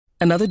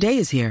Another day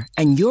is here,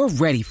 and you're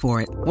ready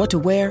for it. What to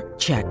wear?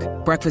 Check.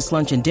 Breakfast,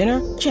 lunch, and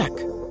dinner? Check.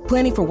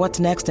 Planning for what's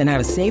next and how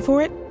to save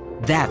for it?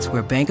 That's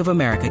where Bank of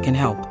America can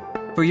help.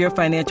 For your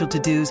financial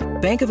to-dos,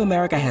 Bank of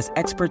America has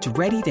experts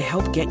ready to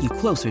help get you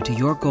closer to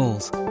your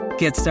goals.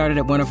 Get started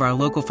at one of our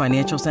local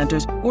financial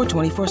centers or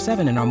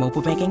 24/7 in our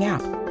mobile banking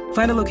app.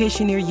 Find a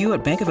location near you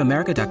at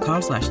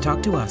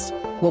bankofamerica.com/talktous.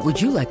 What would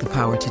you like the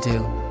power to do?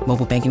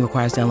 Mobile banking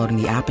requires downloading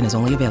the app and is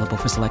only available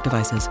for select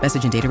devices.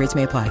 Message and data rates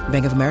may apply.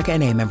 Bank of America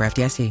N.A., member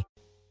FDIC.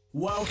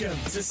 Welcome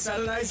to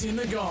Saturdays in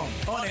the Gong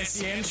on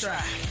SEN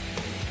Track.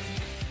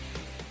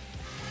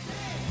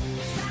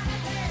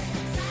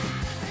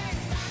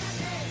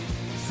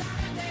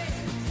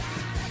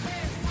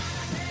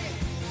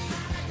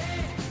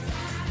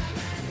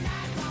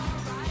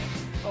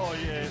 Oh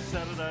yeah,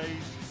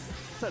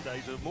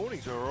 Saturdays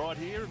mornings are all right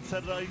here, and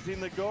Saturdays in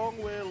the Gong.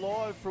 We're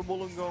live from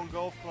Wollongong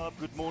Golf Club.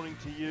 Good morning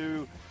to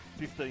you.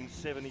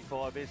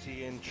 1575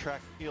 SEN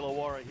Track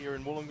Illawarra here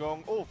in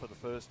Wollongong, or for the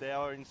first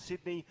hour in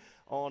Sydney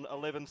on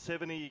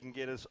 1170. You can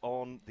get us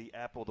on the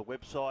app or the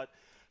website.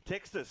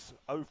 Text us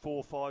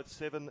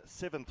 0457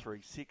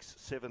 736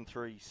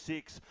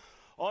 736.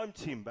 I'm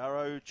Tim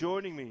Barrow.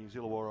 Joining me is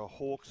Illawarra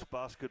Hawks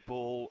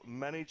basketball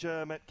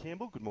manager Matt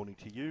Campbell. Good morning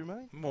to you,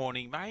 mate.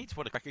 Morning, mate.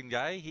 What a cracking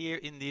day here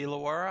in the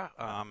Illawarra,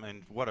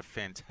 and what a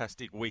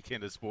fantastic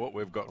weekend of sport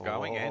we've got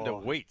going, and a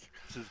week.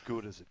 It's as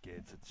good as it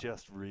gets. It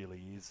just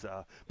really is.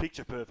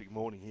 Picture perfect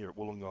morning here at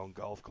Wollongong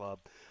Golf Club.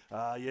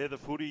 The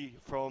footy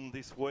from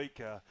this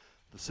week.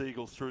 The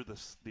Seagulls threw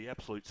the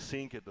absolute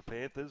sink at the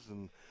Panthers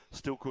and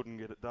still couldn't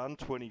get it done.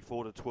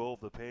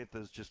 24-12, the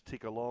Panthers just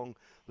tick along.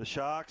 The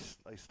Sharks,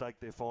 they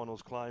staked their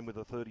finals claim with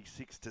a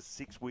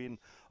 36-6 win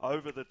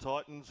over the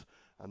Titans.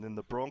 And then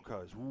the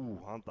Broncos,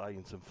 aren't they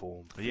in some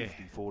form?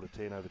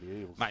 54-10 over the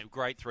Eels. Mate,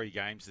 great 3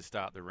 games to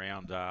start the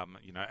round,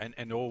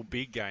 and all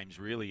big games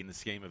really in the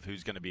scheme of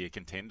who's going to be a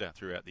contender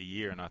throughout the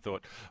year. And I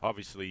thought,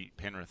 obviously,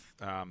 Penrith,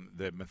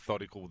 they're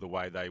methodical the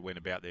way they went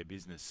about their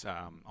business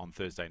on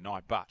Thursday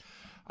night. But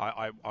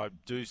I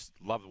do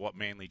love what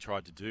Manly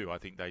tried to do. I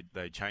think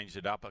they changed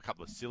it up, a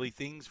couple of silly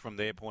things from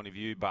their point of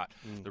view, but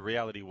the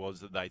reality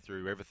was that they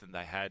threw everything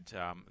they had.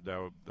 They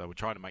were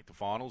trying to make the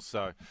finals,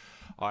 so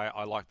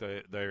I like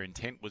their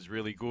intent was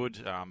really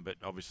good, but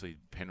obviously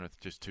Penrith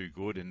just too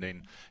good. And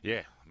then,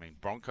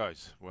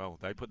 Broncos, well,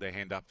 they put their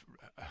hand up.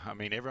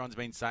 Everyone's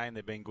been saying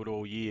they've been good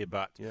all year,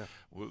 but it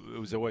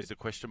was always the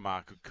question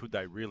mark, could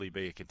they really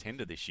be a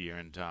contender this year?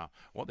 And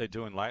what they're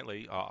doing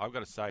lately, I've got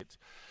to say,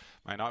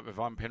 if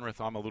I'm Penrith,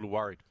 I'm a little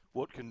worried.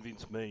 What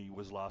convinced me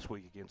was last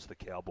week against the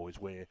Cowboys,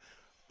 where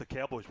the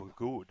Cowboys were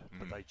good,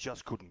 but they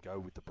just couldn't go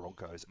with the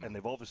Broncos. And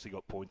they've obviously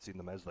got points in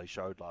them, as they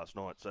showed last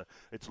night. So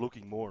it's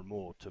looking more and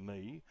more, to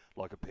me,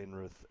 like a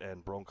Penrith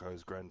and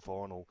Broncos grand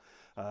final.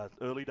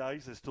 Early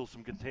days, there's still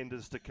some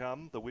contenders to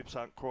come. The whips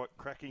aren't quite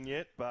cracking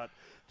yet, but,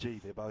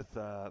 they're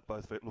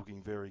both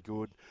looking very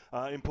good.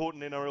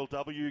 Important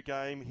NRLW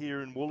game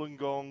here in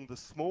Wollongong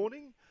this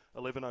morning.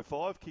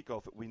 11:05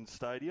 kick-off at Wynn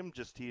Stadium,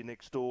 just here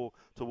next door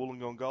to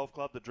Wollongong Golf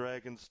Club. The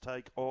Dragons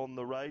take on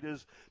the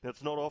Raiders. Now,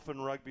 it's not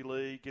often rugby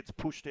league gets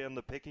pushed down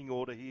the pecking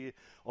order here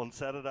on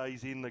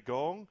Saturdays in the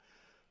Gong,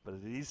 but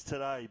it is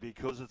today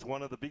because it's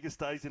one of the biggest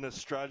days in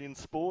Australian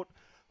sport.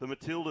 The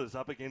Matildas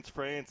up against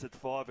France at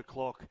 5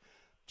 o'clock.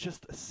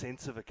 Just a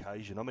sense of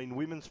occasion.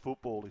 Women's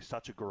football is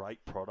such a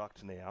great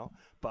product now,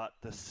 but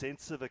the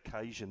sense of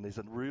occasion, there's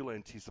a real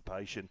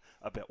anticipation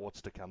about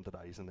what's to come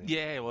today, isn't there?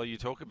 Yeah, well, you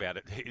talk about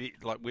it.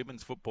 Like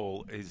women's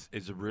football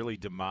is really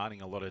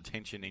demanding a lot of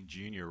attention in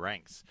junior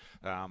ranks.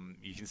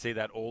 You can see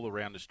that all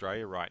around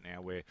Australia right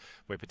now, where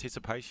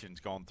participation's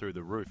gone through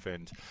the roof,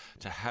 and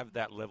to have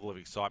that level of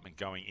excitement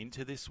going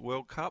into this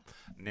World Cup,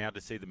 now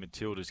to see the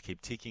Matildas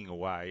keep ticking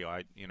away,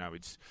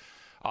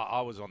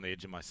 I was on the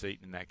edge of my seat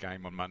in that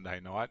game on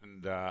Monday night,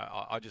 and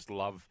I just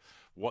love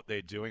what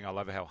they're doing. I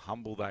love how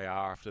humble they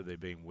are after they've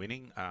been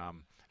winning,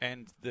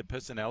 and the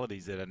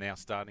personalities that are now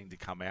starting to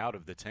come out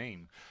of the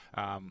team,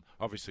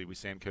 obviously with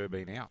Sam Kerr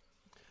being out.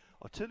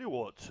 I'll tell you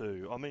what,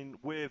 too.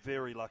 We're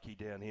very lucky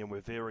down here, and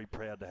we're very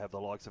proud to have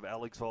the likes of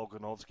Alex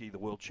Volkanovski, the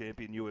world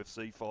champion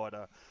UFC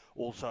fighter,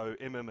 also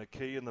Emma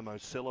McKeon, the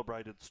most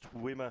celebrated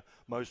swimmer,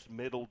 most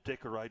medal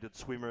decorated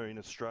swimmer in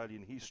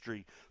Australian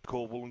history,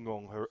 call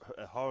Wollongong her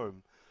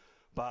home.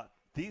 But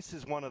this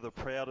is one of the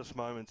proudest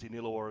moments in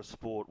Illawarra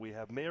sport. We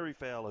have Mary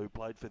Fowler, who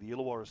played for the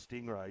Illawarra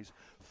Stingrays,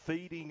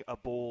 feeding a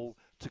ball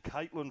to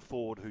Caitlin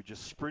Ford, who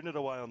just sprinted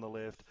away on the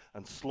left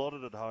and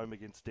slotted it home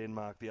against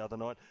Denmark the other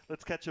night.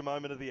 Let's catch a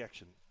moment of the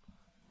action.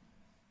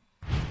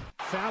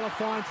 Fowler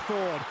finds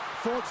Ford.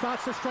 Ford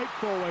starts to streak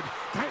forward.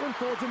 Caitlin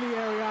Ford's in the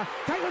area.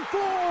 Caitlin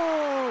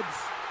Ford's!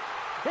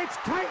 It's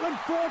Caitlin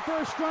Ford for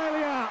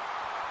Australia.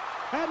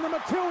 And the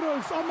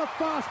Matildas on the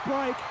fast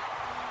break.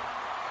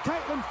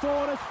 Caitlin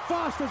Ford as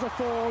fast as a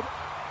Ford,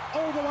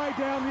 all the way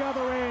down the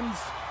other ends.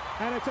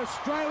 And it's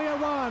Australia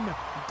 1,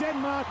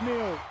 Denmark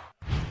 0.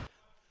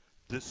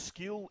 The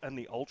skill and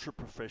the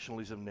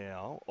ultra-professionalism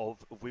now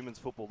of women's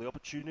football, the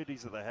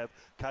opportunities that they have.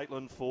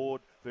 Caitlin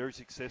Ford very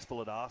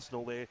successful at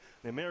Arsenal there.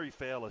 Now, Mary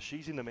Fowler,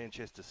 she's in the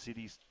Manchester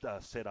City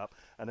setup,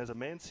 and as a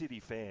Man City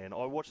fan,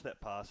 I watched that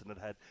pass and it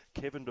had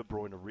Kevin De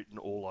Bruyne written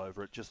all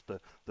over it, just the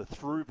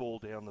through ball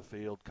down the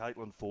field.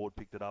 Caitlin Ford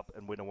picked it up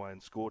and went away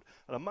and scored.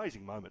 An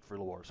amazing moment for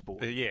Illawarra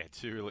Sport. Yeah,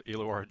 two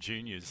Illawarra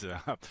juniors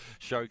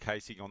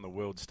showcasing on the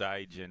world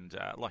stage, and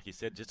like you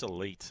said, just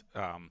elite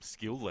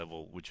skill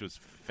level, which was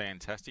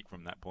fantastic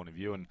from that point of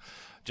view. And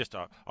just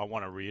I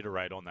want to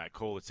reiterate on that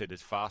call. It said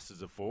as fast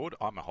as a forward.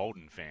 I'm a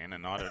Holden fan,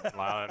 and I don't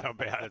know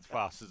about as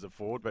fast as a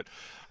forward, but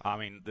I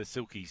mean the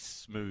silky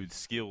smooth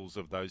skills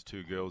of those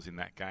two girls in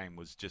that game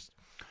was just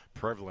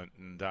prevalent.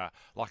 And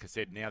like I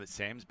said, now that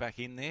Sam's back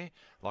in there,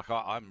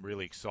 I'm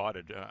really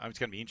excited. It's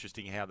going to be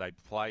interesting how they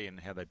play and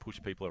how they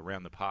push people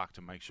around the park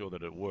to make sure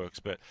that it works.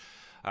 But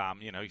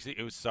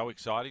it was so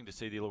exciting to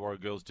see the Illawarra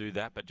girls do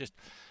that. But just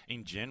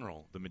in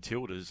general, the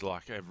Matildas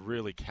have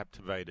really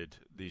captivated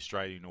the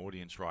Australian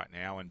audience right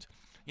now. And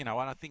and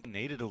I think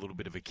needed a little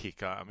bit of a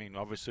kick. I mean,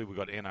 obviously we've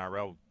got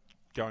NRL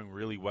going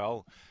really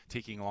well,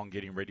 ticking along,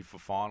 getting ready for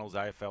finals.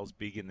 AFL's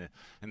big in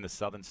the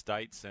southern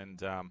states,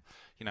 and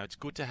it's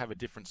good to have a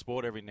different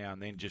sport every now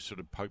and then. Just sort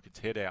of poke its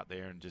head out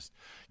there and just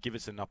give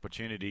us an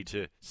opportunity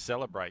to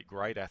celebrate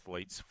great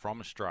athletes from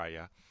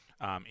Australia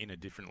in a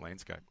different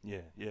landscape. Yeah,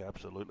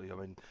 absolutely. I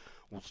mean,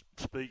 well,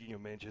 speaking of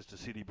Manchester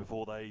City,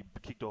 before they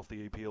kicked off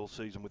the EPL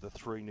season with a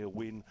 3-0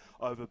 win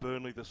over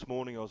Burnley this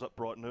morning, I was up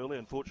bright and early.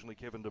 Unfortunately,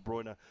 Kevin De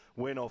Bruyne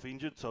went off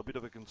injured, so a bit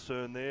of a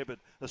concern there. But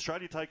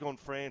Australia take on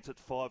France at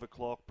 5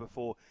 o'clock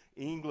before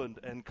England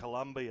and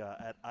Colombia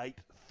at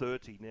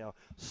 8:30. Now,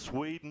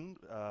 Sweden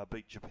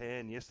beat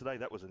Japan yesterday.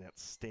 That was an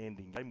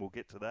outstanding game. We'll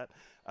get to that.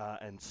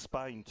 And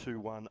Spain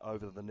 2-1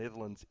 over the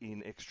Netherlands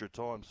in extra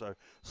time. So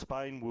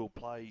Spain will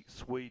play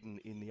Sweden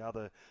in the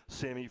other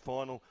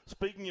semi-final.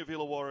 Speaking of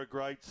Illawarra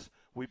greats,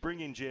 we bring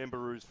in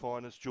Jamboroo's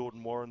finest,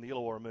 Jordan Warren, the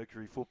Illawarra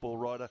Mercury football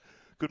writer.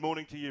 Good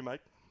morning to you,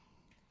 mate.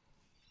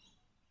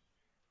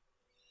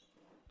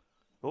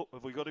 Oh,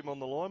 have we got him on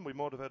the line? We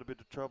might have had a bit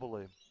of trouble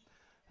there.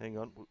 Hang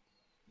on.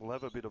 We'll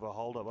have a bit of a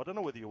hold-up. I don't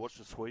know whether you watched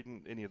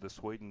any of the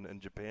Sweden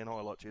and Japan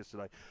highlights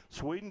yesterday.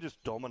 Sweden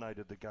just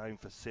dominated the game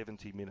for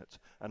 70 minutes,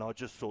 and I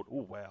just thought,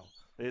 oh, wow,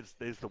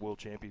 there's the world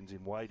champions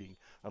in waiting,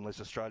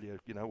 unless Australia,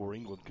 or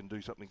England can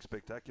do something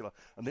spectacular.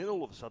 And then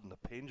all of a sudden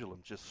the pendulum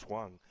just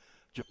swung.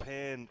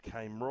 Japan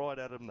came right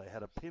at them. They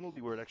had a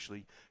penalty where it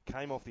actually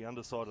came off the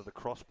underside of the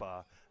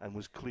crossbar and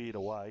was cleared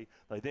away.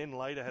 They then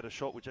later had a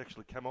shot which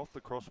actually came off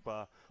the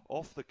crossbar,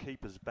 off the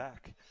keeper's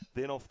back,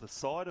 then off the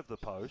side of the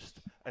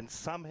post, and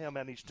somehow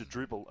managed to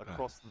dribble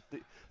across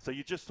so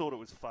you just thought it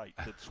was fate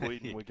that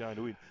Sweden were going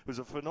to win. It was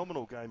a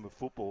phenomenal game of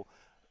football.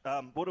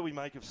 What do we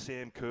make of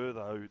Sam Kerr,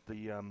 though,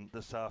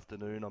 this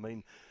afternoon? I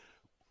mean,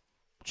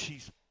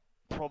 she's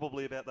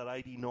probably about that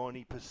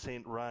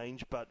 80-90%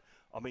 range, but,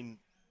 I mean,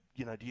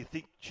 do you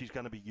think she's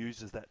going to be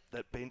used as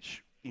that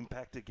bench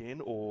impact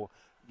again, or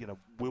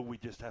will we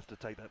just have to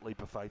take that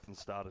leap of faith and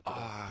start it today?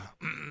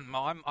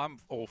 I'm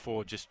all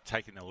for just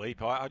taking the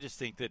leap. I just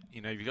think that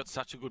you've got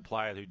such a good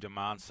player who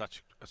demands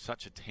such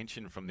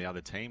attention from the other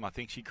team. I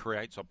think she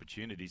creates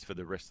opportunities for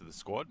the rest of the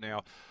squad.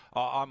 Now,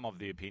 I'm of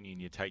the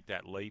opinion you take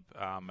that leap.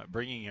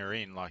 Bringing her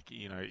in,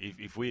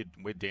 if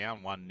we're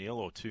down 1-0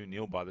 or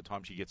 2-0 by the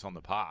time she gets on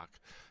the park,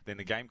 then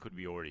the game could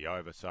be already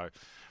over. So,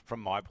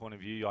 from my point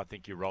of view, I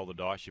think you roll the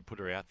dice, you put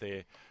her out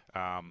there.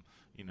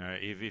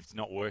 If it's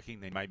not working,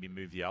 then maybe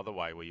move the other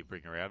way where you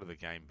bring her out of the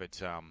game.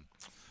 But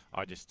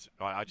I just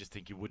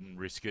think you wouldn't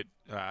risk it.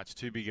 It's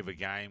too big of a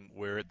game.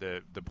 We're at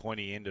the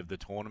pointy end of the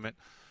tournament.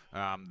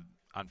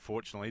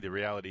 Unfortunately, the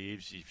reality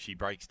is if she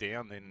breaks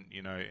down, then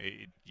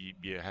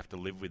you have to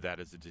live with that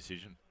as a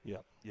decision. Yeah.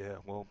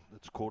 Well,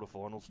 it's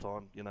quarterfinals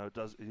time.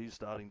 It is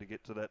starting to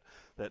get to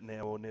that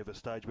now or never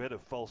stage. We had a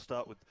false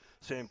start with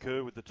Sam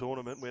Kerr with the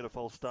tournament. We had a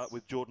false start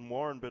with Jordan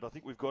Warren, but I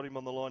think we've got him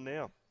on the line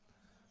now.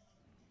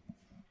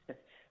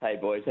 Hey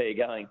boys, how you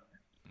going?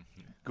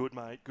 Good,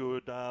 mate,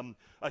 good.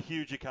 A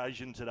huge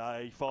occasion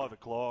today, 5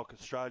 o'clock,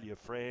 Australia,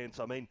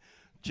 France. I mean,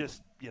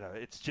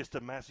 it's just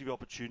a massive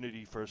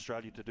opportunity for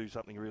Australia to do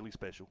something really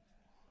special.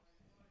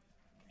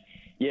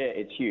 Yeah,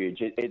 it's huge.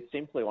 It's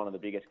simply one of the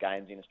biggest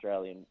games in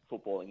Australian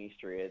footballing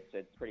history.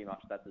 It's pretty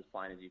much that's as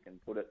plain as you can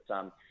put it.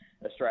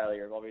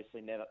 Australia have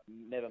obviously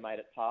never made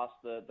it past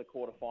the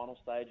quarter-final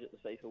stage at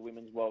the FIFA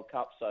Women's World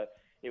Cup, so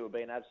it would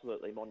be an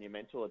absolutely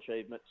monumental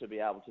achievement to be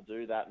able to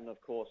do that. And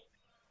of course,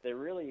 they're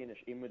really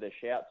in with a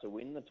shout to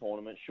win the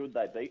tournament should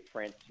they beat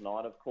France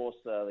tonight. Of course,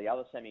 the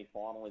other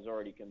semi-final is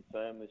already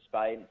confirmed with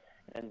Spain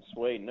and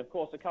Sweden. Of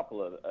course, a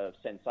couple of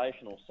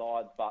sensational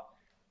sides,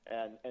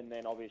 and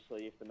then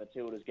obviously if the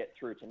Matildas get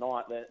through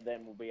tonight,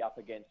 then we'll be up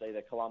against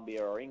either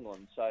Colombia or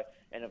England. So,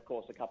 and of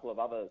course, a couple of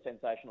other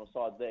sensational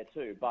sides there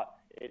too. But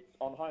it's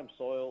on home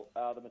soil.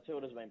 The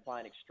Matildas have been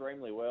playing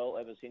extremely well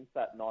ever since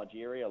that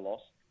Nigeria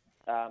loss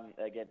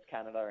against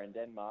Canada and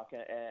Denmark,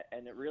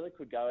 and it really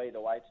could go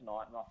either way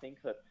tonight. And I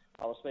think that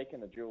I was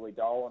speaking to Julie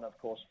Dolan, of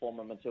course,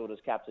 former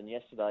Matildas captain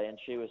yesterday, and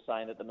she was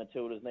saying that the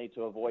Matildas need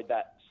to avoid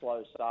that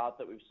slow start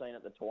that we've seen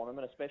at the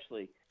tournament,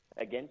 especially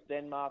against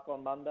Denmark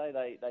on Monday.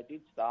 They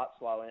did start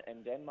slow,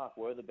 and Denmark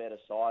were the better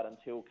side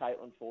until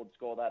Caitlin Ford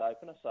scored that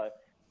opener. So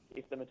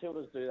if the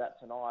Matildas do that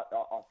tonight,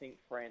 I think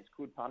France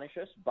could punish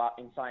us. But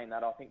in saying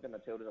that, I think the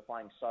Matildas are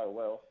playing so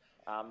well.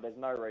 There's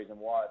no reason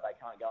why they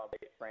can't go and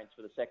beat France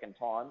for the second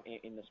time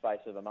in the space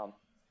of a month.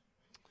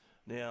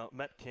 Now,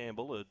 Matt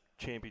Campbell, a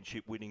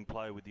championship-winning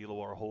player with the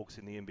Illawarra Hawks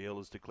in the NBL,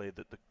 has declared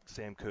that the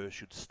Sam Kerr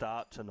should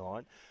start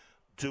tonight.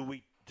 Do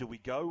we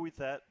go with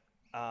that?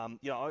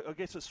 I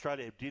guess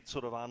Australia did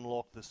sort of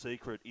unlock the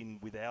secret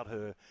without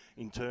her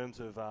in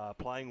terms of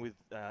playing with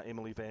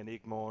Emily Van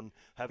Egmond,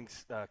 having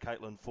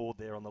Caitlin Ford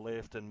there on the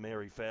left and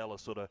Mary Fowler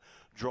sort of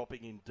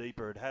dropping in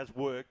deeper. It has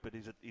worked, but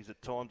is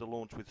it time to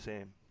launch with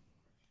Sam?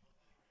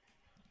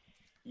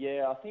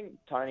 Yeah, I think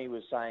Tony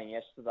was saying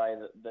yesterday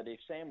that if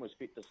Sam was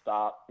fit to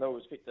start, or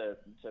was fit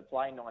to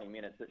play 90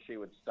 minutes, that she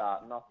would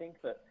start. And I think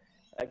that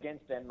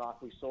against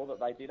Denmark, we saw that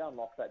they did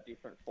unlock that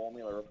different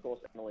formula. Of course,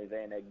 Emily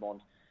Van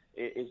Egmond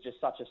is just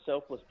such a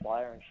selfless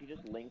player, and she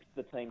just linked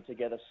the team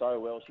together so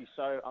well. She's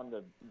so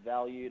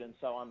undervalued and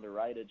so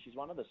underrated. She's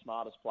one of the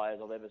smartest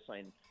players I've ever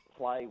seen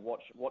play,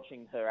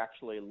 watching her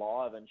actually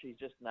live, and she's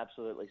just an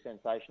absolutely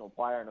sensational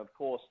player. And of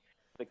course,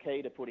 the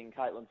key to putting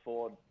Caitlin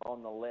Ford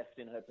on the left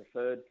in her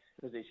preferred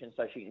position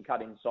so she can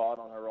cut inside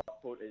on her right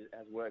foot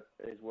has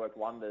worked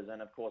wonders.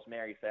 And of course,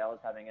 Mary Fowler's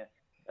having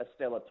a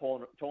stellar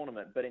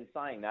tournament. But in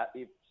saying that,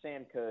 if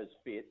Sam Kerr's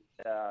fit,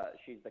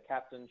 she's the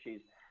captain,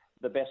 she's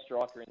the best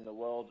striker in the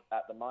world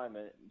at the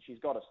moment, she's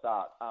got to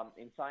start.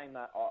 In saying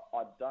that,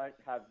 I don't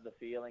have the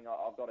feeling,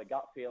 I've got a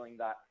gut feeling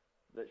that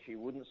she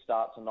wouldn't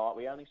start tonight.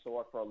 We only saw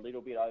her for a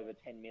little bit over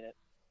 10 minutes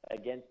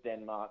against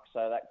Denmark,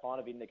 so that kind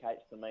of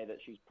indicates to me that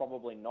she's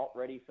probably not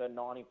ready for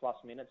 90 plus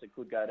minutes. It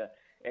could go to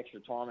extra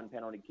time and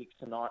penalty kicks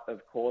tonight, of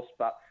course,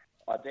 but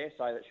I dare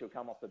say that she'll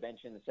come off the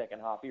bench in the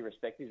second half,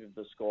 irrespective of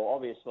the score.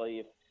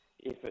 Obviously,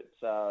 if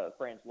it's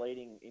France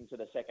leading into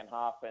the second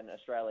half and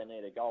Australia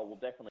need a goal,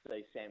 we'll definitely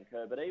see Sam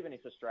Kerr. But even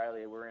if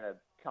Australia were in a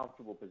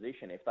comfortable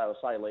position, if they were,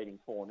 say, leading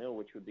 4-0,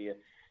 which would be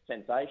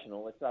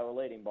sensational, if they were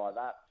leading by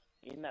that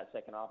in that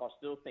second half, I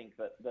still think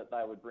that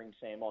they would bring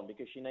Sam on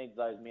because she needs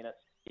those minutes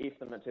if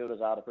the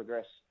Matildas are to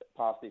progress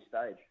past this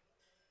stage.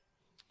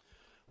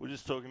 We're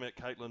just talking about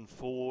Caitlin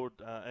Ford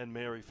and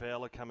Mary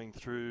Fowler coming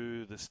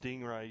through the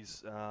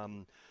Stingrays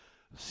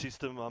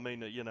system. I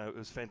mean, it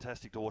was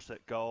fantastic to watch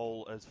that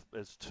goal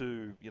as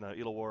two,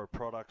 Illawarra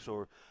products.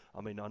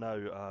 I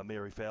know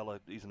Mary Fowler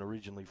isn't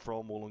originally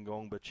from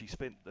Wollongong, but she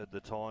spent the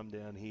time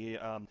down here.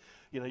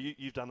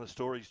 You've done the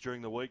stories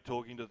during the week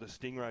talking to the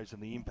Stingrays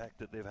and the impact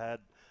that they've had,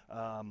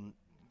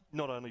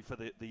 not only for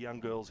the young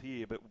girls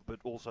here, but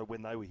also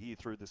when they were here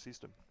through the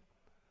system.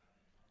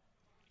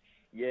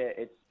 Yeah,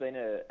 it's been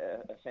a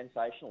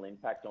sensational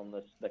impact on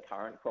the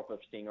current crop of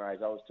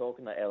Stingrays. I was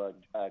talking to Ella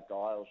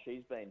Giles.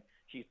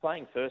 She's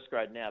playing first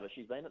grade now, but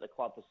she's been at the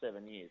club for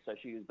 7 years. So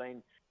she's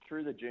been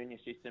through the junior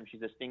system.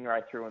 She's a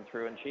Stingray through and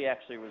through. And she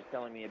actually was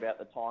telling me about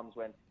the times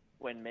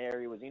when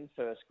Mary was in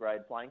first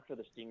grade playing for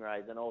the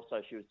Stingrays. And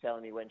also she was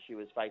telling me when she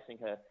was facing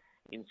her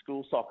in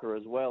school soccer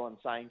as well, and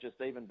saying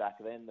just even back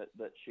then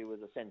that she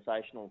was a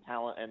sensational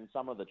talent, and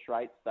some of the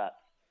traits that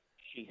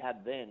she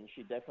had then,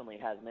 she definitely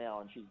has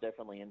now, and she's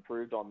definitely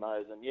improved on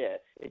those. And yeah,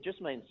 it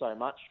just means so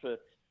much for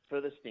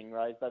the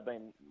Stingrays. They've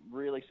been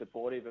really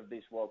supportive of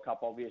this World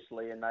Cup,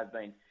 obviously, and they've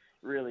been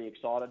really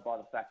excited by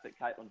the fact that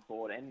Caitlin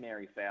Ford and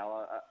Mary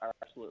Fowler are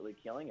absolutely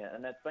killing it.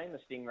 And that's been the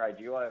Stingray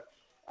duo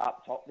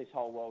up top this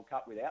whole World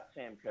Cup without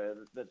Sam Kerr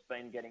that's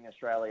been getting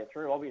Australia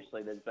through.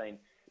 Obviously, there's been,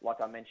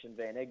 like I mentioned,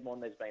 Van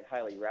Egmond, there's been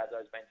Hayley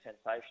Razzo's been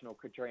sensational,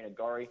 Katrina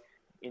Gorry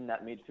in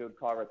that midfield,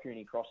 Kyra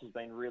Cooney-Cross has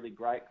been really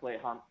great, Claire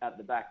Hunt at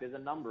the back. There's a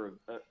number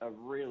of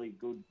really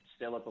good,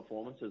 stellar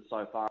performances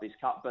so far this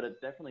Cup, but it's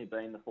definitely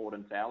been the Ford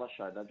and Fowler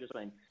show. They've just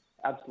been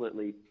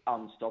absolutely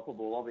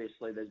unstoppable.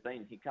 Obviously, there's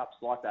been hiccups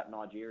like that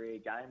Nigeria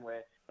game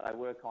where they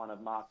were kind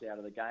of marked out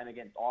of the game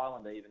against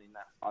Ireland. Even in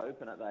that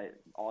opener,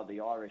 the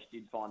Irish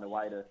did find a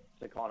way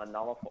to kind of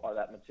nullify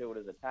that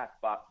Matilda's attack,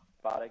 but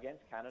against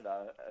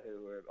Canada,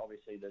 who were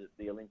obviously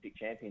the Olympic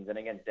champions, and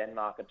against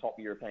Denmark, a top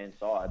European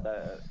side,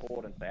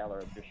 Ford and Fowler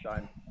have just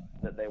shown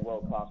that they're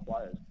world-class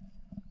players.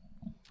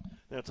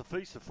 Now, it's a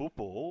feast of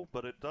football,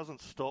 but it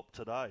doesn't stop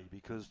today,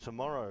 because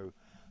tomorrow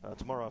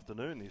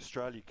afternoon, the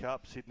Australia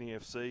Cup, Sydney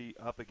FC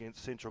up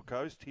against Central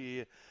Coast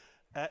here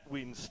at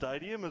WIN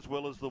Stadium, as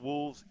well as the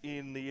Wolves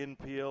in the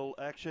NPL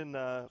action.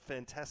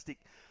 Fantastic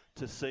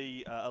to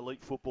see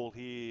elite football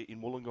here in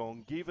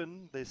Wollongong,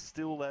 given there's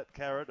still that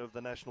carrot of the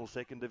National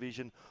Second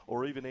Division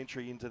or even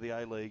entry into the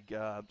A-League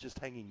just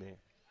hanging there.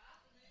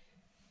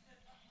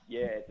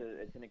 Yeah,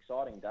 it's an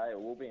exciting day.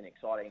 It will be an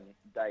exciting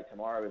day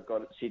tomorrow. We've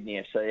got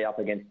Sydney FC up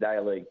against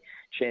A-League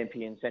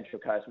champion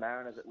Central Coast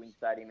Mariners at WIN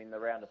Stadium in the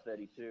round of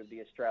 32 of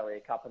the Australia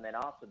Cup. And then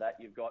after that,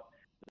 you've got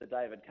the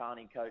David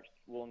Carney coached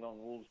Wollongong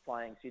Wolves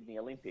playing Sydney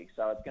Olympics.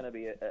 So it's going to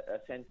be a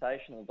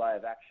sensational day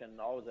of action.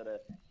 I was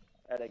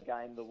at a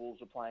game, the Wolves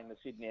were playing the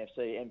Sydney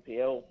FC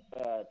NPL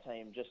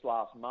team just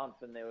last month,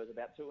 and there was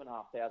about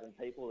 2,500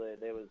 people there.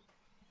 There was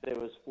There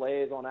was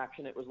flares on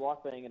action. It was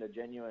like being in a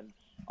genuine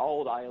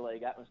old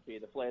A-League atmosphere.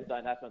 The flares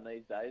don't happen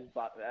these days,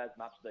 but as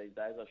much these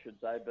days, I should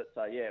say. But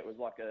it was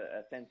like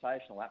a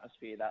sensational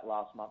atmosphere that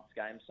last month's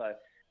game. So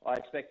I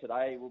expect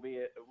today would be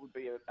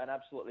an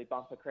absolutely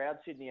bumper crowd.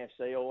 Sydney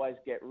FC always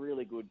get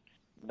really good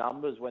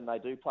numbers when they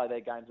do play their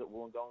games at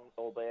Wollongong,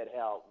 albeit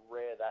how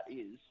rare that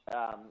is.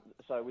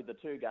 So with the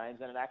 2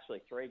 games, and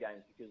actually 3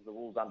 games because the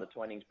Wolves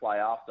under-20s play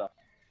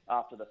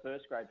after the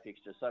first grade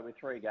fixture. So with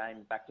 3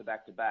 games back to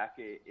back,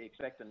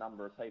 expect a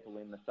number of people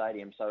in the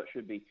stadium. So it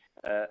should be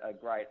a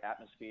great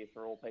atmosphere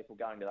for all people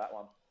going to that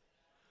one.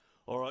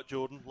 All right,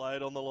 Jordan, lay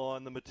it on the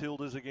line. The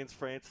Matildas against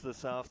France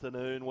this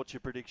afternoon. What's your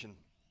prediction?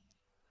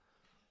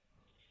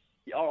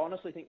 I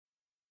honestly think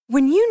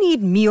When you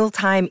need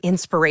mealtime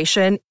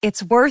inspiration,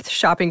 it's worth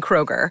shopping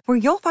Kroger, where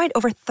you'll find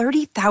over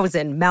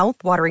 30,000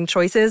 mouth-watering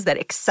choices that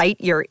excite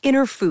your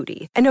inner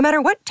foodie. And no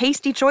matter what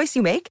tasty choice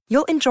you make,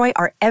 you'll enjoy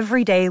our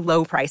everyday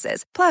low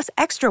prices, plus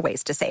extra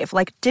ways to save,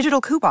 like digital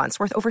coupons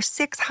worth over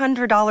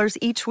 $600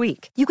 each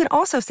week. You can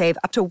also save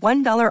up to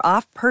 $1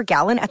 off per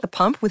gallon at the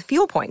pump with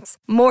fuel points.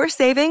 More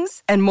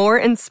savings and more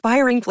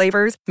inspiring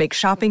flavors make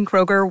shopping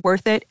Kroger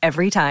worth it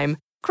every time.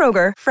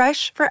 Kroger,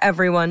 fresh for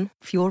everyone.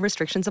 Fuel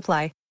restrictions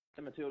apply.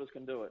 the Matildas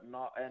can do it.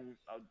 And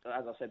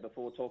as I said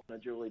before, talking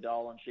to Julie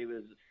Dolan, she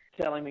was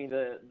telling me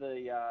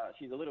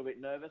she's a little bit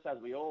nervous, as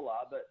we all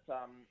are. But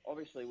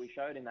obviously, we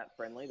showed in that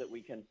friendly that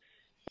we can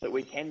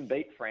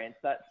beat France.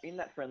 That in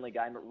that friendly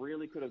game, it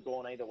really could have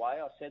gone either way.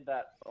 I said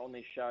that on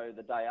this show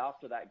the day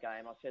after that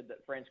game. I said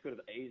that France could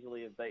have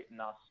easily have beaten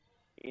us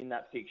in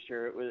that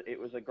fixture. It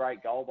was a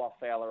great goal by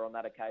Fowler on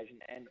that occasion,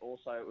 and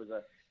also it was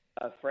a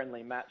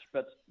friendly match.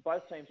 But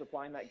both teams were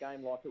playing that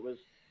game like it was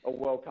a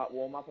World Cup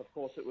warm-up. Of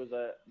course, it was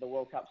the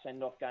World Cup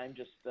send-off game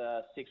just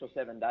 6 or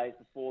 7 days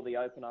before the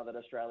opener that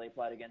Australia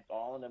played against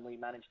Ireland, and we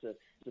managed to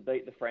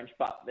beat the French.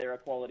 But they're a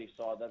quality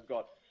side. They've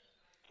got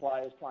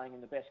players playing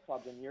in the best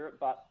clubs in Europe,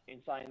 but in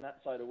saying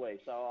that, so do we.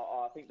 So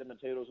I think the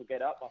Matildas will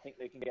get up. I think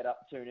they can get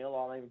up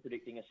 2-0. I'm even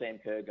predicting a Sam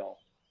Kerr goal.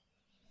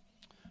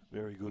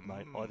 Very good,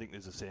 mate. I think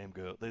there's a Sam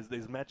Kerr.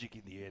 There's magic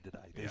in the air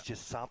today. There's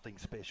just something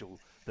special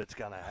that's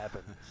going to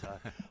happen. So,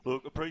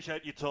 look,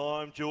 appreciate your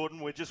time, Jordan.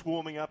 We're just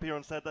warming up here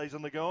on Saturdays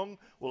on the Gong.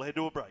 We'll head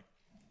to a break.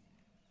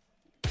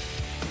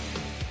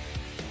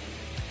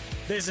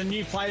 There's a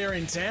new player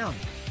in town,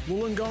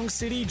 Wollongong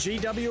City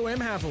GWM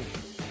Haval.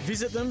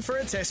 Visit them for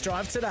a test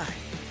drive today.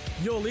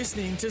 You're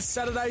listening to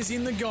Saturdays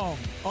in the Gong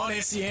on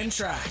SEN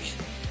Track.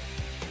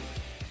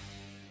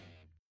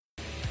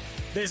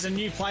 There's a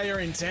new player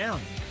in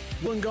town,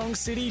 Wollongong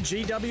City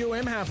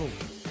GWM Haval.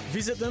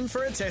 Visit them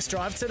for a test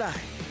drive today.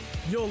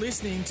 You're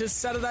listening to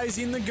Saturdays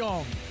in the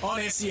Gong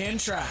on SEN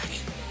Track.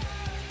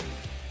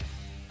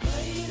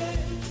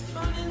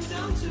 Running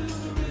down to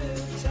the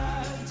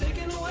riptide,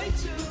 taken away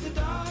to the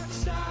dark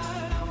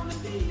side. I want to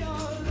be your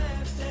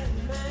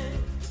left-hand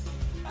man.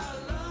 I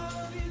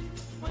love you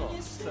when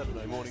you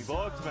Saturday morning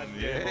vibes,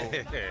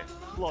 Matt.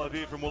 Live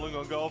here from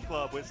Wollongong Golf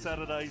Club. We're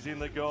Saturdays in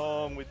the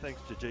Gong with thanks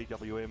to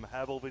GWM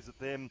Haval. Visit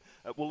them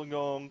at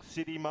Wollongong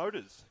City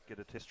Motors. Get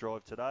a test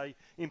drive today.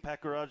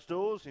 Impact Garage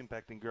Doors,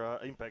 impacting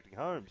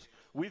homes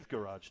with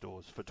garage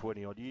doors for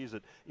 20 odd years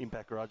at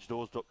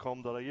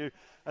impactgaragedoors.com.au.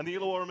 And the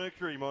Illawarra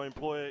Mercury, my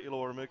employer,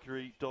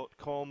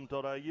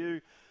 illawarramercury.com.au.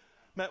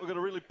 Matt, we've got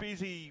a really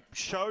busy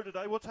show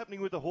today. What's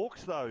happening with the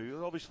Hawks,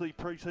 though? Obviously,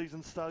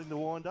 pre-season's starting to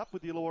wind up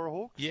with the Illawarra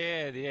Hawks.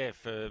 Yeah.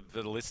 For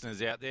the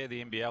listeners out there,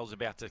 the NBL's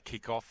about to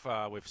kick off.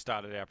 We've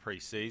started our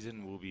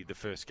pre-season. Will be the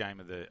first game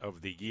of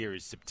the year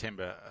is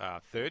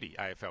September 30,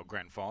 AFL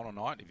Grand Final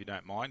night, if you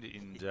don't mind,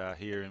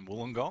 here in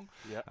Wollongong.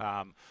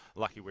 Yeah.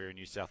 Lucky we're in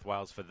New South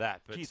Wales for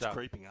that. But it's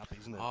creeping up,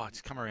 isn't it? Oh,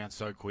 it's come around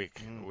so quick.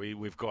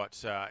 We've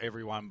got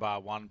everyone bar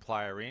one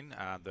player in.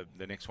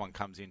 The next one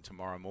comes in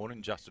tomorrow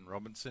morning. Justin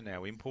Robinson,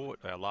 our import.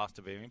 Our last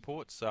of our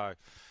imports. So,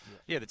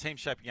 the team's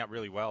shaping up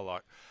really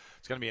well.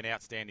 It's going to be an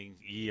outstanding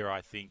year,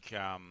 I think.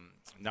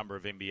 Number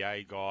of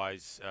NBA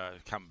guys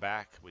come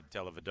back with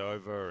Della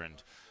Vedova,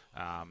 and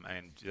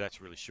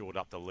that's really shored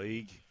up the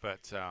league.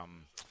 But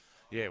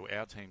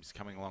our team's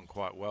coming along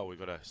quite well. We've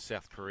got a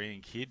South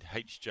Korean kid,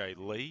 H.J.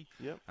 Lee,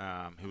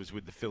 who was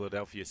with the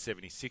Philadelphia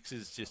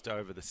 76ers just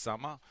over the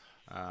summer.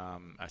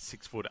 A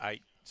 6'8"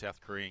 South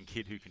Korean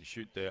kid who can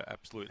shoot the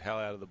absolute hell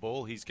out of the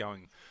ball. He's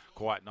going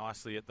quite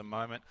nicely at the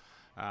moment.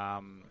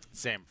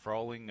 Sam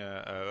Froling,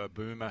 a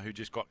boomer who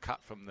just got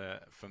cut from the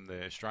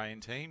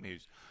Australian team,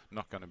 who's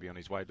not going to be on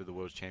his way to the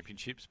World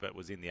Championships, but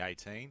was in the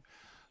 18.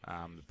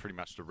 Pretty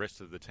much the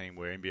rest of the team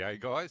were NBA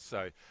guys.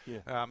 So,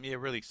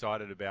 really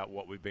excited about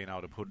what we've been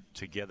able to put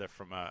together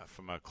from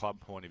a club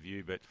point of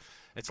view. But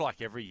it's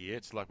like every year.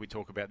 It's like we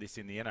talk about this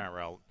in the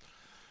NRL.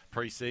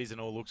 Pre-season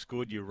all looks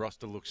good, your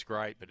roster looks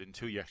great, but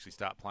until you actually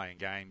start playing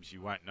games,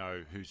 you won't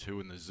know who's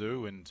who in the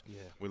zoo. And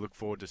we look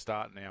forward to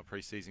starting our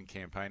pre-season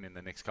campaign in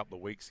the next couple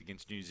of weeks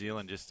against New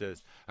Zealand, just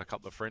as a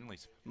couple of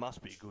friendlies.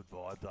 Must be a good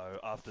vibe, though,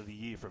 after the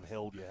year from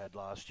hell you had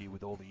last year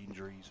with all the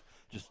injuries,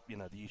 just,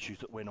 the issues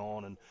that went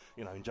on. And,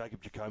 in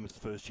Jacob Jacoma's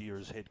first year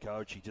as head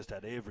coach, he just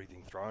had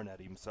everything thrown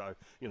at him. So,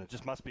 it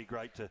just must be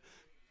great to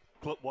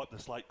wipe the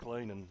slate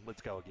clean and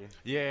let's go again.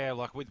 Yeah,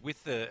 like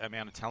with the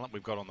amount of talent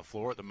we've got on the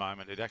floor at the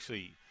moment, it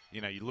actually,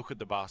 you look at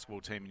the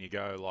basketball team and you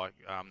go, like,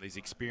 there's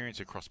experience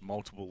across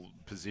multiple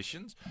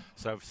positions.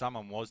 So if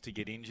someone was to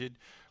get injured,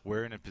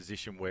 we're in a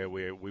position where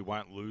we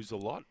won't lose a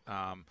lot.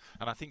 And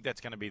I think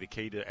that's going to be the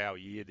key to our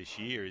year this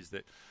year, is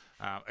that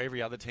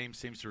every other team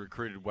seems to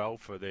recruited well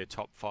for their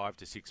top 5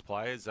 to 6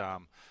 players.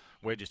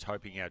 We're just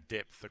hoping our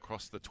depth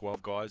across the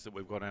 12 guys that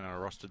we've got on our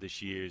roster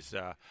this year is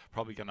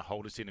probably going to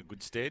hold us in a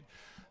good stead.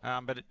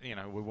 But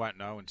we won't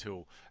know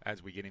until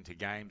as we get into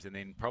games, and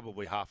then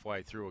probably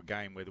halfway through a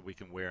game whether we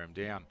can wear them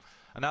down.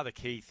 Another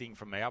key thing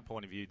from our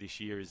point of view this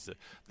year is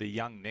the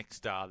young next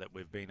star that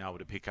we've been able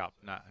to pick up.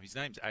 His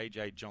name's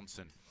AJ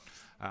Johnson.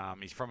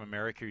 He's from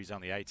America. He's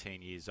only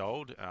 18 years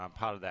old,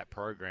 part of that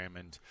program,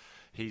 and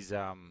he's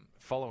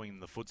following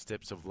the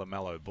footsteps of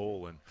LaMelo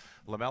Ball. And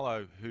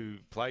LaMelo, who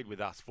played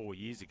with us 4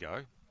 years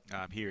ago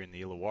here in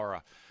the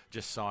Illawarra,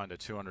 just signed a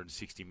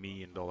 $260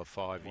 million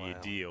 5-year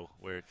deal.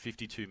 We're at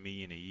 $52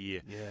 million a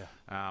year.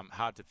 Yeah.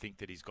 Hard to think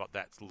that he's got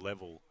that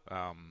level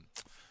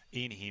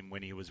in him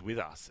when he was with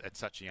us at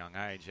such a young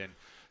age. And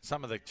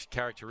some of the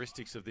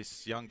characteristics of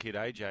this young kid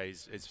AJ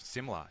is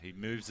similar. He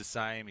moves the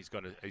same. He's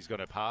got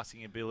a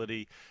passing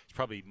ability. He's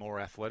probably more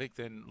athletic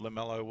than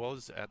LaMelo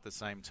was at the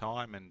same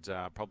time, and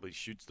probably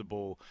shoots the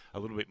ball a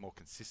little bit more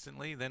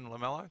consistently than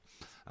LaMelo.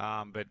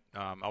 But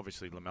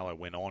obviously LaMelo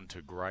went on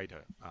to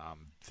greater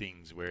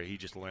things where he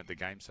just learnt the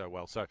game so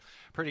well. So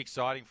pretty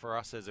exciting for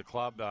us as a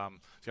club.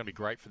 It's going to be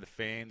great for the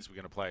fans. We're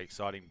going to play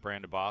exciting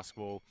brand of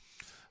basketball.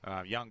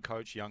 Young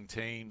coach, young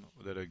team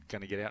that are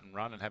going to get out and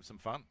run and have some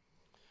fun.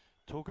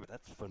 Talk about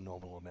that's a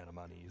phenomenal amount of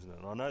money, isn't it?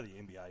 And I know the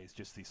NBA is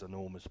just this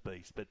enormous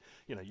beast, but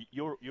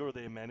you're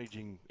there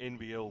managing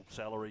NBL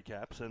salary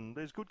caps, and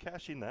there's good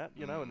cash in that,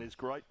 and there's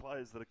great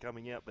players that are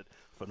coming out, but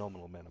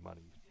phenomenal amount of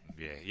money.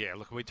 Yeah.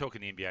 Look, we're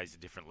talking the NBA is a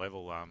different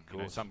level.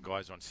 Some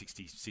guys are on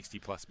 60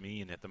 plus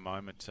million at the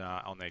moment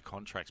on their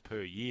contracts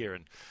per year,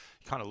 and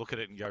you kind of look at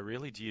it and go,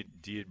 really, do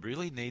you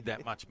really need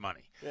that much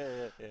money?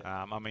 Yeah.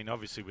 I mean,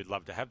 obviously we'd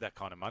love to have that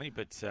kind of money,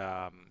 but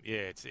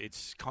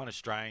it's kind of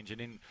strange. And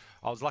then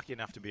I was lucky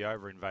enough to be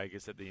over in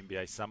Vegas at the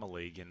NBA Summer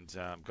League and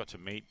got to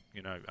meet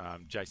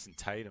Jason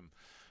Tatum,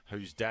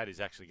 whose dad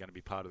is actually going to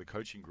be part of the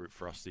coaching group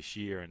for us this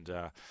year, and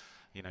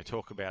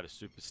talk about a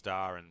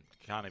superstar, and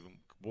can't even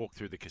walk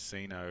through the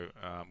casino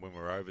when we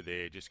were over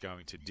there just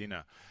going to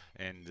dinner,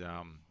 and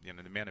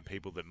the amount of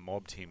people that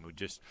mobbed him were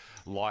just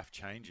life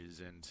changes.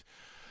 And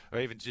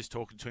even just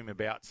talking to him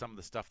about some of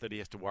the stuff that he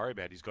has to worry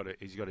about. He's got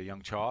a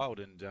young child,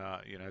 and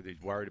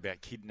he's worried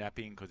about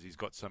kidnapping because he's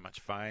got so much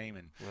fame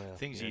and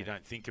things you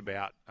don't think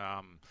about.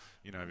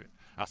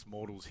 Us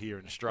mortals here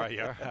in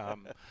Australia,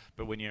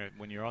 but when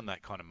you're on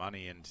that kind of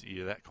money and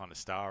you're that kind of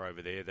star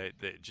over there,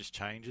 that just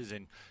changes,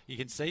 and you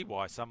can see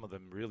why some of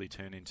them really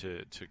turn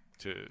into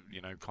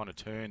kind of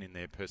turn in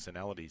their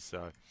personalities.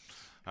 So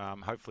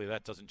hopefully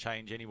that doesn't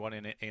change anyone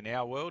in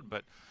our world,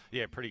 but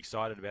pretty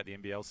excited about the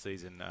NBL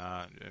season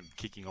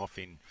kicking off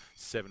in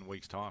 7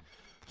 weeks' time.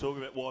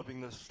 Talking about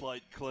wiping the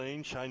slate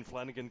clean, Shane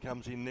Flanagan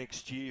comes in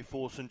next year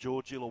for St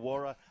George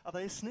Illawarra. Are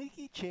they a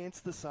sneaky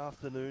chance this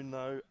afternoon,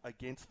 though,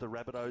 against the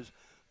Rabbitohs?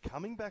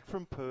 Coming back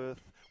from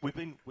Perth, we've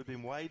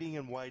been waiting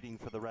and waiting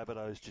for the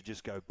Rabbitohs to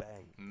just go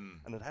bang,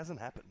 and it hasn't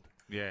happened.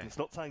 Yeah, and it's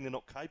not saying they're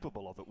not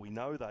capable of it. We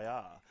know they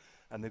are,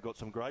 and they've got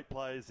some great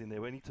players in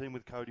there. Any team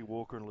with Cody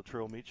Walker and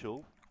Latrell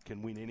Mitchell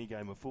can win any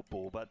game of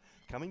football, but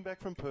coming back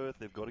from Perth,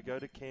 they've got to go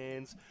to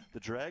Cairns. The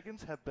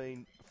Dragons have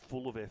been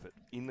full of effort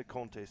in the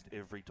contest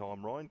every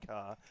time. Ryan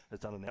Carr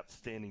has done an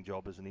outstanding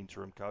job as an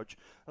interim coach.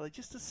 Are they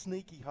just a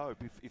sneaky hope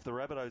if the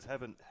Rabbitohs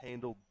haven't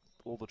handled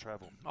all the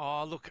travel?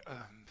 Oh, look,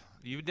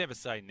 you would never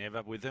say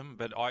never with them,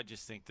 but I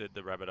just think that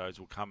the Rabbitohs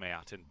will come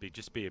out and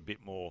be a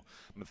bit more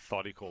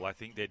methodical. I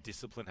think their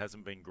discipline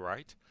hasn't been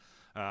great,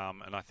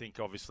 and I think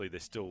obviously they're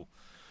still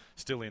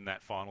in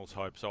that finals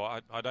hope. So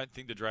I don't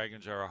think the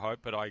Dragons are a hope,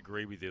 but I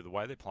agree with you. The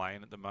way they're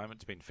playing at the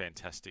moment has been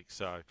fantastic.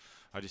 So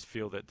I just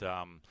feel that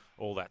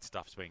all that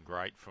stuff's been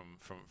great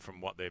from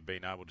what they've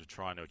been able to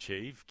try and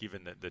achieve,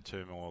 given the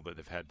turmoil that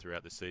they've had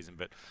throughout the season.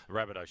 But the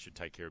Rabbitohs should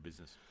take care of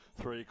business.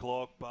 3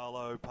 o'clock,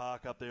 Barlow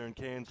Park up there in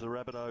Cairns, the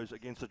Rabbitohs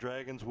against the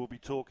Dragons. We'll be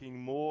talking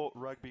more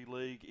rugby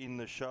league in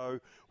the show.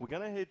 We're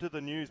going to head to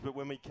the news, but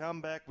when we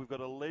come back, we've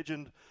got a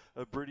legend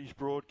of British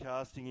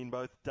broadcasting in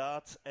both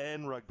darts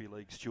and rugby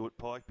league, Stuart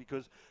Pike,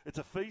 because it's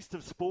a feast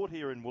of sport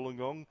here in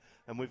Wollongong,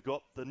 and we've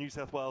got the New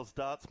South Wales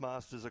Darts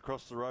Masters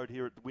across the road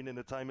here at the Wynn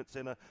Entertainment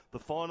Centre. The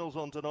finals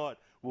on tonight.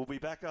 We'll be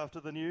back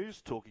after the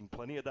news, talking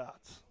plenty of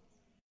darts.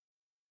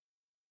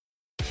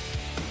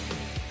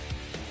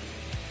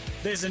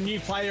 There's a new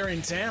player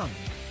in town,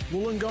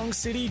 Wollongong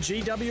City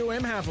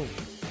GWM Havel.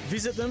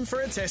 Visit them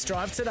for a test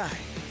drive today.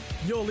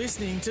 You're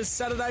listening to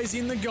Saturdays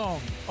in the Gong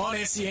on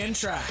SEN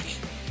Track.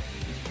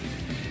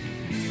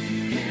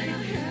 Can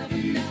I have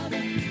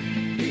another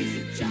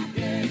piece of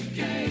chocolate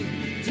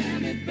cake? Tell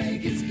me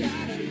baker's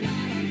got a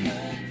lot on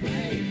her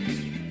plate.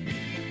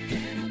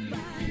 Can I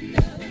buy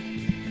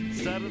another?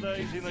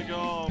 Saturdays in the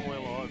Gong. We're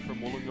live from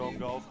Wollongong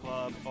Golf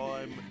Club.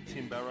 I'm Tim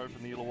Tim Barrow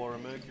from the Illawarra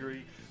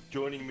Mercury.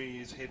 Joining me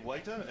is head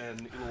waiter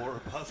and Illawarra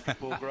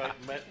basketball great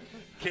Matt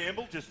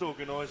Campbell, just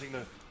organising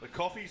the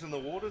coffees and the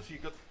waters. You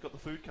got the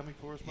food coming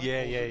for us, mate? Yeah.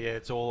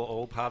 It's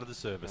all part of the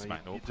service, mate.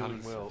 All You're part doing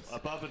of the well. service.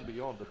 Above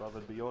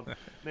and beyond.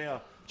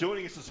 Now,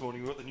 joining us this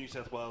morning, we've got the New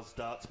South Wales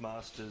Darts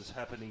Masters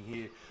happening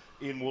here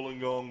in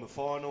Wollongong. The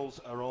finals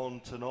are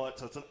on tonight,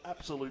 so it's an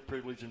absolute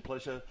privilege and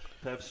pleasure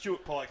to have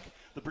Stuart Pike,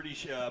 the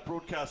British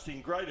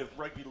broadcasting great of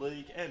rugby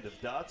league and of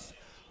darts.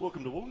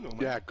 Welcome to Wollongong,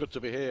 mate. Yeah, good to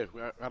be here. We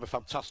had a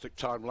fantastic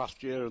time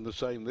last year and the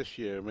same this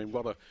year. I mean,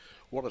 what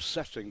a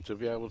setting to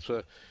be able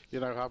to,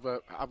 have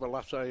a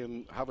latte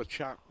and have a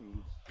chat.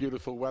 And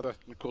beautiful weather.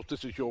 And of course,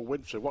 this is your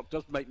winter. What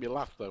does make me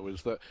laugh though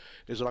is that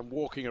I'm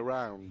walking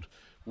around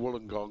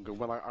Wollongong, and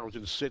when I was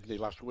in Sydney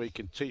last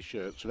week in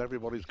t-shirts, and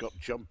everybody's got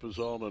jumpers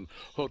on and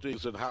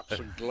hoodies and hats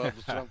and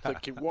gloves, and I'm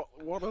thinking,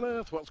 what on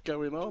earth, what's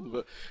going on?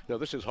 But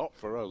this is hot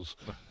for us.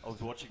 I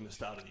was watching the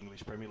start of the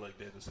English Premier League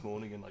there this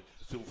morning, and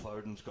Phil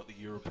Foden's got the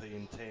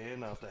European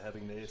tan after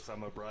having their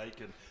summer break,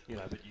 and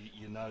but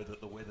you know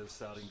that the weather's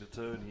starting to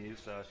turn here.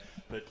 So,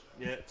 but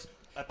yeah, it's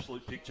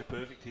absolute picture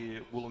perfect here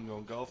at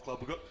Wollongong Golf Club.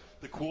 We've got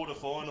the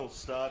quarterfinals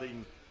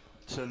starting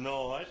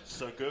tonight.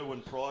 So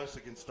Gerwyn Price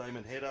against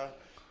Damon Hedder.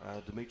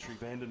 Dimitri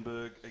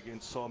Vandenberg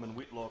against Simon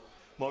Whitlock,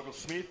 Michael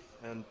Smith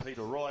and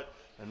Peter Wright,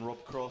 and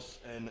Rob Cross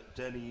and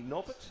Danny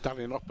Noppert.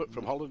 Danny Noppert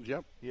from Holland,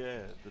 yeah. Yeah,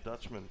 the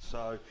Dutchman.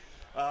 So,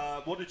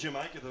 what did you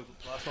make of the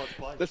last night's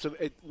play? Listen,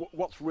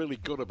 what's really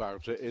good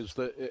about it is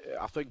that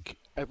I think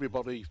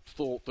everybody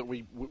thought that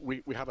we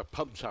had a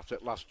punt at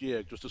it last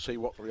year just to see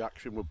what the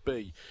reaction would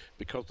be,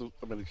 because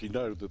as you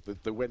know,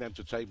 the Wynn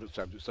Entertainment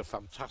Centre, it's a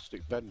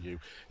fantastic venue.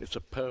 It's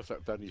a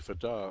perfect venue for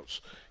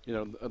darts,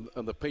 and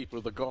the people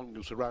of the Gong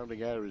and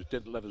surrounding areas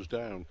didn't let us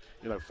down.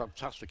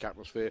 Fantastic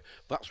atmosphere.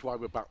 That's why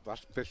we're back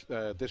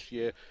this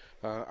year.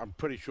 I'm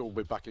pretty sure we'll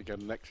be back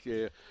again next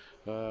year.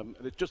 And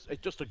it's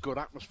just a good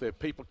atmosphere.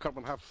 People come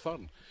and have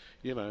fun,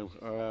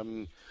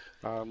 and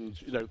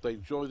they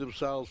enjoy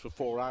themselves for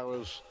 4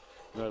 hours.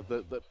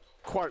 They're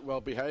quite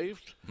well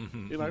behaved,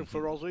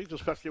 for Aussies,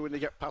 especially when you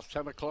get past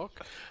 10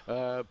 o'clock.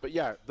 But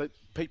yeah,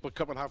 people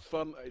come and have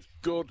fun. It's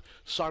good.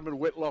 Simon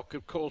Whitlock,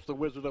 of course, the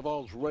Wizard of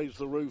Oz, raised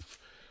the roof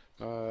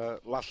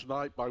last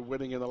night by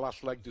winning in the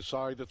last leg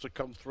decider to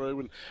come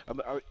through,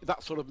 and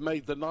that sort of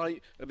made the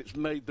night, and it's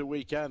made the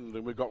weekend,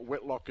 and we've got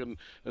Whitlock and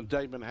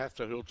Damon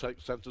Hester who'll take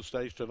centre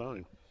stage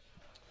tonight.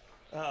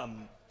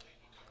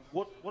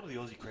 What are the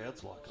Aussie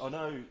crowds like? I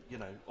know,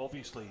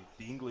 obviously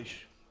the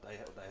English, they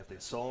have their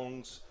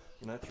songs,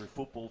 through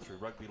football, through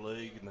rugby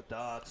league and the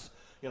darts.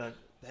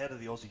 How do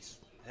the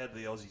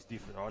Aussies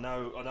differ? I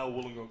know a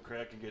Wollongong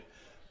crowd can get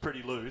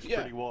pretty loose,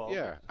 pretty wild.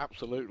 Yeah,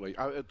 absolutely.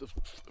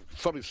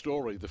 Funny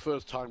story, the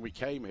first time we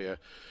came here,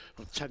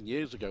 10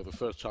 years ago, the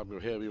first time we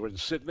were here, we were in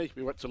Sydney.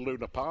 We went to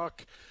Luna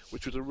Park,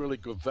 which was a really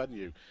good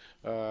venue.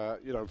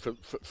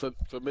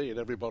 For me and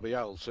everybody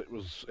else, it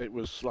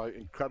was like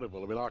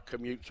incredible. I mean, our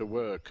commute to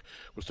work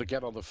was to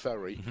get on the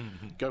ferry,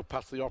 go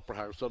past the Opera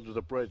House under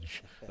the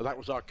bridge, and that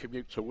was our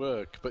commute to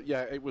work. But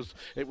yeah, it was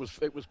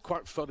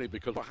quite funny,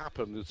 because what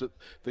happened is that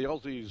the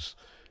Aussies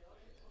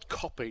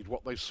copied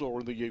what they saw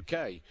in the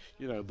UK.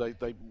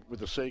 They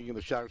with the singing,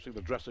 the shouting,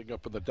 the dressing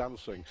up and the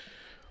dancing.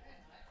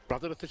 But I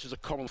don't know if this is a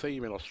common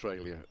theme in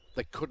Australia.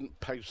 They couldn't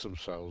pace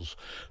themselves.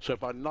 So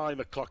by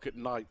 9 o'clock at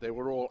night, they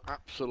were all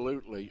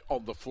absolutely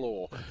on the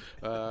floor.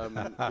 I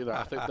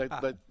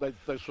think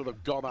they sort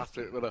of gone at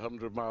it with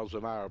 100 miles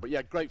an hour. But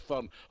yeah, great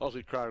fun.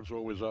 Aussie crowds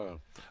always are.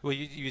 Well,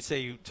 you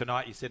see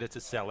tonight, you said it's a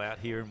sellout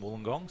here in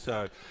Wollongong.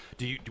 So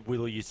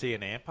will you see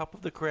an amp up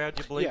of the crowd,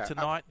 you believe,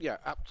 tonight? Yeah,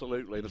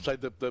 absolutely. And I'd say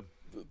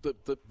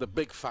the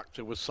big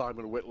factor was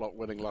Simon Whitlock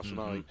winning last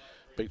night,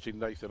 beating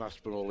Nathan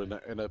Aspinall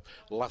in a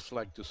last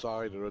leg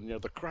decider, and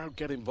the crowd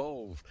get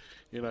involved,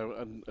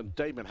 and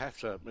Damon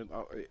Hester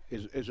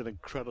is an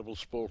incredible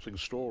sporting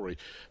story,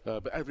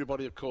 but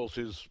everybody of course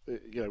is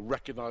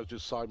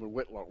recognises Simon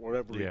Whitlock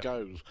wherever he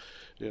goes.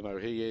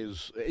 He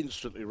is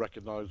instantly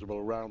recognisable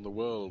around the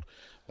world.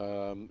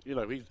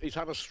 He's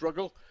had a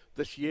struggle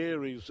this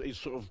year. He's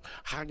sort of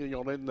hanging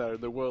on in there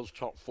in the world's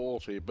top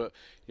 40, but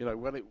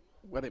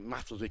when it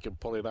matters, he can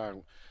pull it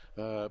out.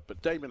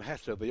 But Damon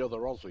Hester, the other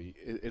Aussie,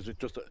 is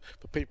just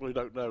for people who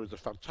don't know, is a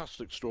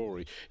fantastic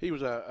story. He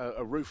was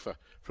a roofer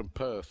from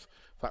Perth.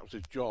 That was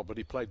his job, and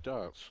he played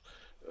darts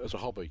as a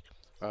hobby.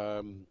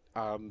 And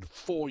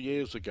 4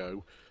 years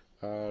ago,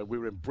 we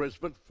were in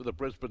Brisbane for the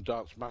Brisbane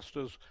Darts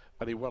Masters,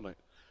 and he won it.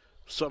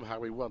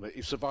 Somehow he won it.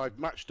 He survived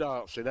match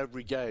darts in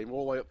every game,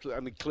 all the way up to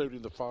and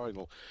including the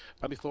final.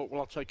 And he thought,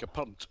 well, I'll take a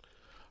punt.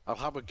 I'll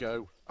have a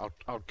go.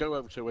 I'll go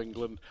over to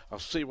England. I'll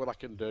see what I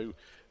can do.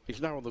 He's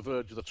now on the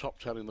verge of the top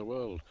 10 in the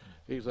world.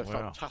 He's a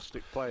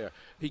fantastic player.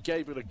 He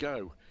gave it a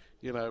go,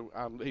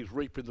 and he's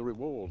reaping the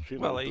rewards.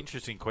 Well, an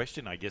interesting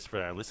question, I guess,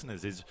 for our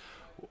listeners is,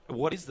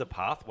 what is the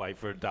pathway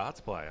for a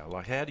darts player?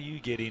 Like, how do you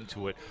get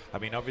into it? I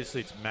mean,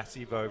 obviously it's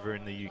massive over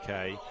in the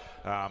UK,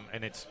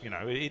 and it's,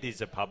 it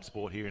is a pub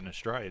sport here in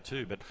Australia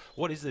too. But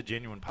what is the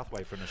genuine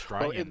pathway for an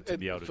Australian to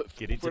be able to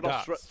get into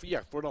darts?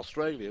 For an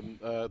Australian,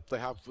 they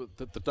have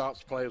the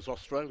Darts Players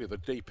Australia, the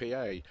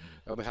DPA,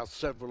 and they have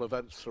several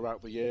events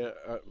throughout the year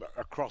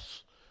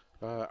across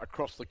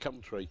the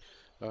country.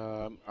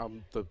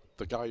 And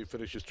the guy who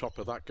finishes top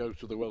of that goes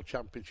to the World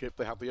Championship.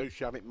 They have the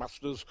Oceanic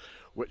Masters,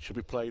 which will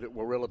be played at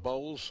Warilla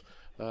Bowls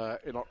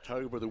in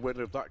October. The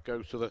winner of that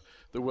goes to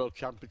the World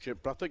Championship.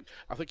 But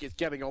I think it's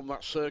getting on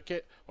that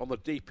circuit, on the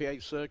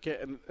DPA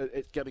circuit, and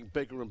it's getting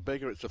bigger and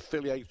bigger. It's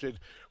affiliated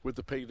with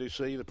the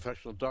PDC, the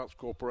Professional Darts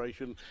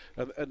Corporation,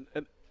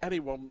 and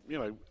anyone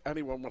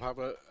will have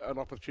an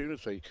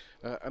opportunity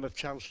and a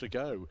chance to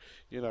go.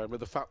 With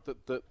the fact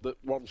that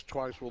once,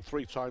 twice, or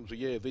 3 times a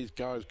year, these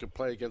guys can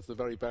play against the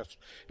very best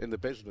in the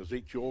business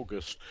each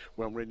August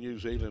when we're in New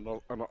Zealand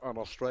and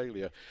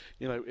Australia.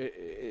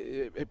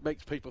 It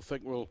makes people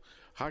think, well,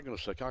 hang on a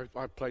sec,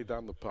 I play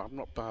down the pub, I'm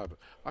not bad.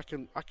 I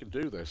can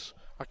do this.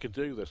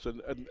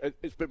 And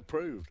it's been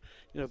proved.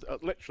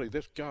 Literally,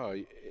 this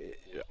guy,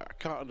 I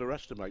can't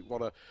underestimate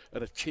what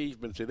an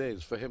achievement it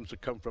is for him to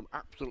come from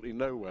absolutely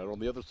nowhere on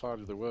the other side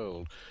of the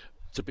world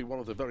to be one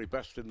of the very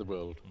best in the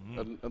world.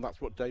 And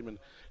that's what Damon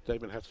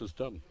Hesser's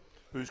done.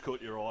 Who's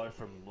caught your eye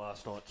from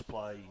last night's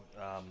play?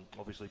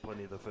 Obviously,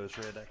 plenty of the first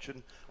round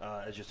action.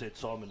 As you said,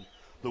 Simon,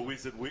 the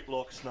Wizard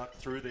Whitlock snuck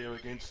through there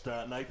against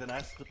Nathan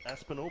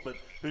Aspinall. But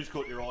who's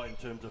caught your eye in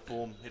terms of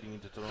form heading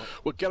into tonight?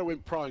 Well,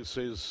 Gerwyn Price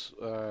is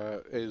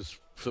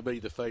for me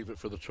the favourite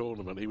for the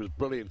tournament. He was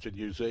brilliant in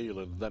New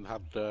Zealand, then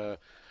had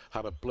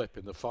a blip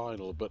in the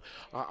final. But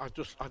I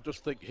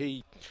just think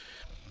he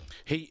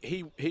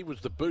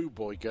was the boo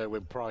boy,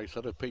 Gerwyn Price.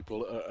 I know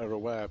people are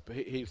aware.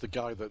 He's the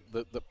guy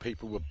that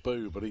people would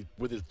boo, but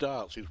with his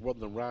darts, he's won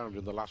them round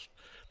in the last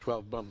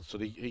 12 months.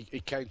 And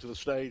he came to the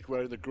stage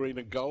wearing the green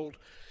and gold,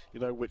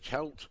 which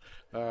helped.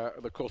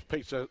 And of course,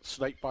 Peter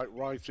Snakebite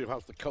Wright, who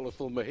has the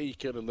colourful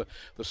Mohican and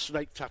the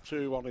snake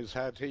tattoo on his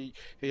head, he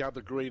had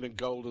the green and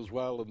gold as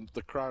well, and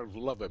the crowds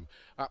love him,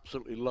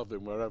 absolutely love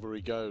him wherever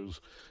he goes.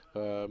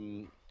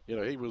 He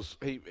was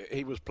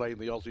playing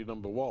the Aussie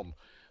 #1.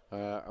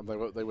 And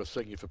they were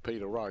singing for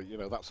Peter Wright.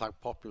 That's how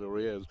popular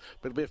he is.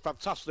 But it'll be a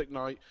fantastic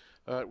night,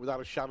 without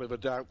a shadow of a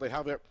doubt. They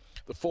have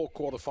the 4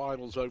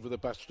 quarter-finals over the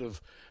best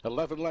of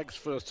 11 legs,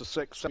 first to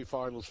 6,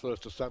 semi-finals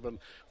first to 7,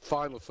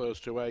 final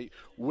first to 8.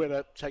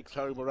 Winner takes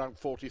home around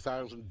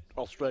 40,000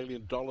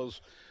 Australian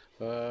dollars.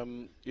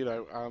 And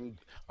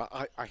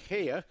I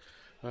hear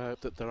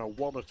that there are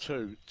 1 or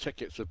 2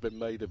 tickets have been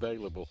made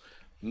available.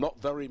 Not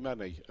very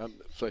many.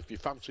 So if you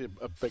fancy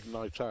a big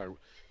night out,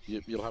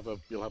 you'll have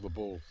a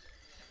ball.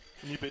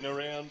 And you've been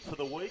around for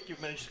the week.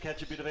 You've managed to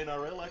catch a bit of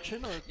NRL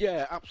action, or?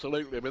 Yeah,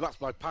 absolutely. I mean, that's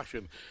my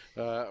passion.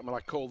 I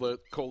call the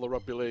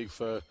rugby league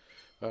for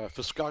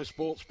Sky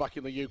Sports back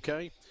in the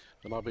UK,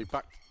 and I'll be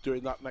back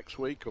doing that next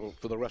week or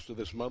for the rest of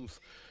this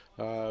month.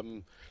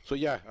 So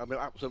yeah, I mean,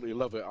 absolutely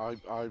love it.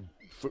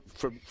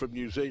 From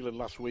New Zealand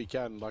last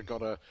weekend, I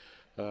got a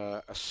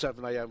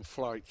 7 a.m.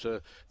 flight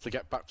to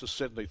get back to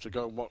Sydney to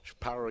go and watch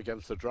Para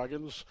against the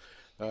Dragons,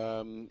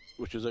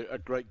 which is a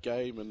great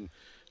game and.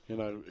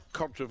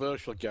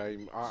 Controversial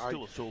game.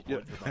 Still a sore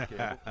point for that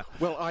game.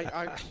 Well,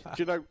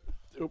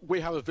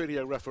 we have a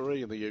video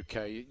referee in the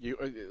UK,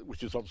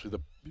 which is obviously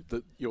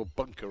your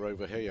bunker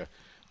over here.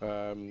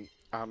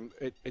 And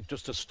it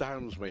just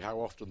astounds me how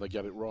often they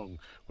get it wrong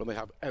when they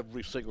have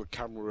every single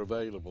camera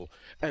available,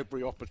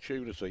 every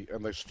opportunity,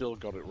 and they still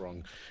got it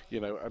wrong.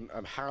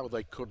 And how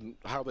they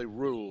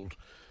ruled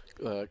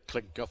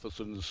Clint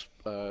Gutherson's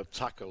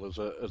tackle as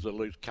a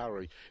loose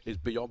carry is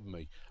beyond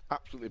me.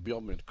 Absolutely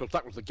beyond me, because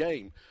that was the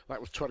game. That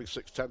was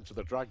 26-10 to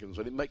the Dragons,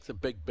 and it makes a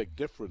big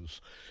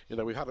difference.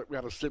 We had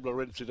a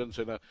similar incident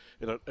in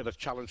a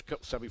Challenge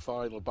Cup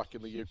semi-final back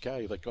in the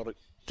UK. They got it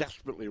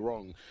desperately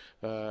wrong,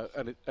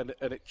 and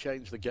it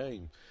changed the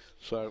game.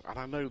 So, and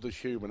I know there's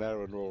human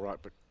error and all right,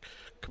 but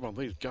come on,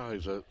 these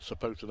guys are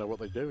supposed to know what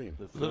they're doing.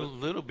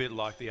 Little bit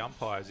like the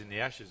umpires in the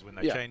Ashes when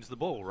they change the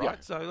ball, right?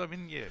 Yeah. So, I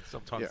mean,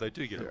 sometimes they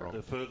do get it wrong.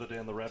 The further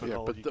down the rabbit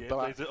hole you get,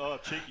 there's a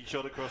cheeky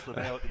shot across the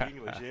bow at the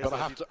English. Yeah, but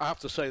I have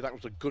to say that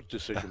was a good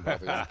decision by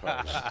the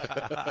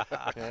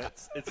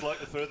umpires. It's like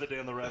the further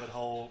down the rabbit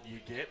hole you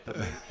get,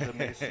 the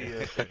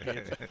messier it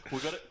gets.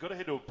 We've got to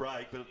head to a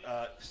break,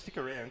 but stick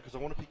around because I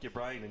want to pick your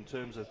brain in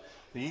terms of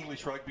the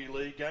English Rugby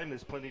League game.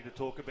 There's plenty to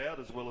talk about,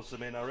 as well as some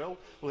NRL.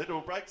 We'll head to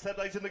a break.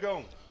 Saturdays in the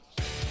Gong.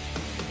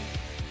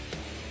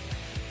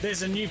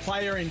 There's a new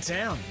player in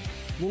town.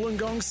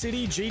 Wollongong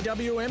City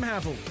GWM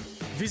Havel.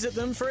 Visit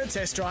them for a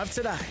test drive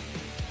today.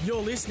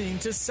 You're listening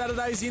to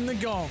Saturdays in the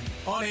Gong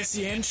on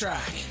SEN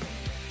Track.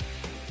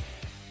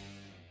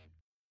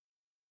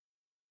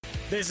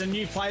 There's a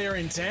new player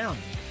in town.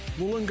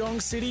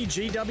 Wollongong City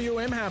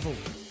GWM Havel.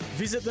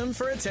 Visit them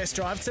for a test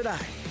drive today.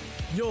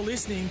 You're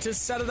listening to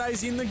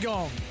Saturdays in the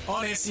Gong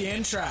on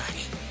SEN Track.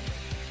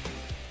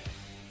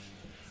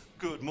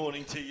 Good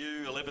morning to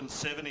you.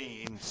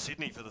 11:70 in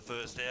Sydney for the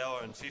first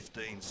hour and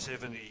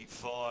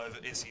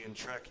 15:75 SEN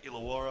Track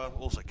Illawarra.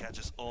 Also catch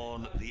us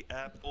on the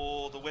app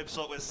or the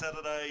website. We're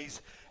Saturdays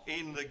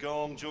in the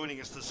Gong.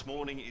 Joining us this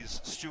morning is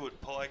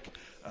Stuart Pike,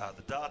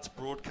 the darts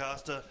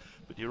broadcaster,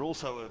 but you're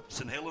also a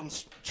St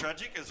Helens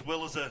tragic as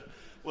well as a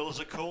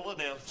caller.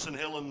 Now, St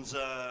Helens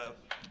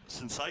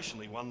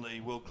sensationally won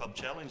the World Club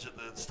Challenge at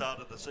the start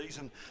of the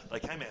season. They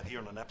came out here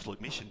on an absolute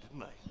mission,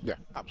 didn't they? Yeah,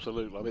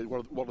 absolutely. I mean,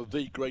 one of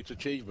the great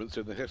achievements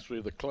in the history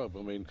of the club.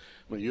 I mean,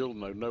 you'll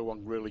know, no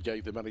one really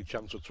gave them any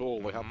chance at all.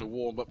 They had the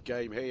warm-up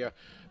game here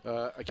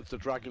against the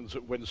Dragons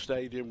at Wynn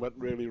Stadium, went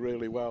really,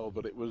 really well,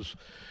 but it was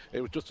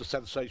just a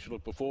sensational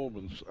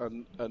performance.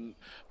 And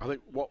I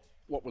think what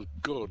was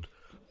good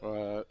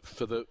for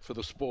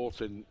the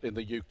sport in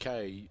the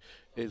UK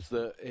is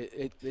that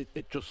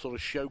it just sort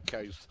of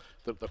showcased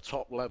the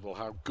top level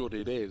how good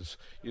it is,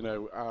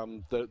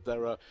 and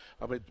there are.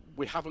 I mean,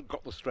 we haven't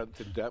got the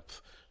strength in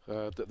depth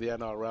that the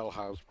NRL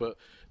has, but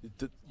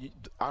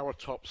our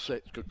top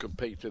six could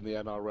compete in the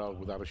NRL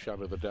without a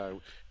shadow of a doubt.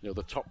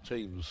 The top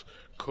teams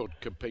could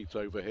compete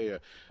over here.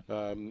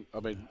 I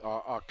mean,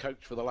 our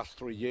coach for the last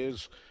 3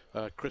 years,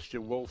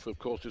 Christian Wolfe, of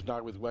course, is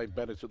now with Wayne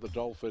Bennett at the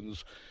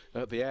Dolphins.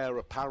 The heir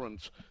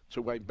apparent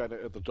to Wayne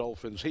Bennett at the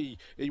Dolphins. He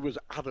was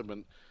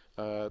adamant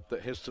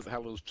that his St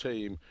Helens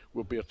team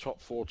would be a top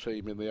 4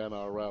 team in the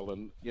NRL,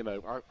 and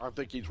I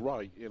think he's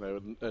right.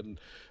 And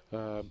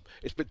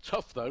it's been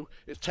tough though.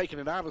 It's taken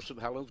it out of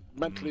St Helens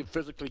mentally and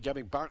physically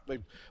getting back.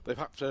 They've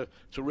had to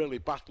really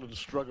battle and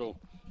struggle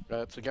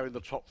to get in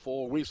the top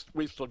 4. We've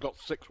still got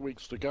 6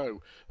 weeks to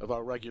go of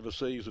our regular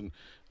season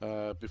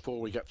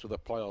before we get to the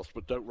playoffs,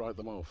 but don't write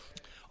them off.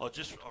 I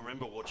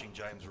remember watching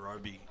James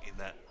Roby in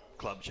that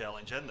club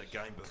challenge and the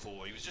game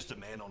before. He was just a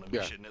man on a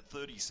mission at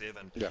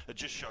 37. Yeah. It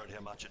just showed how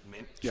much it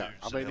meant to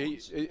St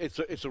Helens.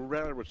 It's a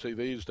rarity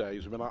these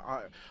days. I mean,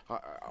 I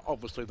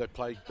obviously they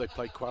play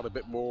quite a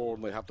bit more,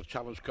 and they have the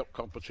Challenge Cup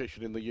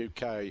competition in the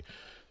UK.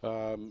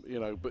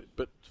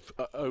 But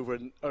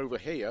over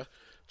here,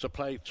 to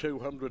play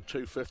 200,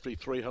 250,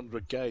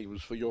 300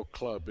 games for your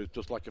club is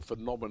just like a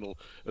phenomenal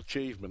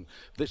achievement.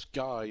 This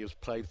guy has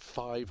played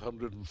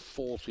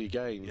 540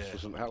 games for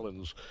St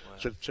Helens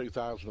since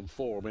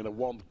 2004. I mean, a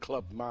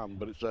one-club man,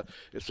 but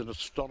it's an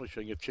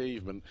astonishing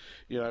achievement.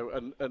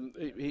 And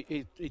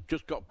he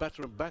just got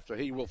better and better.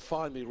 He will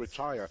finally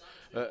retire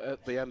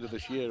at the end of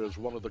this year as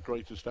one of the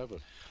greatest ever.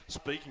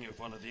 Speaking of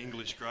one of the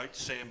English greats,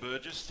 Sam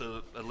Burgess,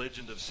 a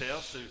legend of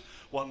South, who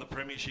won the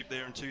premiership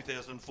there in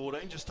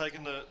 2014, just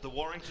taking the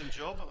Warrington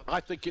job.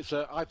 Do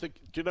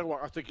you know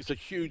what? I think it's a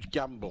huge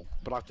gamble,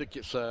 but I think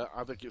it's a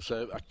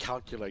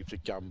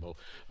calculated gamble.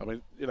 I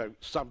mean,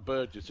 Sam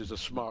Burgess is a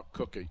smart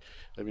cookie.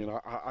 I mean,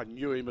 I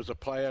knew him as a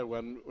player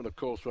when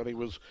he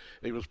was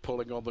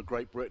pulling on the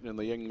Great Britain in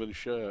the England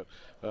shirt,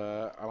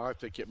 and I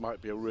think it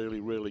might be a really,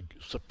 really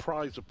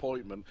surprise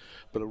appointment,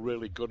 but a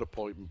really good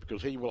appointment,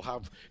 because he will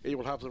have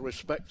the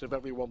respect of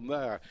everyone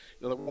there.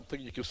 The one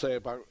thing you can say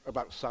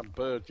about Sam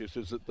Burgess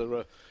is that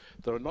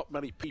there are not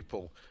many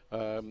people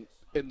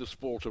in the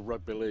sport of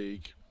rugby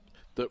league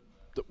that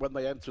when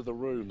they enter the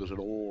room, there's an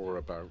aura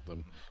about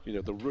them.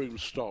 The room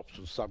stops,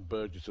 and Sam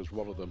Burgess is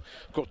one of them.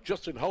 Of course,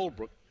 Justin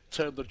Holbrook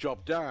turned the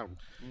job down.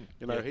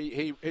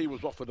 He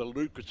was offered a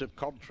lucrative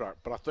contract,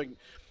 but I think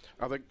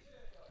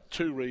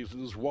 2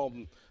 reasons.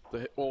 One,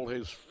 all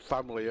his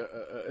family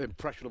are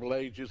impressionable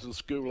ages and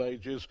school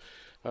ages.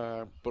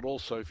 But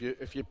also,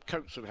 if you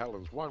coach St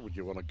Helens, why would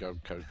you want to go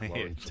and coach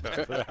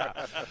Warrington?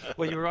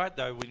 Well, you're right,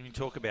 though, when you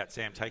talk about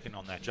Sam taking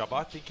on that job.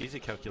 I think he's a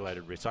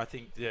calculated risk. I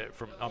think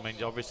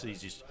obviously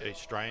his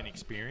Australian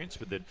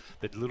experience with the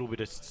little bit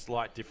of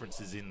slight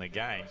differences in the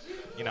game,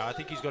 I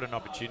think he's got an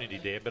opportunity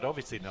there, but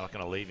obviously they're not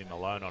going to leave him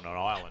alone on an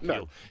island.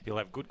 No. He'll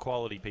have good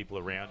quality people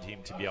around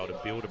him to be able to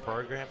build a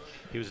program.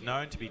 He was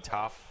known to be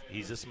tough.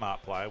 He's a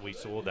smart player. We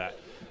saw that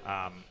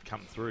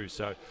come through.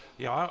 So,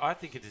 I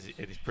think it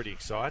is pretty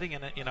exciting.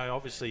 And,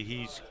 obviously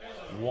he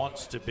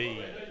wants to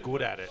be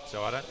good at it.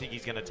 So I don't think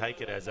he's going to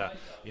take it as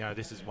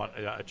this is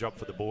a job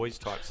for the boys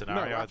type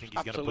scenario. No, I think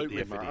he's going to put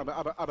the effort in. And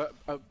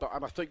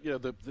I think,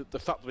 the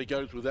fact that he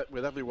goes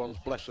with everyone's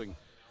blessing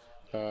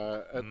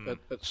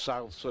at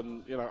Souths,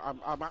 and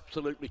I'm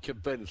absolutely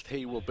convinced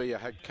he will be a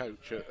head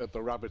coach at the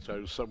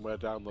Rabbitohs somewhere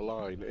down the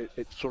line.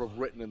 It's sort of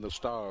written in the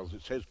stars.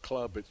 It's his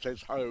club, it's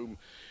his home.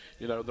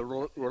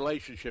 The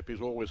relationship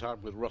he's always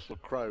had with Russell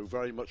Crowe,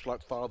 very much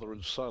like father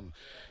and son,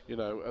 and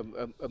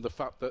the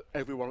fact that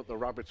everyone at the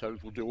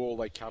Rabbitohs will do all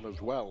they can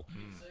as well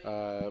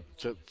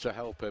to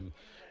help him.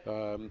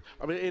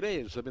 I mean, it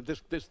is. I mean,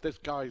 this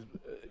guy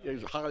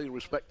is highly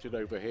respected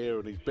over here,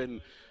 and he's been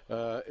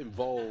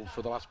involved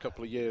for the last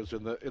couple of years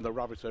in the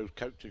Rabbitohs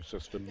coaching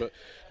system. But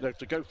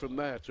to go from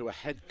there to a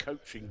head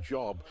coaching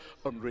job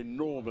under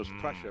enormous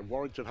pressure.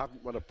 Warrington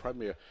hadn't won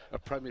a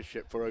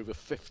premiership for over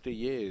 50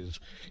 years.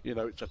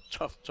 It's a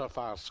tough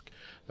ask.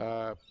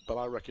 But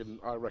I reckon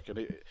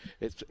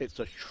it's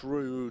a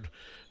shrewd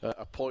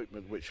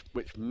appointment which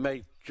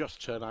may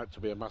just turn out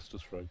to be a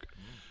masterstroke.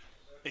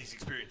 his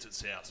experience at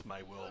South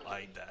may well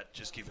aid that,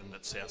 just given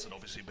that South had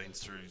obviously been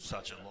through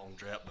such a long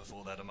drought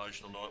before that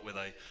emotional night where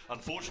they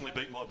unfortunately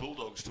beat my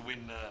Bulldogs to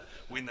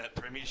win that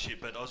premiership.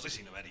 But I was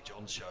listening to Matty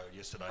John's show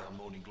yesterday on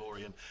Morning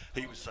Glory, and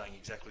he was saying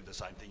exactly the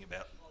same thing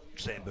about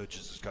Sam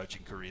Burgess'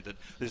 coaching career, that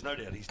there's no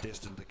doubt he's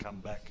destined to come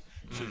back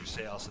to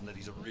South, and that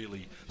he's a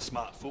really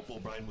smart football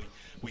brain.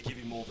 We give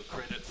him all the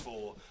credit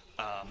for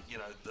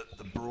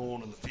the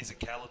brawn and the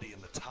physicality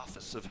and the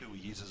toughness of who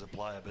he is as a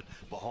player, but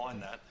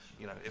behind that,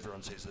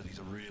 everyone says that he's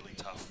a really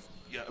tough,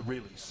 a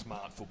really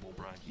smart football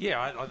brain. Yeah,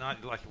 I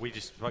like we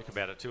just spoke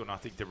about it too, and I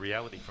think the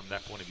reality from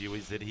that point of view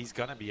is that he's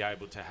going to be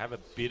able to have a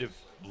bit of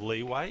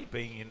leeway,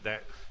 being in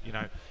that,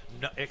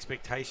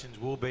 expectations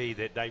will be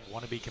that they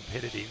want to be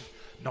competitive,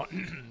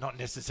 not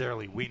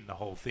necessarily win the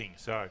whole thing.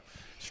 So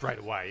straight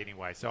away,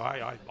 anyway. So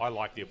I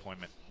like the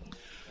appointment.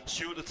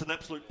 Stuart, it's an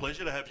absolute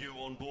pleasure to have you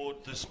on board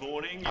this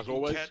morning. As you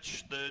always. Can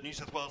catch the New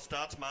South Wales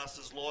Starts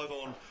Masters live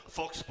on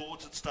Fox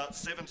Sports. It starts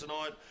 7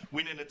 tonight.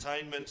 Win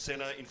Entertainment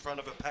Centre in front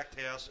of a packed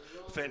house.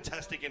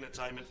 Fantastic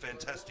entertainment,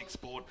 fantastic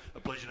sport. A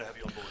pleasure to have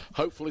you on board.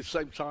 Hopefully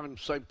same time,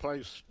 same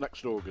place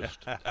next August.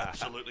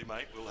 Absolutely,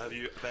 mate. We'll have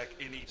you back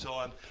any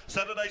time.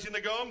 Saturdays in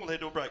the Gong. We'll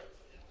head to a break.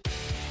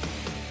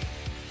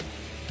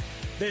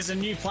 There's a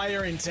new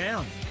player in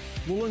town.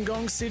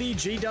 Wollongong City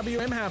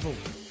GWM Havel.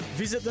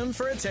 Visit them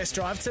for a test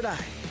drive today.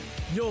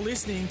 You're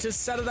listening to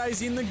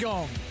Saturdays in the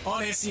Gong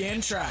on SEN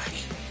Track.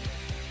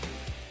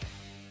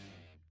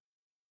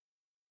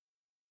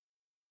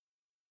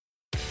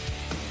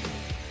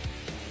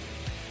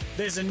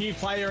 There's a new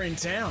player in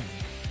town.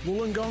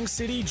 Wollongong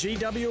City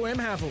GWM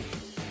Havel.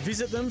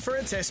 Visit them for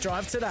a test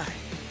drive today.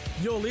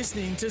 You're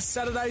listening to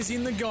Saturdays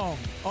in the Gong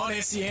on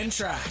SEN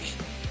Track.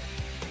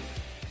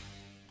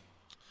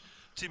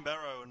 Tim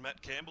Barrow and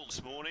Matt Campbell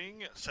this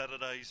morning.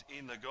 Saturdays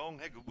in the Gong.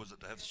 How good was it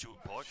to have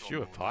Stuart Pike on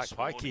Stuart board this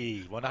morning?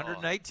 Pikey,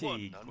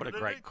 180. What a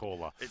great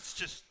caller. It's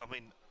just,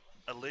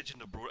 a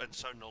legend abroad and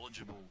so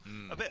knowledgeable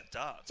about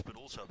darts, but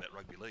also about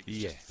rugby league. It's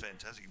just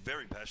fantastic.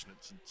 Very passionate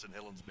St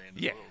Helens man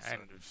as well. So.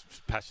 And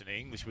passionate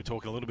English. We're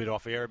talking a little bit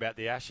off air about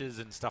the Ashes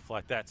and stuff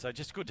like that. So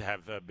just good to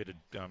have a bit of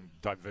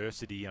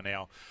diversity on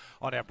our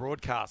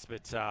broadcast.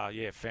 But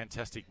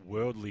fantastic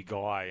worldly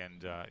guy,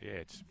 and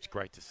it's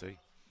great to see.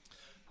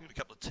 We've got a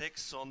couple of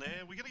texts on there.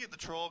 We're going to get the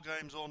trial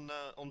games on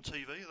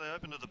TV. Are they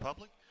open to the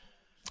public?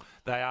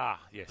 They are,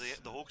 yes.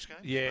 The Hawks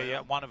games?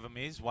 Yeah. One of them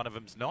is, one of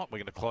them's not. We're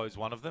going to close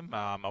one of them.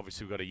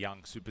 Obviously, we've got a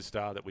young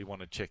superstar that we want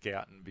to check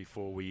out and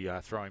before we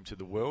throw him to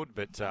the world.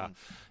 But,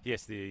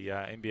 yes, the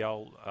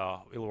NBL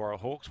Illawarra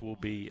Hawks will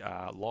be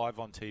live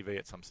on TV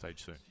at some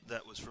stage soon.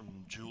 That was from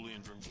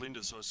Julian from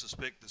Flinders, so I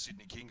suspect the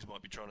Sydney Kings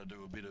might be trying to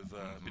do a bit of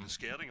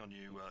scouting on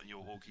you,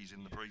 your Hawkies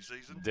in the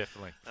pre-season.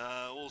 Definitely.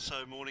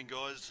 Also, morning,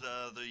 guys.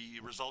 The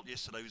result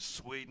yesterday was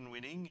Sweden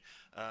winning,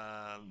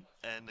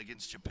 and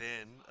against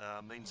Japan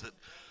means that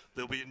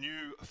there'll be a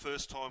new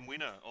first-time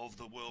winner of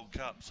the World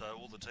Cup. So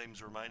all the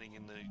teams remaining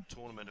in the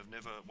tournament have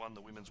never won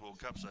the Women's World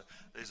Cup. So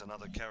there's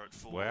another carrot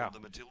for the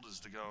Matildas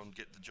to go and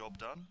get the job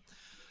done.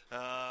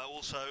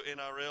 Also,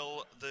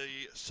 NRL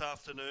this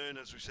afternoon,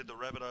 as we said, the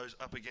Rabbitohs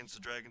up against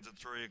the Dragons at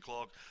 3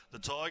 o'clock. The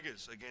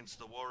Tigers against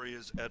the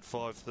Warriors at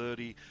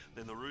 5:30.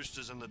 Then the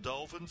Roosters and the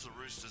Dolphins. The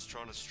Roosters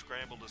trying to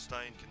scramble to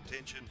stay in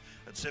contention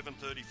at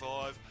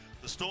 7:35.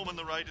 The Storm and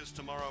the Raiders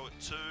tomorrow at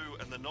 2,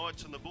 and the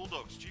Knights and the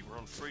Bulldogs. Gee, we're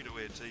on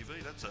free-to-air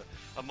TV. That's a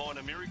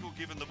minor miracle,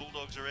 given the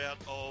Bulldogs are out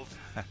of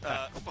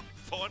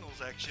finals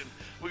action.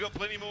 We've got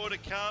plenty more to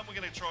come. We're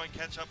going to try and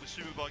catch up with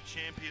Superbike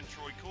champion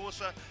Troy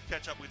Corser,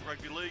 catch up with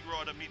rugby league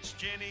rider Mitch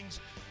Jennings.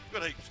 We're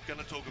going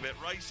to talk about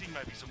racing,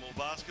 maybe some more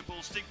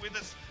basketball. Stick with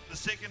us. The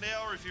second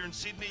hour, if you're in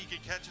Sydney, you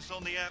can catch us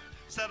on the app.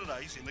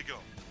 Saturdays in the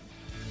Gong.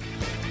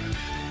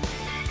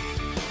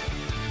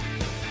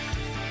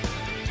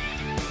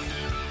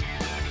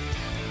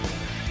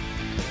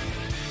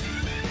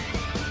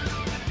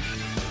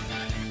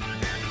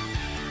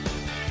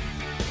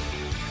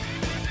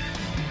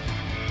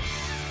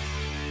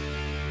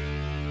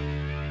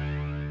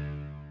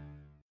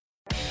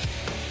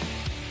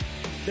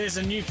 There's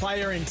a new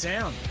player in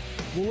town.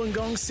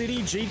 Wollongong City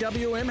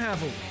GWM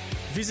Havel.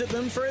 Visit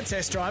them for a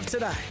test drive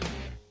today.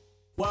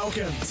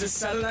 Welcome to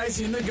Saturdays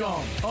in the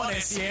Gong on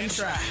SEN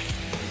Track.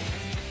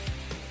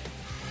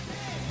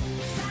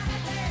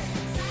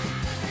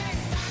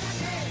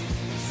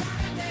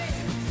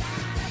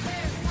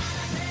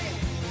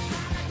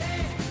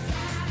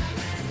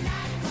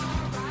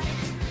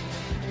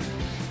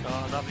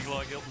 Nothing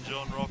like Elton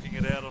John rocking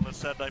it out on a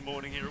Saturday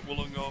morning here at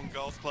Wollongong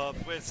Golf Club.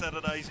 We're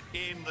Saturdays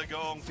in the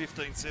Gong,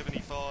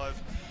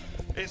 1575.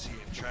 SEN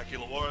Track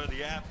Illawarra,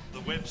 the app,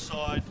 the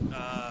website.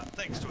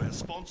 Thanks to our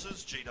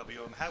sponsors,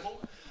 GWM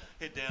Havel.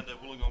 Head down to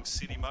Wollongong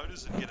City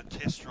Motors and get a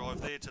test drive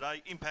there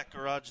today. Impact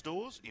Garage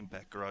Doors,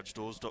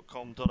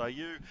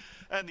 impactgaragedoors.com.au,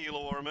 and the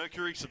Illawarra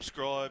Mercury.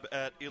 Subscribe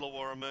at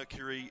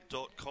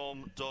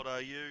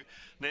illawarramercury.com.au.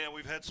 Now,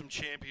 we've had some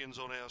champions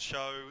on our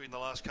show in the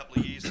last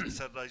couple of years since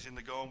Saturdays in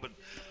the Gong, but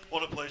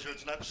what a pleasure.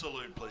 It's an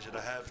absolute pleasure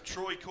to have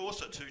Troy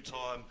Corser,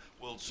 two-time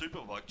World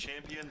Superbike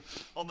champion,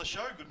 on the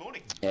show. Good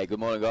morning. Yeah, good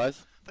morning,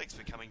 guys. Thanks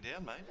for coming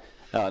down, mate.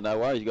 Oh, no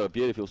worries. You've got a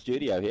beautiful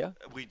studio here.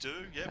 We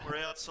do, yeah. We're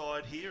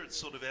outside here. It's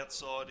sort of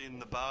outside in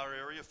the bar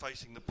area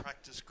facing the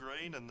practice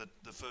green and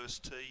the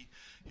first tee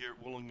here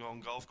at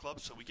Wollongong Golf Club.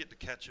 So we get to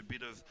catch a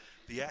bit of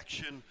the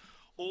action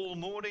all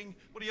morning.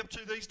 What are you up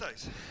to these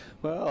days?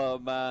 Well,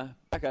 I'm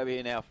back over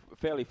here now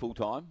fairly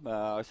full-time.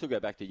 I still go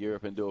back to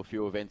Europe and do a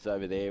few events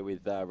over there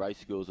with race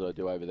schools that I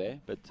do over there.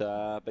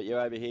 But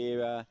you're over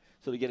here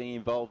sort of getting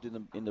involved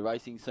in the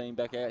racing scene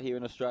back out here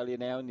in Australia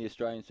now in the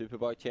Australian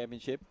Superbike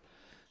Championship.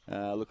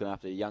 Looking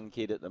after a young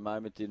kid at the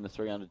moment in the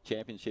 300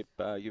 Championship,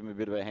 giving him a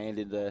bit of a hand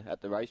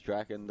at the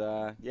racetrack, and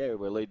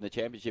we're leading the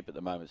championship at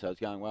the moment, so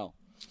it's going well.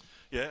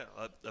 Yeah,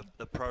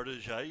 a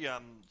protege.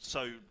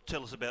 So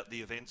tell us about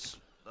the events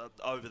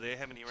over there.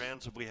 How many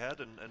rounds have we had?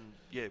 And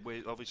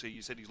obviously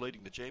you said he's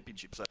leading the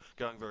championship, so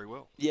going very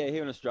well. Yeah,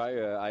 here in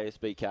Australia,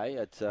 ASBK,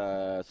 it's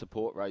a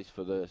support race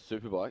for the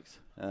superbikes.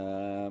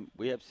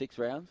 We have 6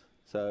 rounds,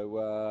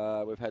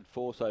 so we've had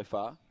 4 so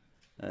far.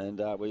 And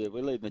we're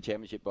leading the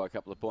championship by a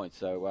couple of points,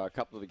 so a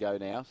couple to go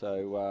now.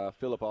 So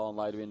Phillip Island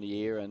later in the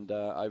year, and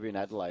over in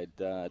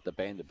Adelaide at the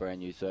Bend, a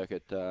brand new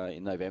circuit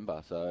in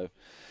November. So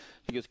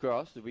fingers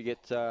crossed, if we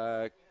get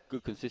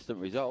good consistent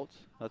results,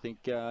 I think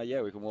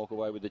we can walk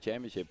away with the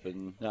championship.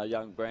 And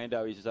young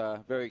Brando is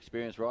a very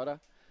experienced rider,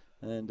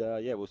 and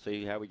we'll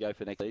see how we go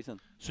for next season.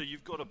 So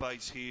you've got a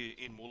base here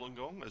in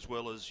Wollongong, as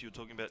well as you're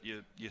talking about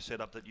your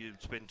setup that you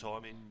spend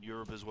time in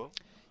Europe as well.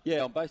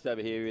 Yeah, I'm based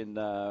over here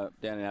down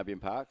in Albion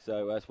Park,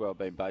 so that's where I've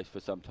been based for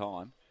some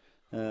time.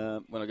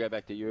 When I go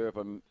back to Europe,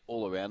 I'm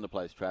all around the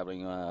place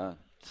travelling,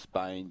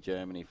 Spain,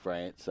 Germany,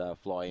 France,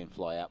 fly in,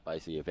 fly out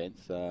basically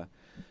events.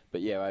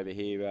 But over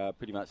here,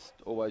 pretty much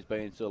always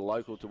been sort of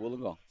local to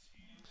Wollongong.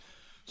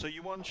 So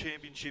you won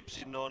championships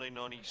in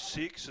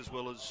 1996 as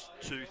well as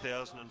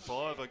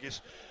 2005. I guess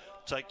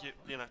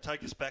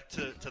take us back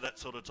to that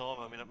sort of time.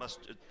 I mean, it must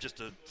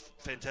just a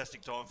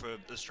fantastic time for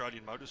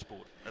Australian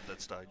motorsport at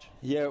that stage.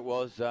 Yeah, it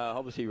was.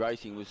 Obviously,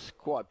 racing was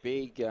quite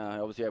big.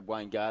 Obviously, had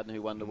Wayne Gardner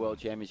who won the World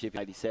Championship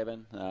in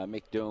 '87.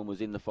 Mick Doohan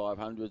was in the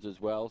 500s as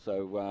well.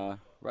 So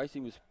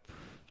racing was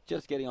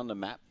just getting on the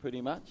map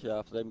pretty much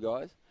for them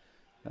guys.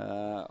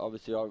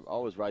 Obviously, I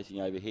was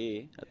racing over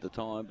here at the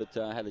time, but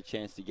I had a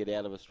chance to get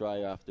out of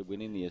Australia after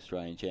winning the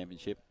Australian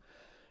Championship.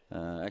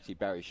 Actually,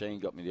 Barry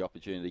Sheen got me the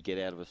opportunity to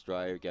get out of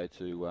Australia, go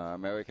to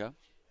America,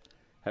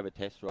 have a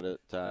test ride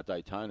at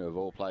Daytona, of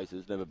all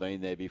places. Never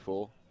been there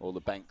before, all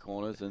the bank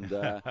corners, and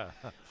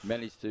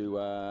managed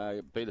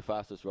to be the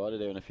fastest rider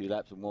there in a few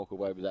laps and walk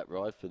away with that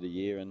ride for the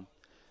year and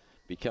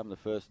become the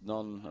first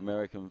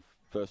non-American,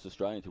 first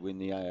Australian to win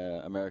the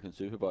American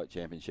Superbike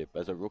Championship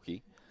as a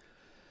rookie.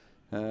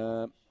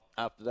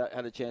 After that,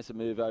 had a chance to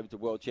move over to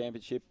World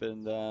Championship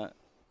and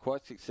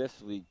quite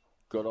successfully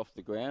got off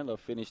the ground. I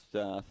finished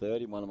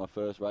third in one of my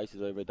first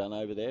races I've ever done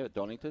over there at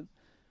Donington.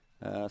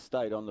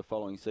 Stayed on the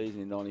following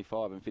season in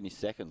 '95 and finished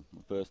second.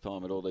 First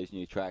time at all these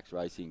new tracks,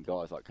 racing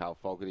guys like Carl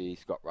Fogarty,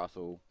 Scott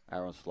Russell,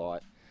 Aaron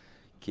Slight,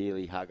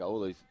 Keeley, Hugger,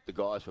 all the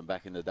guys from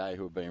back in the day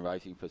who have been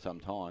racing for some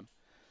time.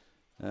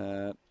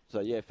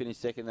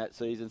 Finished second that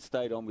season.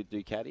 Stayed on with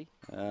Ducati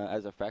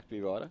as a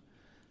factory rider,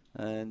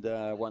 and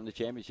won the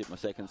championship my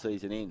second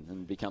season in,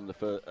 and become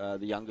the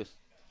youngest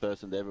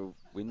person to ever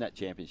win that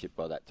championship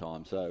by that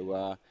time.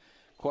 So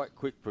quite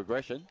quick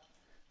progression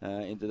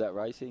into that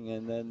racing,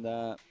 and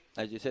then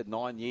as you said,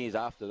 9 years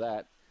after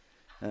that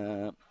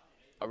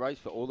I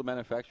raced for all the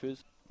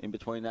manufacturers in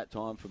between that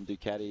time, from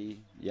Ducati,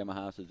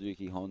 Yamaha,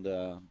 Suzuki,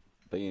 Honda,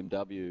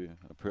 BMW,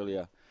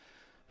 Aprilia,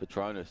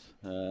 Petronas.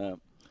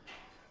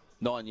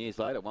 9 years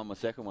later, won my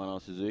second one on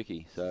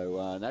Suzuki.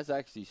 So that's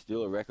actually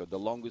still a record, the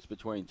longest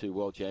between 2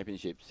 world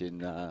championships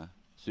in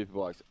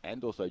superbikes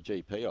and also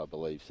GP, I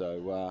believe.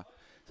 So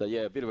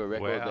a bit of a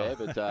record there,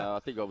 but I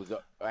think I was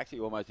actually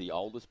almost the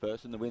oldest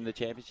person to win the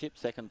championship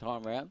second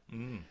time round.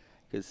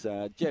 Because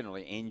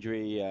generally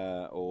injury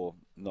or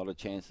not a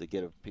chance to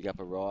pick up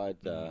a ride,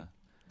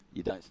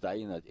 you don't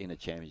stay in a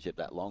championship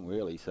that long,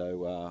 really.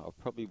 So I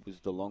probably was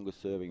the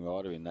longest serving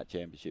rider in that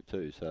championship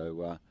too.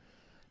 So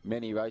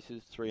many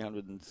races,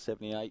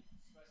 378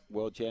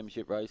 World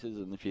Championship races,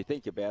 and if you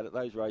think about it,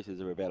 those races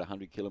are about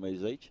 100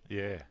 kilometres each.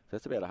 Yeah. So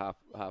that's about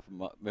half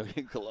a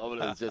million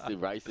kilometres just in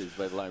races,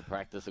 let alone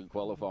practice and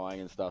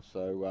qualifying and stuff.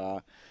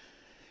 So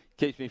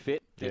keeps me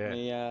fit, kept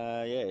me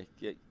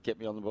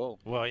on the ball.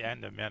 Well,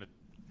 and the amount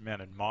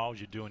of miles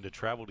you're doing to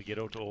travel to get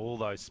to all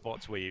those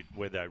spots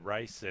where they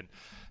race, and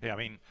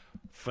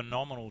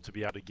phenomenal to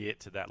be able to get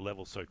to that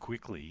level so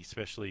quickly,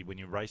 especially when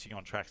you're racing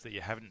on tracks that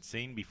you haven't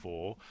seen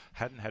before,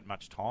 hadn't had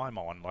much time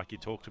on, like you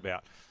talked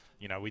about.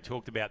 We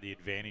talked about the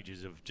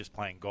advantages of just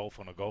playing golf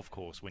on a golf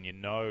course when you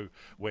know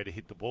where to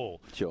hit the ball.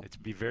 Sure.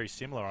 It'd be very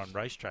similar on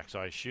racetracks,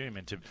 I assume,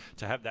 and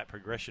to have that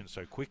progression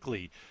so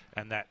quickly,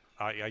 and that,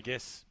 I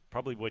guess,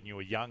 probably when you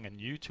were young and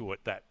new to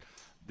it, that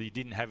you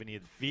didn't have any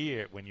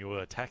fear when you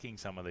were attacking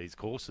some of these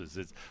courses.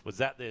 Was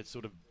that the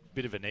sort of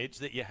bit of an edge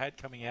that you had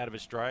coming out of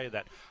Australia,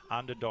 that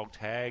underdog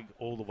tag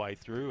all the way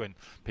through, and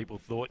people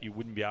thought you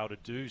wouldn't be able to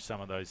do some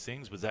of those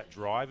things? Was that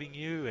driving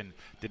you, and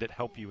did it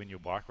help you in your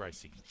bike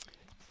racing?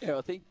 Yeah,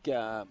 I think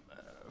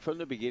from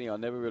the beginning, I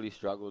never really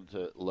struggled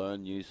to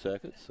learn new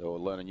circuits or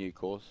learn a new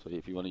course,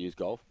 if you want to use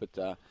golf.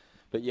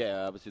 But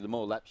yeah, obviously the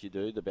more laps you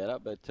do, the better.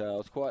 But I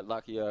was quite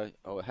lucky. I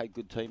had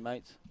good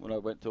teammates when I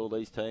went to all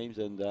these teams,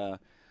 and I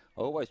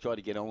always try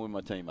to get on with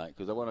my teammate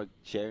because I want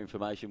to share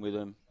information with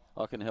him.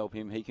 I can help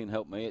him, he can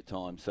help me at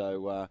times.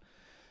 So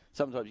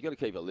sometimes you've got to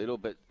keep a little,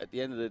 but at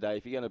the end of the day,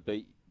 if you're going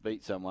to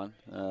beat someone,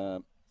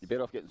 you're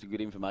better off getting some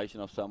good information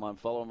off someone,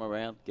 follow them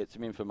around, get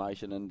some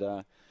information.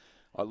 And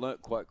I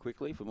learnt quite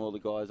quickly from all the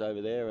guys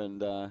over there.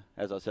 And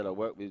as I said, I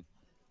worked with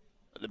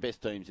the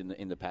best teams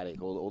in the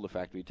paddock, all the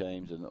factory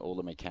teams and all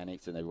the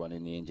mechanics and everyone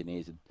in the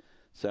engineers, and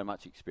so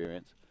much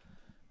experience.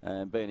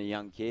 And being a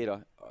young kid, I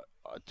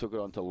took it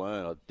on to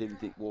learn. I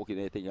didn't walk in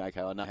there thinking,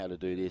 okay, I know how to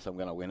do this, I'm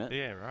going to win it.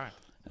 Yeah, right.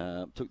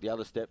 Took the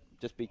other step,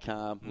 just be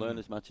calm, learn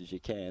as much as you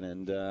can,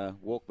 and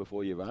walk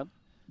before you run.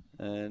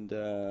 And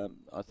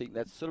I think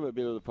that's sort of a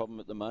bit of the problem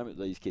at the moment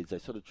with these kids. They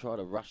sort of try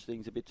to rush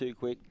things a bit too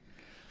quick.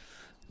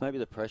 Maybe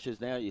the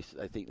pressures now, they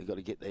think they've got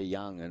to get there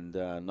young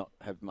and not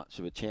have much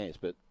of a chance.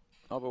 But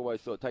I've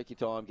always thought, take your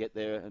time, get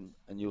there,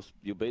 and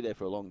you'll be there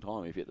for a long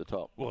time if you're at the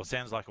top. Well, it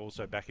sounds like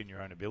also back in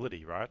your own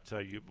ability, right? So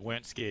you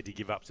weren't scared to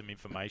give up some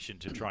information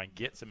to try and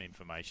get some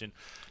information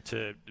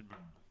to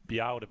be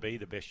able to be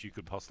the best you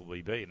could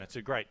possibly be. And it's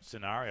a great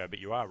scenario, but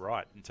you are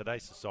right. In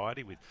today's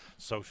society with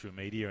social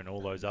media and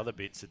all those other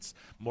bits, it's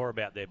more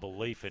about their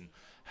belief in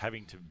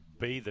having to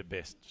be the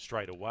best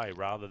straight away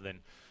rather than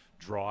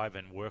drive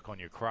and work on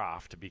your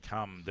craft to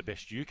become the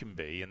best you can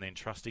be, and then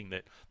trusting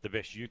that the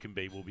best you can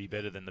be will be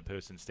better than the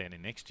person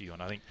standing next to you.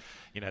 And I think,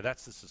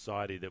 that's the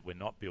society that we're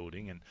not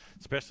building, and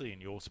especially in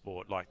your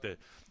sport, like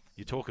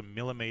you're talking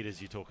millimetres,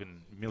 you're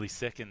talking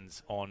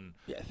milliseconds on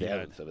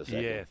thousandths of a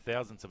second. Yeah,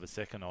 thousandths of a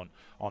second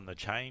on the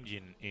change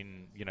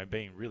in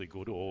being really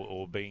good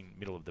or being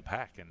middle of the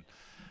pack. And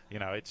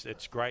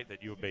it's great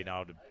that you've been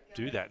able to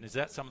do that. And is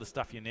that some of the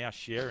stuff you're now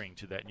sharing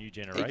to that new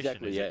generation?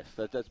 Exactly, yes.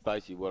 That's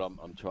basically what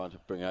I'm trying to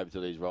bring over to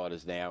these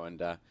riders now, and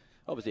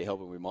obviously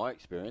helping with my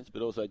experience,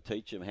 but also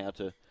teach them how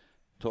to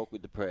talk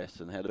with the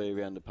press and how to be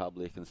around the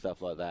public and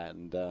stuff like that.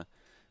 And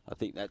I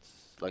think that's,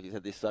 like you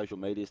said, this social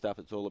media stuff,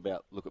 it's all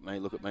about look at me,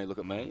 look at me, look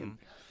at me. And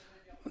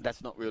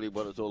that's not really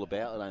what it's all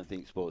about, I don't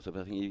think, sports. I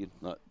think you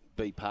can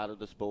be part of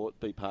the sport,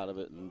 be part of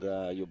it,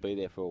 and you'll be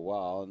there for a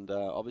while. And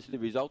obviously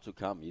the results will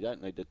come. You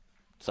don't need to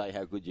say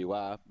how good you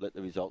are, let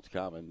the results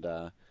come. And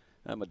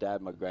my dad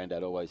and my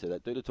granddad always said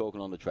that. Do the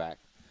talking on the track.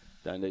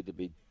 Don't need to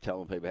be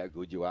telling people how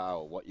good you are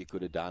or what you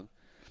could have done.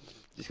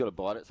 Just got to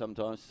bite it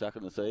sometimes, suck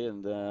it and see,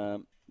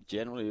 and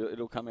generally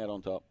it'll come out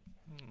on top.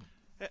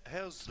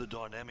 How's the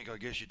dynamic, I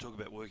guess you talk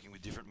about working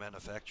with different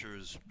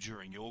manufacturers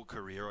during your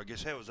career, I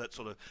guess how has that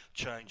sort of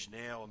changed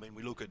now? I mean,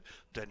 we look at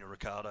Daniel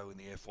Ricciardo in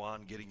the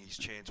F1 getting his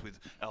chance with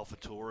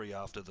AlphaTauri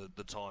after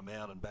the time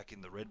out and back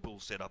in the Red Bull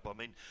setup. I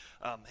mean,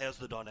 how's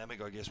the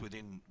dynamic, I guess,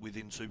 within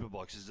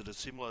Superbikes? Is it a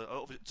similar,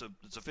 it's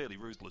a fairly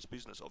ruthless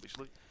business,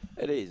 obviously.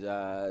 It is.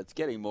 It's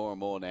getting more and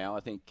more now. I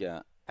think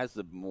as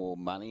the more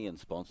money and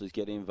sponsors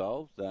get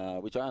involved,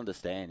 which I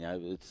understand,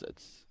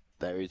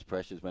 there is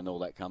pressures when all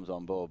that comes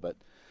on board, but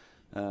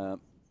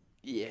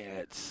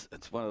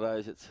it's one of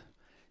those.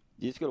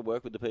 You just got to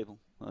work with the people.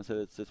 I said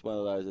it's one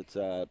of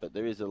those. But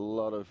there is a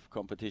lot of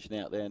competition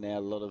out there now. A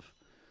lot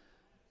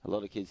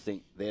of kids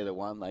think they're the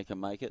one, they can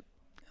make it.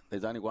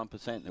 There's only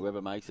 1%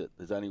 whoever makes it.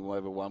 There's only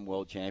ever one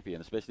world champion,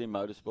 especially in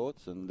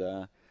motorsports.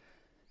 And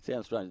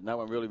sounds strange. No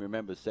one really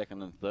remembers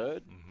second and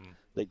third. Mm-hmm.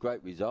 They're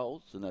great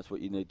results, and that's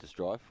what you need to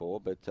strive for.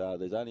 But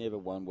there's only ever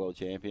one world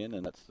champion,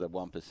 and that's the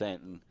 1%.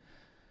 And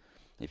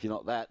if you're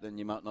not that, then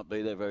you might not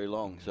be there very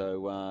long.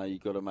 So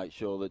you've got to make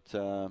sure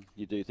that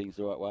you do things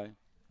the right way.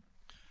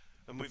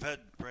 And we've had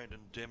Brandon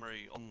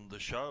Demery on the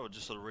show,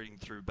 just sort of reading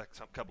through back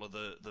a couple of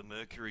the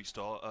Mercury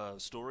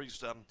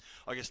stories.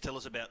 I guess tell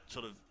us about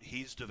sort of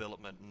his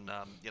development and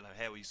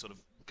how he sort of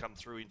come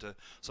through into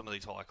some of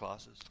these higher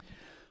classes.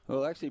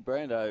 Well, actually,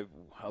 Brando,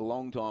 a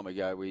long time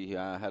ago, we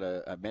had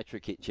a Metro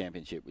Kit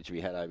Championship, which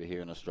we had over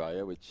here in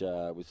Australia, which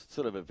was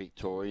sort of a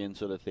Victorian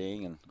sort of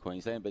thing in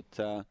Queensland.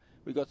 But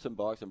we got some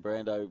bikes, and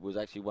Brando was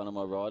actually one of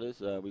my riders.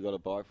 We got a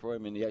bike for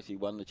him, and he actually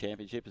won the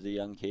championship as a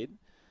young kid.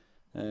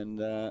 And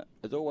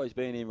has always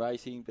been in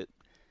racing, but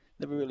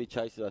never really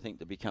chased it, I think,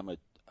 to become a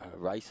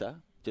racer.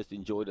 Just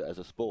enjoyed it as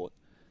a sport.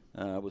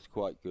 Was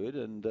quite good,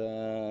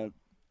 and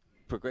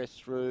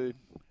progressed through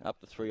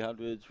up to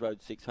 300s, rode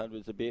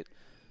 600s a bit.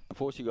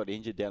 Unfortunately, got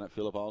injured down at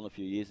Phillip Island a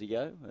few years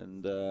ago,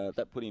 and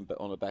that put him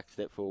on a back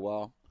step for a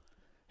while.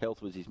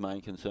 Health was his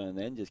main concern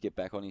then, just get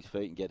back on his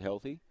feet and get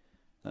healthy.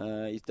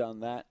 He's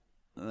done that.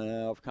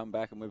 I've come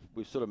back, and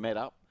we've sort of met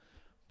up,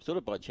 sort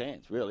of by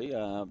chance, really.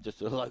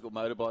 Just a local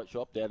motorbike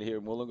shop down here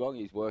in Wollongong.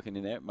 He's working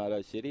in there at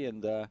Moto City,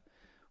 and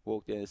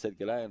walked in and said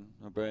g'day,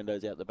 and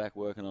Brando's out the back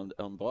working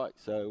on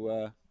bikes.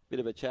 So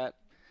bit of a chat.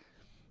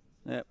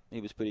 Yeah,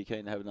 he was pretty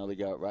keen to have another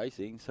go at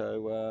racing,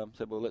 so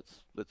said, well, let's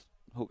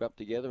hook up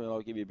together, and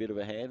I'll give you a bit of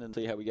a hand and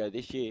see how we go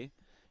this year.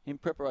 In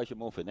preparation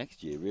more for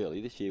next year, really.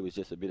 This year was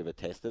just a bit of a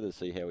tester to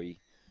see how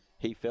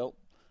he felt.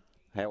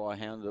 how I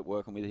handled it,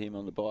 working with him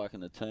on the bike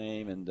and the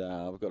team. And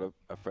I've got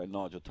a friend,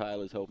 Nigel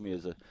Taylor's helped me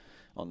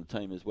on the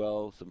team as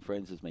well, some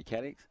friends as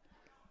mechanics.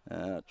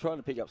 Trying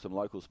to pick up some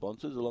local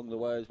sponsors along the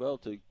way as well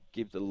to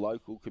give the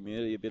local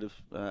community a bit of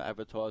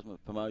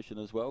advertisement promotion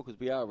as well, because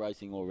we are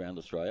racing all around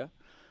Australia.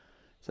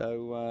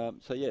 So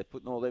yeah,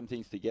 putting all them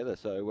things together.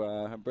 So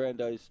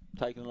Brando's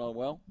taken it on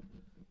well,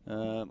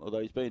 although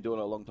he's been doing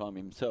it a long time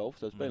himself,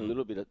 so it's been a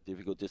little bit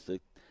difficult just to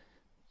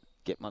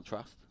get my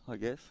trust, I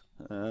guess.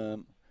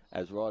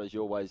 As riders,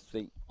 you always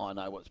think, I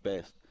know what's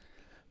best.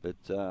 But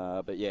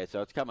yeah,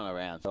 so it's coming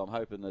around. So I'm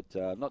hoping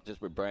that not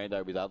just with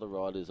Brando, with other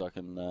riders, I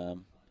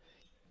can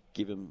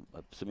give them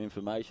some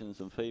information and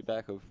some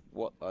feedback of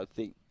what I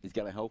think is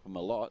going to help them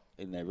a lot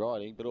in their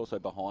riding, but also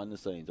behind the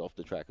scenes, off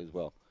the track as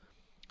well.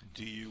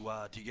 Do you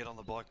get on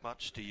the bike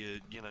much? Do you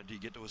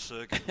get to a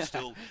circuit and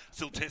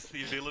still test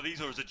the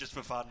abilities, or is it just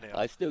for fun now?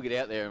 I still get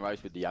out there and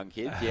race with the young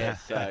kids,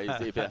 yes,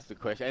 if that's the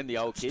question, and the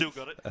old kids.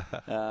 Still got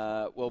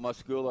it? Well, my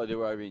school I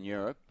do over in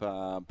Europe,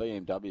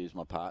 BMW is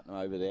my partner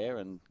over there,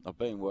 and I've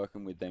been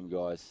working with them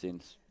guys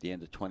since the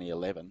end of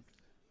 2011,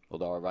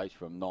 although I raced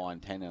from 9,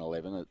 10 and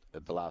 11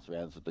 at the last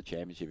rounds of the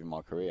championship in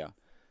my career.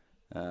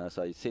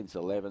 So since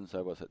 11,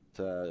 so was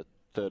it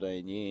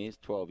 13 years,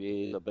 12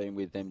 years, I've been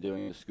with them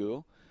doing the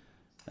school.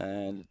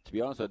 And to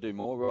be honest, I do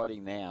more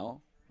riding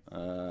now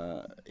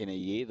in a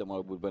year than I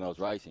would when I was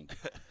racing.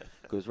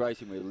 Because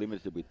racing, we're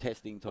limited with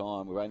testing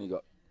time. We've only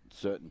got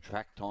certain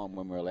track time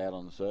when we're allowed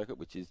on the circuit,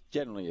 which is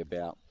generally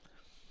about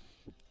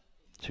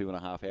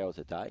 2.5 hours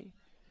a day.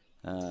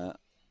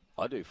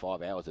 I do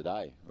 5 hours a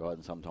day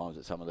riding sometimes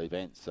at some of the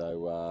events.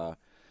 So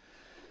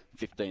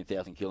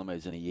 15,000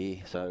 kilometres in a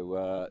year.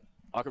 So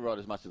I can ride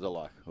as much as I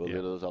like, or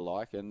little as I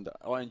like, and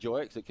I enjoy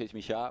it because it keeps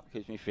me sharp,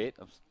 keeps me fit.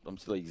 I'm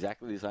still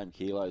exactly the same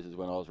kilos as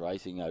when I was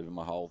racing over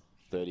my whole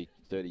 30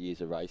 years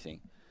of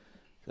racing.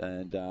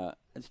 And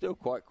still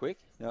quite quick.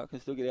 I can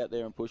still get out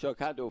there and push. I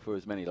can't do it for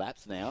as many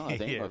laps now, I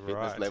think. My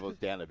fitness level's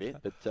down a bit,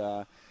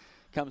 but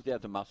comes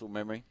down to muscle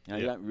memory.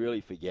 You don't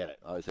really forget it.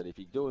 Like I said, if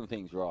you're doing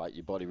things right,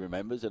 your body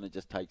remembers and it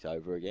just takes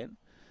over again.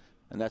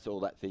 And that's all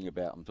that thing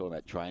about, I'm talking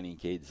about training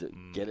kids that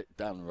get it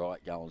done right,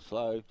 going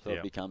slow, so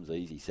it becomes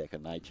easy,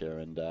 second nature.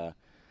 And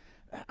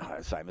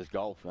same as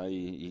golf.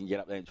 You can get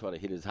up there and try to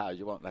hit as hard as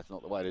you want. That's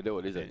not the way to do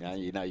it, is it?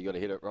 You know, you got to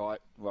hit it right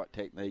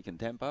technique and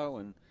tempo,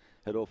 and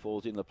it all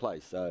falls into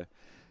place. So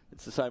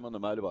it's the same on the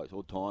motorbikes,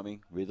 all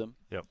timing, rhythm.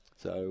 Yep.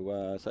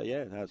 So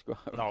yeah, that's great.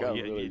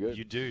 Really good.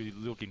 You do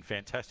look in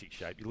fantastic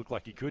shape. You look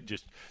like you could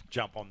just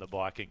jump on the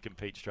bike and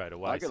compete straight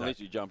away. I can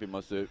literally jump in my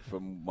suit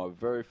from my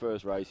very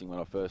first racing when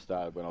I first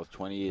started, when I was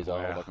 20 years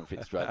old. I can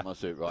fit straight in my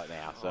suit right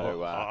now.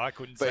 So I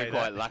couldn't say that.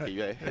 Quite lucky,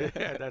 yeah.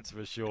 Yeah, that's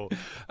for sure.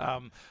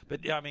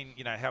 But I mean,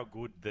 you know, how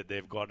good that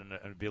they've got an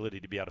ability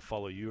to be able to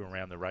follow you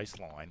around the race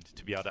line,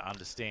 to be able to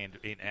understand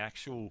in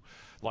actual,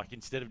 like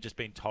instead of just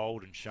being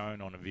told and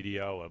shown on a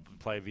video or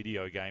play a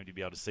video game, to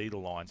be able to see the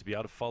lines, to be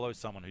able to follow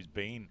someone who's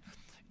been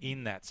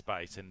in that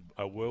space and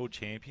a world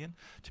champion,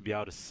 to be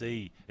able to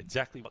see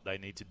exactly what they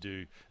need to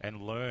do and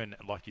learn,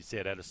 like you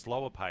said, at a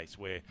slower pace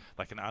where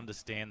they can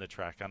understand the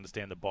track,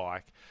 understand the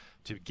bike,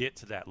 to get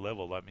to that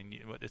level. I mean,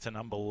 it's an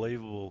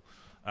unbelievable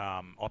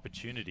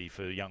opportunity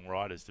for young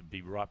riders to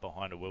be right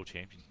behind a world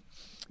champion.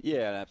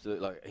 Yeah,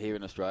 absolutely. Like here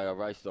in Australia, I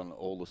raced on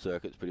all the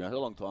circuits pretty much a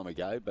long time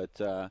ago,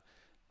 but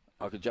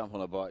I could jump on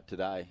a bike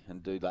today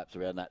and do laps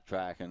around that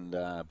track and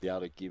be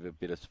able to give a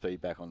bit of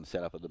feedback on the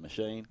setup of the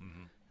machine,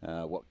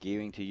 what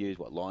gearing to use,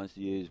 what lines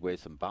to use, where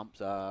some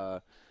bumps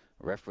are,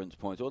 reference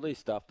points, all these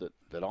stuff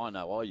that I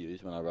know I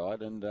use when I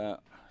ride. And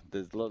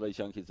there's a lot of these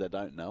young kids that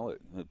don't know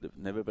it. They've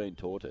never been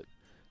taught it.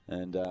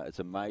 And it's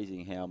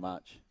amazing how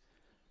much,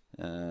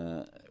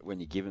 when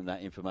you give them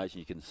that information,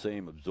 you can see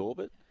them absorb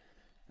it.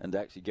 And to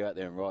actually go out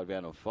there and ride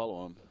around and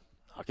follow them,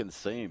 I can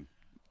see them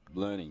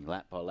learning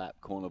lap by lap,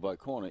 corner by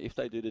corner, if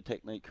they do the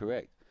technique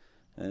correct.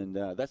 And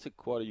that's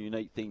quite a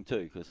unique thing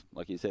too, because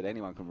like you said,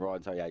 anyone can ride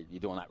and say, hey, you're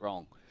doing that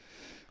wrong.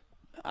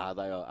 Are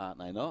they or aren't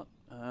they not?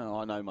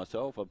 I know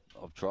myself.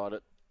 I've tried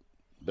it,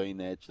 been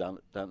there,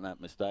 done that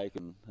mistake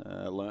and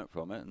learnt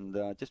from it,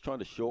 and just trying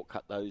to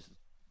shortcut those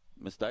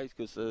mistakes,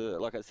 because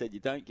like I said, you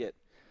don't get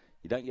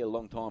a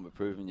long time of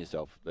proving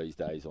yourself these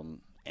days on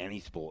any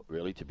sport,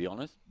 really, to be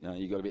honest.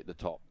 You've got to be at the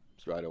top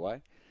straight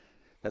away.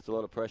 That's a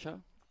lot of pressure.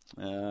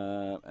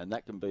 And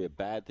that can be a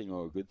bad thing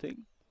or a good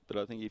thing. But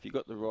I think if you've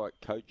got the right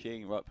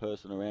coaching, right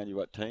person around you,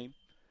 right team,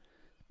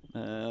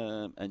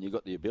 and you've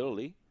got the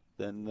ability,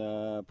 then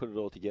put it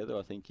all together,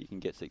 I think you can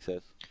get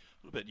success.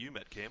 What about you,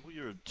 Matt Campbell?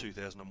 You're a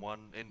 2001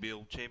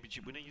 NBL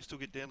championship winner. You still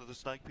get down to the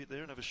snake pit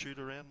there and have a shoot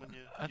around when you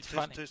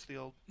test the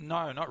old...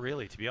 No, not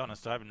really, to be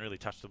honest. I haven't really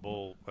touched the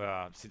ball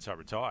since I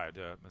retired.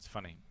 It's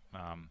funny.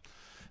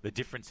 The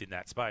difference in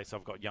that space,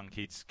 I've got young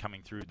kids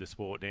coming through the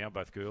sport now,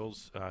 both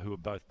girls who are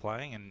both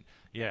playing, and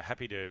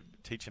happy to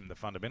teach them the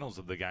fundamentals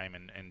of the game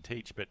and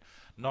teach, but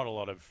not a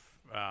lot of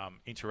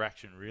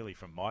interaction really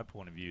from my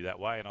point of view that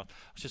way. And I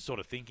was just sort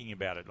of thinking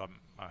about it.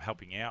 I'm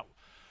helping out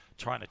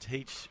trying to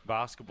teach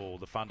basketball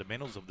the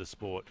fundamentals of the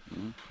sport.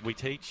 We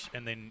teach,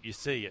 and then you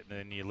see it, and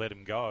then you let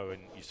them go,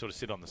 and you sort of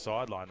sit on the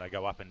sideline. They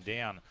go up and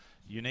down.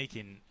 Unique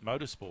in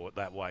motorsport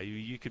that way.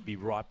 You could be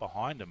right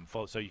behind them,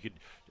 so you could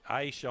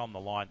show them the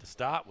line to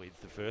start with,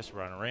 the first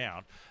run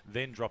around,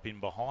 then drop in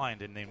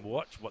behind, and then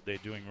watch what they're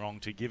doing wrong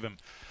to give them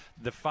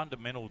the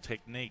fundamental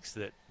techniques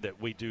that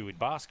we do in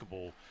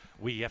basketball.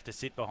 We have to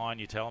sit behind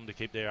you, tell them to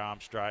keep their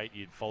arms straight,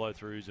 you'd follow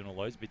throughs and all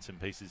those bits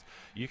and pieces.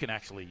 You can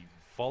actually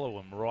follow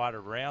them right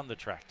around the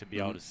track to be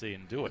able to see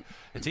and do it.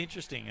 It's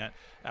interesting,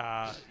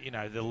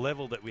 the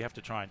level that we have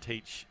to try and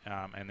teach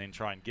and then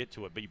try and get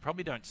to it, but you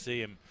probably don't see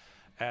them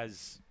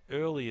as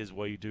early as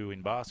we do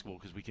in basketball,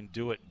 because we can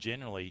do it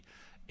generally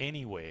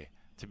anywhere.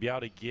 To be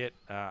able to get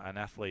an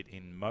athlete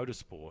in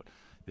motorsport,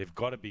 they've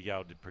got to be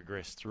able to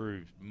progress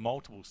through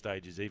multiple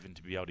stages even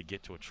to be able to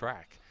get to a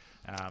track.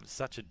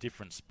 Such a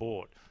different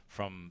sport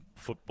from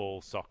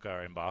football,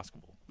 soccer and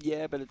basketball.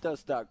 Yeah, but it does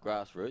start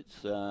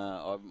grassroots.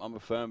 I'm a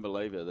firm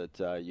believer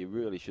that you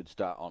really should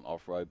start on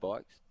off-road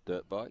bikes,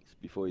 dirt bikes,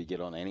 before you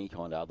get on any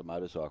kind of other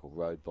motorcycle,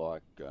 road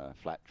bike,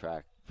 flat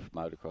track,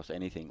 motocross,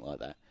 anything like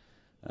that.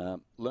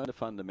 Learn the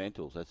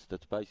fundamentals.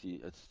 That's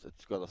basically,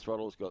 it's got a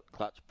throttle, it's got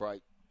clutch,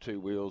 brake, two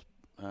wheels.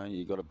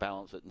 You've got to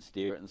balance it and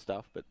steer it and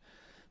stuff. But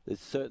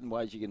there's certain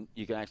ways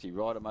you can actually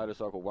ride a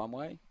motorcycle one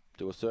way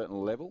to a certain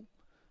level,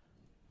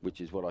 which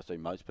is what I see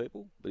most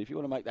people. But if you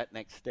want to make that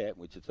next step,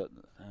 which is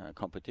a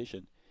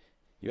competition,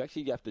 you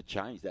actually have to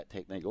change that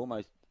technique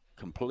almost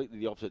completely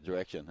the opposite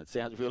direction. It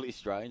sounds really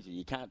strange.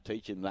 You can't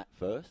teach them that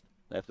first.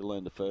 They have to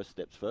learn the first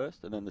steps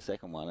first and then the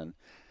second one. And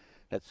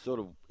that's sort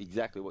of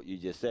exactly what you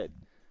just said.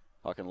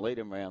 I can lead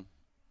them around,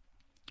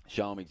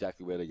 show them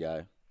exactly where to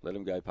go, let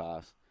them go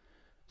past,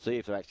 see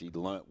if they actually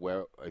learnt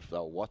if they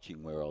were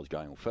watching where I was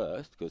going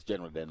first, because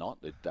generally they're not.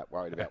 They're that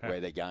worried about where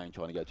they're going,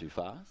 trying to go too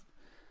fast.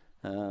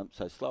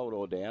 So slow it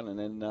all down, and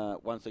then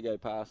once they go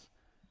past,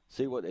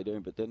 see what they're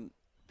doing, but then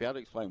be able to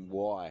explain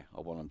why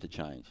I want them to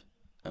change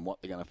and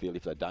what they're going to feel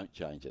if they don't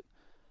change it.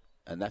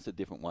 And that's a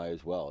different way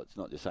as well. It's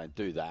not just saying,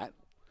 do that,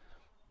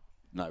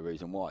 no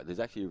reason why. There's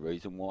actually a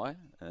reason why,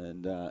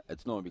 and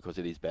it's normally because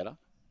it is better.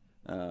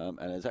 And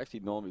it's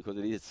actually normally because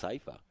it is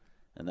safer.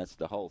 And that's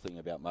the whole thing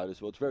about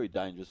motorsport. It's a very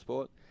dangerous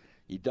sport.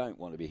 You don't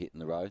want to be hitting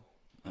the road,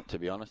 to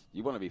be honest.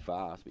 You want to be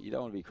fast, but you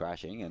don't want to be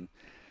crashing. And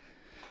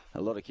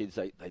a lot of kids,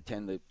 they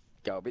tend to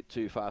go a bit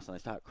too fast and they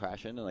start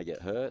crashing and they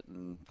get hurt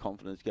and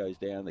confidence goes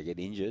down, they get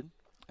injured,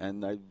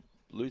 and they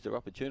lose their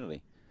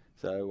opportunity.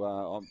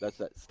 So that's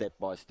that step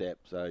by step.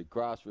 So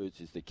grassroots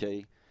is the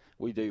key.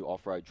 We do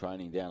off-road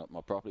training down at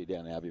my property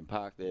down in Albion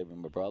Park there with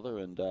my brother,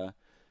 and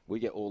we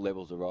get all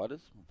levels of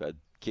riders. We've had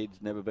kids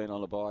never been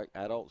on a bike,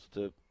 adults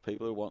to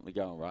people who want to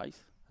go and race.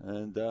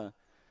 And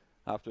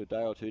after a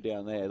day or two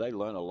down there, they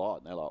learn a lot.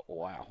 And they're like,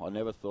 wow, I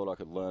never thought I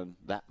could learn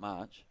that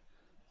much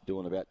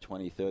doing about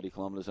 20, 30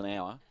 kilometres an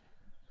hour,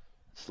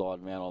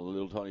 sliding around on a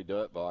little tiny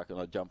dirt bike, and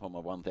I jump on my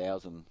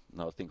 1,000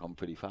 and I think I'm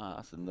pretty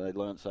fast. And they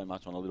learn so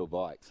much on a little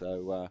bike.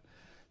 So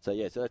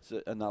that's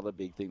another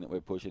big thing that we're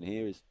pushing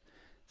here is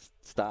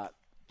start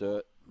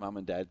dirt, mum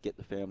and dad, get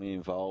the family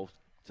involved,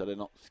 so they're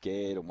not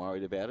scared and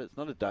worried about it. It's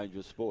not a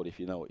dangerous sport if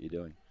you know what you're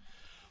doing.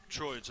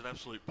 Troy, it's an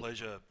absolute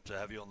pleasure to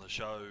have you on the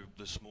show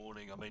this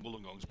morning. I mean,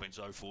 Wollongong's been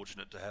so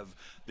fortunate to have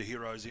the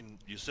heroes in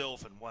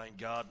yourself and Wayne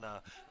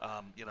Gardner,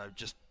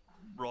 just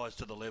rise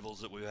to the levels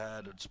that we've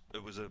had.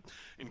 It was an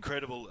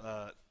incredible,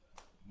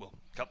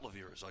 couple of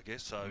years, I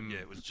guess. So, yeah,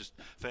 it was just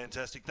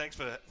fantastic. Thanks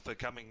for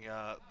coming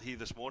here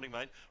this morning,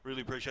 mate.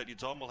 Really appreciate your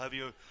time. We'll have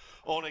you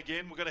on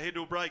again. We're going to head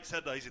to a break.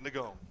 Saturdays in the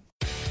Gong.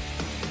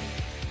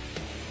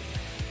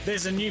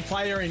 There's a new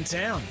player in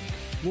town,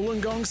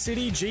 Wollongong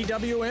City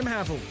GWM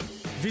Havel.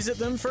 Visit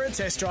them for a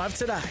test drive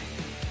today.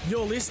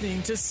 You're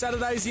listening to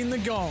Saturdays in the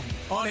Gong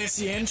on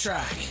SEN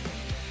Track.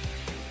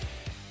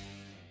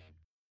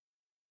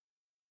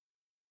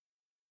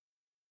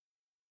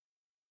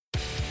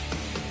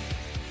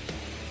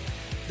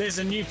 There's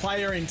a new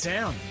player in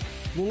town,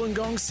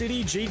 Wollongong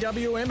City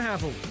GWM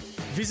Havel.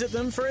 Visit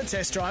them for a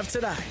test drive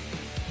today.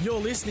 You're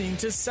listening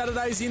to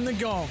Saturdays in the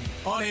Gong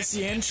on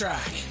SEN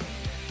Track.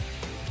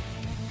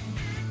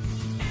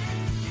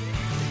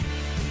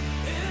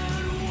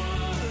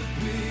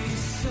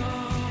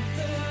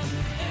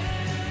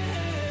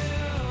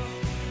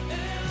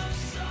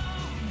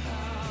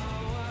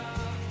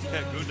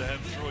 How good to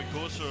have Troy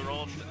Corser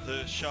on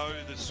the show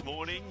this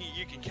morning.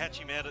 You can catch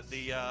him out at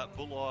the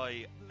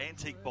Bulli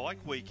Antique Bike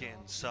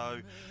Weekend. So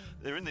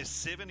they're in their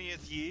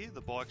 70th year.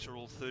 The bikes are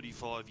all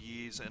 35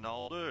 years and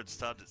older. It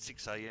started at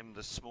 6 a.m.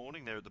 this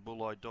morning. They're at the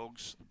Bulli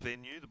Dogs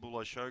venue, the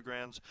Bulli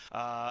Showgrounds,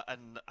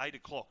 and 8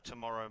 o'clock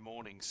tomorrow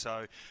morning.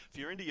 So if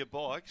you're into your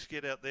bikes,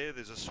 get out there.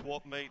 There's a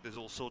swap meet. There's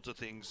all sorts of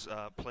things,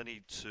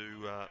 plenty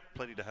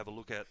to have a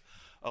look at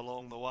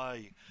along the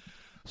way.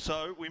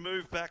 So we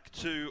move back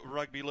to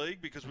rugby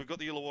league because we've got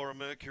the Illawarra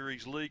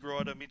Mercury's league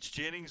rider Mitch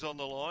Jennings on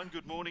the line.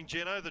 Good morning,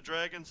 Jeno. The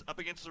Dragons up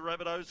against the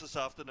Rabbitohs this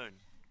afternoon.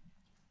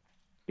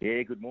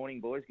 Yeah, good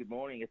morning, boys. Good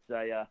morning. It's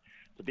a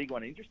big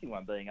one, an interesting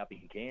one being up in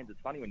Cairns. It's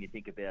funny when you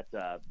think about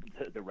the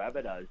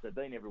Rabbitohs. They've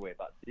been everywhere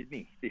but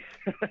Sydney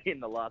in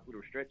the last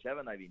little stretch,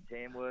 haven't they? Been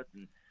Tamworth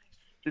and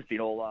just been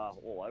all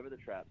over the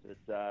traps. It's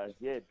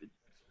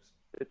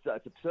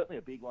certainly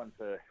a big one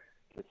for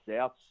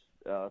Souths.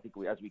 I think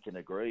as we can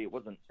agree,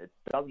 it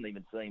doesn't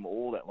even seem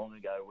all that long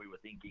ago we were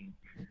thinking,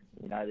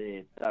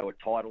 they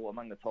were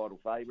among the title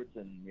favourites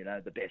and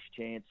the best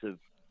chance of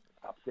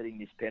upsetting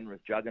this Penrith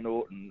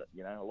juggernaut, and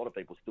a lot of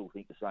people still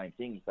think the same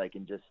thing if they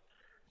can just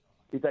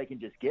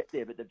get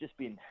there. But they've just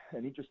been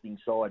an interesting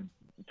side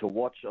to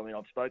watch. I mean,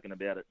 I've spoken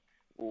about it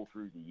all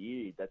through the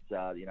year. That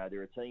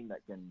they're a team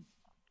that can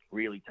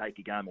really take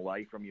a game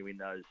away from you in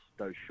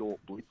those short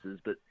blitzes,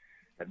 but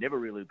they've never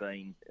really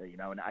been an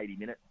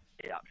 80-minute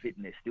outfit,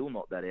 and they're still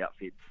not that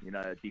outfit.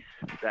 This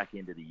back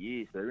end of the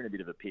year, so they're in a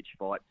bit of a pitch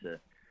fight to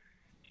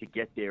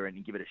get there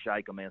and give it a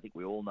shake. I mean, I think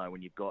we all know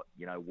when you've got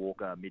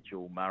Walker,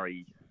 Mitchell,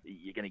 Murray,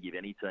 you're going to give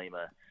any team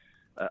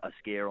a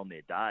scare on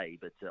their day.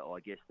 But I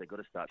guess they've got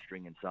to start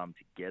stringing some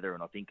together.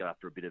 And I think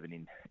after a bit of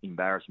an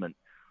embarrassment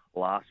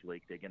last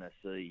week, they're going to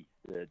see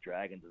the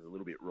Dragons as a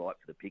little bit ripe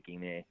for the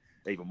picking. They're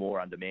even more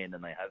undermanned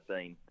than they have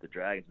been. The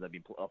Dragons, I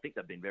think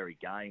they've been very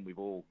game.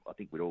 I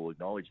think we'd all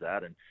acknowledge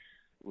that. And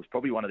it was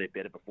probably one of their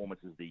better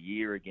performances of the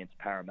year against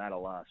Parramatta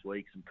last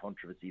week. Some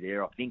controversy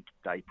there. I think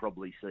they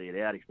probably see it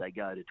out if they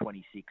go to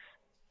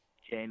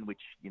 26-10,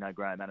 which,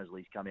 Graham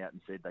Annesley's come out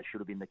and said they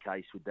should have been the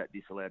case with that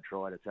disallowed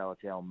try to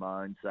Talatau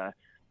Moan. So,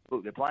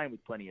 look, they're playing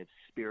with plenty of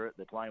spirit.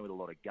 They're playing with a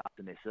lot of guts,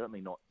 and they're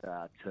certainly not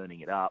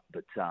turning it up.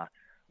 But I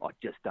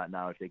just don't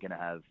know if they're going to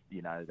have,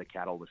 the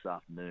cattle this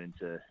afternoon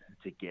to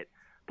get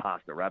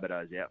past the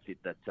Rabbitohs outfit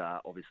that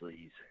obviously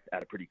is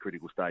at a pretty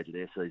critical stage of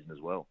their season as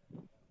well.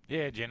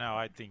 Yeah, Jenno,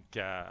 I think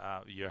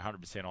you're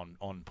 100%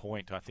 on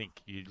point. I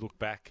think you look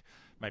back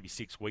maybe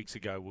 6 weeks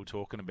ago, we were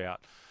talking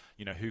about,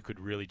 who could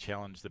really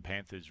challenge the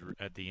Panthers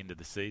at the end of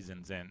the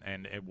seasons,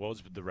 and it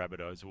was the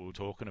Rabbitohs we were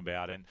talking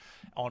about. And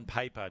on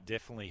paper,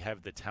 definitely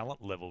have the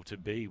talent level to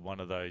be one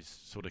of those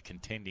sort of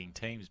contending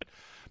teams. But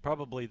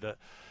probably the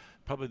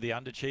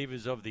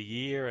underachievers of the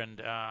year,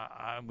 and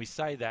we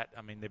say that.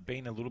 I mean, they've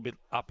been a little bit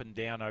up and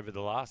down over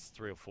the last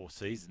 3 or 4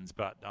 seasons,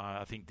 but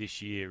I think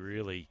this year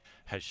really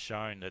has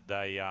shown that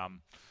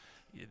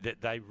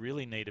they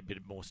really need a bit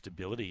more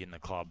stability in the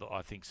club.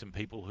 I think some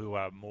people who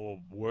are more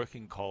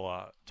working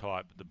collar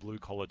type, the blue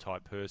collar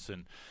type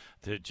person,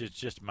 to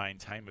just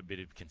maintain a bit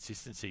of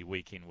consistency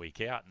week in,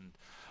 week out. And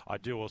I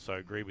do also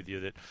agree with you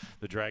that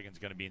the Dragons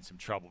are going to be in some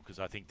trouble, because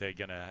I think they're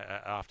going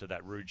to, after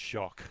that rude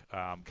shock,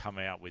 come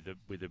out with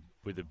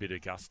a bit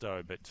of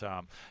gusto. But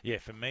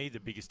for me, the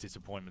biggest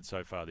disappointment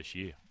so far this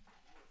year.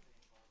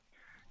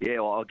 Yeah,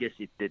 well, I guess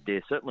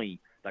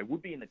they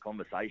would be in the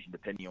conversation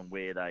depending on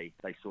where they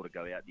sort of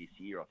go out this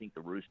year. I think the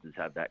Roosters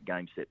have that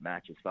game set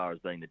match as far as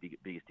being the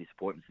biggest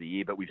disappointments of the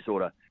year, but we've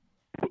sort of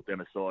put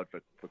them aside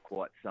for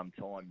quite some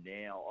time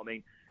now. I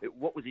mean,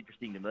 what was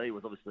interesting to me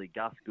was obviously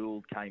Gus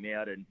Gould came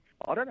out, and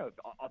I don't know,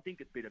 I think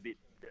it's been a bit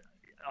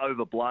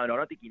overblown. I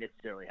don't think he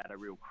necessarily had a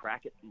real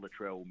crack at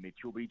Latrell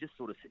Mitchell, but he just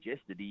sort of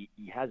suggested he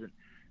hasn't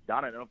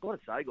done it. And I've got to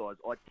say, guys,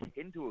 I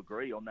tend to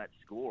agree on that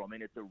score. I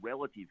mean, it's a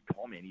relative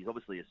comment. He's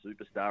obviously a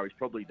superstar. He's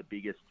probably the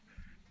biggest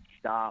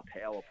star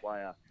power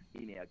player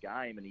in our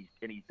game, and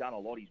he's done a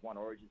lot. He's won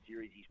Origin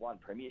Series, he's won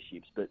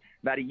premierships. But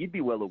Matty, you'd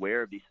be well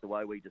aware of this, the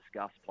way we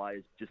discuss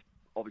players. Just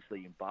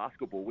obviously in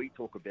basketball, we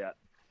talk about,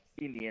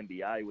 in the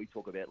NBA, we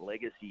talk about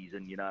legacies,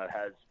 and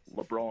has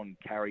LeBron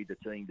carried the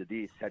team to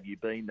this? Have you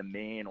been the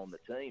man on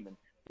the team? And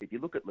if you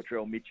look at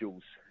Latrell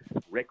Mitchell's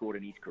record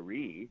in his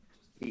career,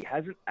 he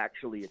hasn't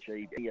actually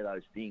achieved any of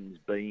those things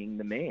being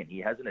the man. He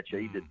hasn't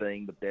achieved it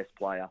being the best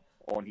player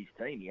on his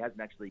team. He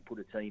hasn't actually put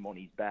a team on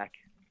his back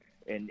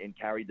and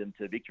carried them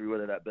to victory,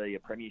 whether that be a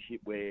premiership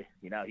where,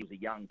 he was a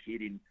young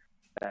kid in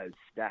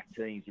stacked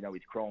teams,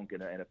 with Cronk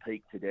and a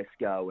Pete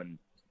Tedesco and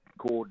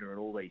Cordner and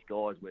all these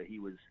guys, where he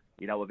was,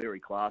 a very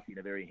classy and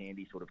a very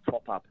handy sort of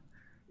top-up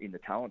in the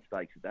talent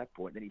stakes at that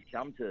point. Then he's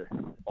come to,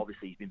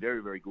 obviously, he's been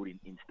very, very good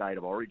in State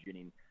of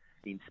Origin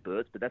in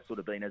spurts, but that's sort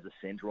of been as a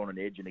centre on an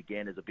edge and,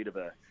 again, as a bit of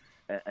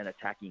an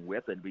attacking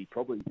weapon. But he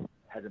probably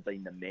hasn't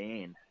been the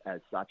man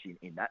as such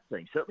in that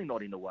team. Certainly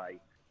not in the way,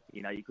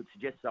 you could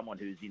suggest someone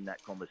who's in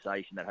that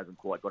conversation that hasn't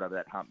quite got over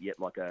that hump yet,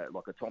 like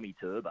a Tommy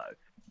Turbo.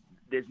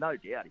 There's no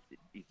doubt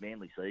if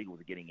Manly Seagulls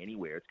are getting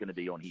anywhere, it's going to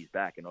be on his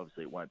back, and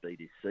obviously it won't be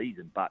this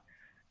season. But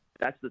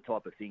that's the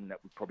type of thing that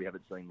we probably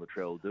haven't seen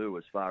Latrell do,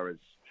 as far as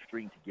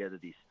string together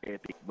this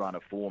epic run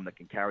of form that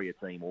can carry a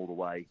team all the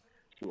way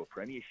to a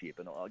premiership.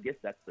 And I guess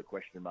that's the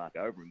question mark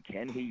over him.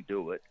 Can he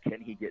do it?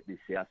 Can he get this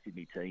South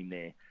Sydney team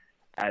there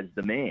as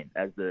the man,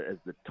 as the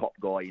top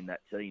guy in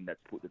that team that's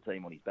put the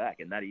team on his back?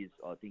 And that is,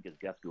 I think, as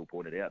Gaskell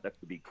pointed out, that's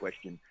the big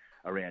question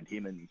around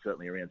him and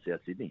certainly around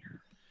South Sydney.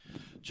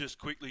 Just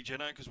quickly,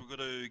 Jenno, because we've got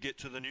to get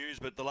to the news,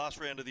 but the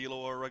last round of the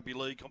Illawarra Rugby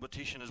League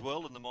competition as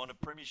well, and the minor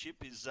premiership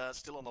is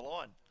still on the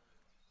line.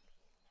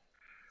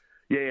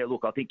 Yeah,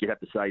 look, I think you'd have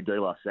to say De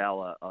La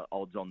Salle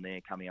odds on there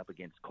coming up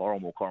against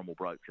Corrimal. Corrimal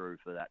broke through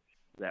for that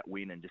that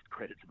win, and just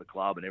credit to the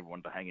club and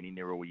everyone for hanging in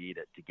there all year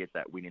to get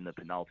that win in the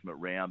penultimate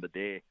round. But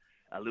they're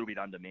a little bit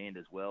undermanned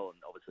as well, and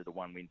obviously the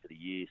one win for the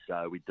year.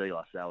 So with De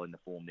La Salle in the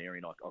form they're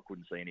in, I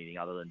couldn't see anything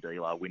other than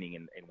De La winning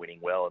and winning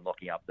well and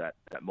locking up that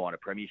minor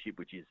premiership,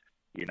 which is,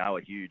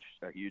 a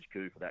huge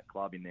coup for that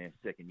club in their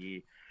second year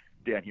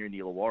down here in the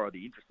Illawarra.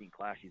 The interesting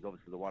clash is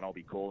obviously the one I'll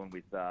be calling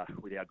with our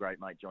great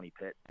mate Johnny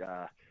Pett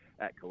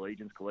at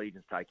Collegians.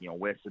 Collegians taking on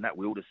West, and that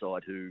will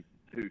decide who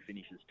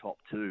finishes top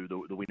two.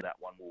 The winner of that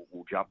one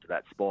will jump to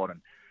that spot. And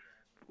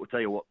we'll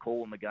tell you what,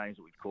 calling the games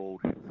that we've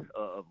called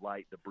of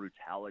late, the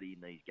brutality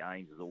in these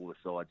games as all the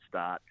sides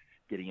start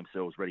getting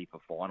themselves ready for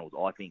finals.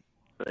 I think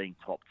being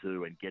top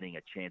two and getting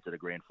a chance at a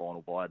grand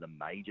final via the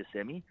major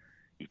semi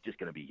is just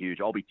going to be huge.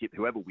 I'll be tipped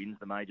whoever wins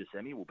the major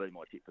semi will be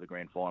my tip for the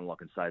grand final. I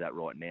can say that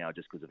right now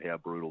just because of how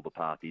brutal the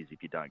path is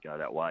if you don't go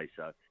that way.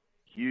 So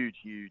huge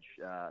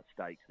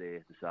stakes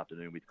there this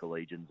afternoon with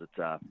Collegians.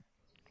 It's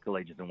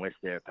Collegians and West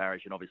there at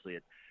Parish, and obviously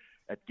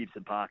at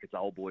Gibson Park, it's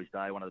Old Boys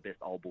Day, one of the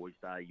best Old Boys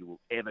Day you will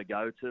ever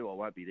go to. I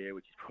won't be there,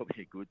 which is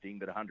probably a good thing,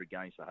 but 100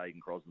 games for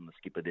Hayden Crosland, the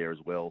skipper there as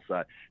well.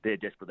 So they're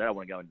desperate. They don't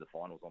want to go into the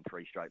finals on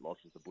 3 straight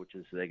losses to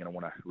Butchers, so they're going to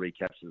want to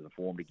recapture the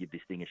form to give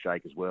this thing a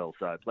shake as well.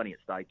 So plenty at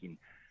stake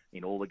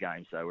in all the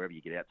games, so wherever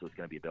you get out to, it's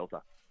going to be a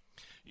belter.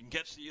 You can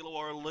catch the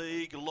Illawarra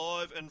League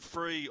live and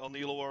free on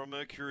the Illawarra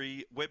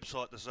Mercury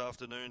website this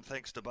afternoon,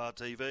 thanks to Bar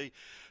TV.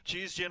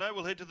 Cheers, Jeno.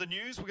 We'll head to the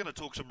news. We're going to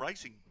talk some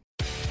racing.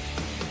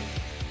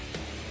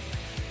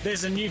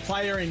 There's a new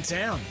player in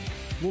town,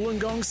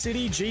 Wollongong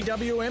City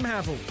GWM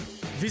Havel.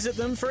 Visit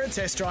them for a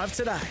test drive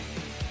today.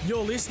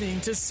 You're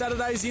listening to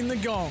Saturdays in the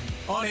Gong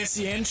on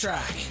SEN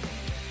Track.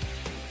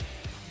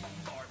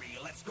 Barbie,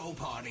 let's go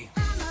party.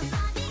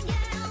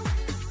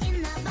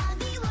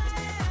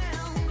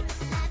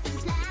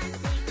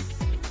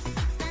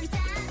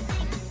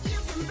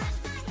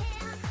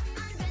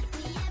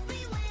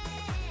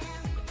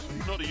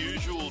 Not a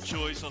usual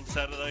choice on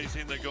Saturdays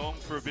in the Gong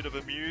for a bit of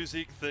a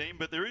music theme,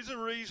 but there is a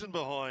reason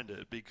behind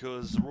it,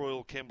 because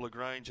Royal Kembla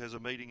Grange has a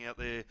meeting out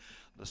there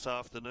this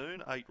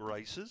afternoon, 8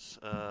 races.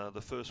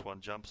 The first one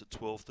jumps at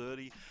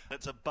 12:30.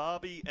 It's a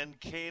Barbie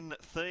and Ken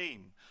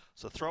theme,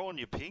 so throw on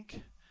your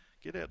pink,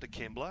 get out to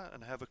Kembla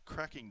and have a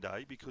cracking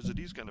day, because it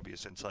is going to be a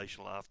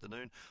sensational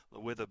afternoon, the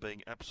weather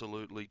being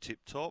absolutely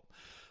tip-top.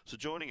 So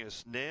joining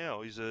us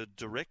now is a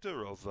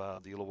director of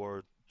the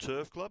Illawarra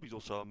Turf Club. He's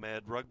also a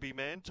mad rugby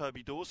man,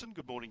 Toby Dawson.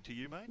 Good morning to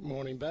you, mate.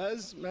 Morning,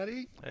 Baz,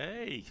 Matty.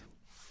 Hey.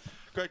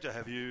 Great to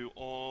have you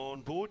on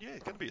board. Yeah,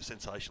 it's going to be a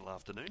sensational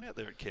afternoon out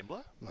there at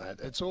Kembla.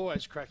 Mate, it's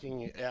always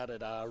cracking out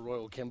at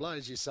Royal Kembla,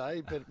 as you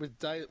say, but with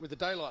a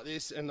day like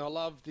this, and I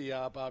love the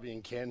Barbie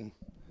and Ken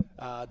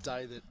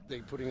day that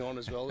they're putting on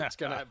as well. It's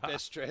going to have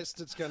best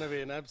dressed. It's going to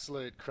be an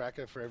absolute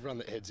cracker for everyone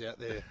that heads out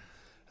there.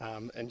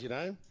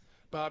 And,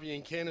 Barbie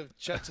and Ken have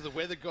chat to the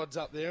weather gods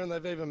up there, and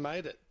they've even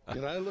made it.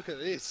 Look at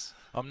this.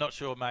 I'm not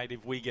sure, mate,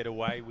 if we get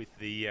away with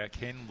the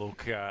Ken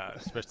look,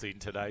 especially in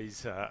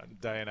today's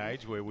day and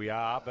age where we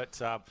are,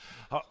 but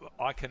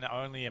I can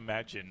only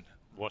imagine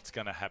what's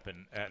going to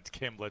happen at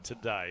Kembla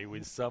today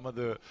with some of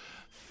the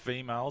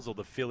females or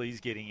the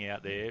fillies getting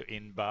out there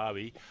in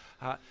Barbie.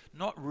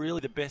 Not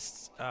really the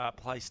best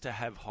place to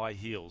have high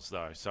heels,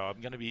 though. So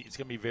it's going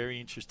to be very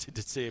interesting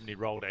to see how many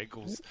rolled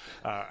ankles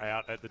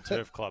out at the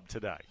Turf Club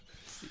today.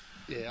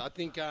 Yeah, I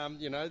think,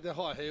 the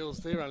high heels,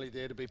 they're only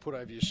there to be put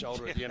over your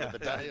shoulder at the end of the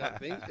day, I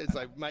think, as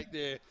they make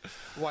their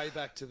way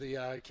back to the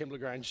Kembla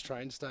Grange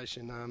train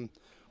station.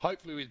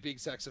 Hopefully with big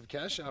sacks of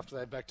cash after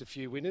they've backed a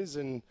few winners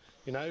and,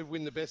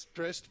 win the best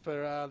dressed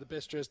for the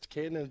best dressed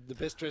Ken and the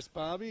best dressed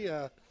Barbie.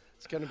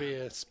 It's going to be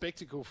a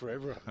spectacle for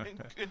everyone.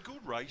 And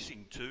good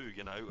racing too,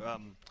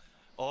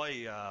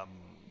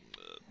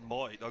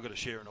 I've got a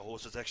share in a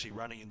horse that's actually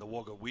running in the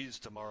Wagga Whiz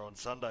tomorrow on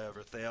Sunday over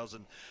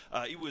 1,000.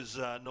 It was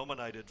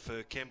nominated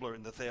for Kembla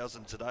in the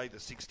 1,000 today, the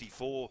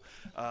 64.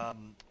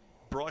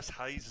 Bryce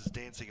Hayes is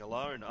dancing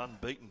alone,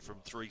 unbeaten from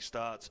 3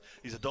 starts.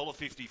 He's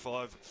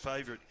 $1.55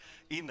 favourite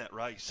in that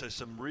race. So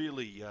some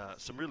really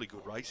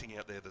good racing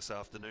out there this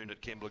afternoon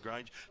at Kembla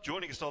Grange.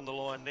 Joining us on the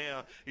line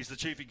now is the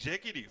Chief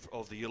Executive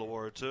of the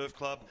Illawarra Turf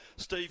Club,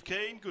 Steve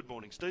Keane. Good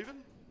morning, Stephen.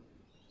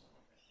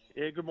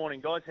 Yeah, good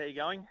morning, guys. How you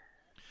going?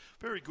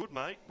 Very good,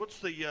 mate. What's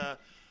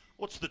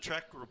the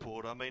track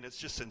report? I mean, it's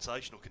just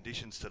sensational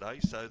conditions today,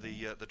 so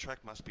the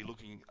track must be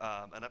looking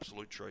an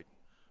absolute treat.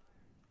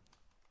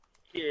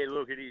 Yeah,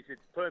 look, it is. It's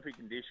perfect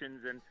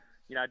conditions, and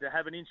to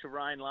have an inch of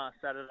rain last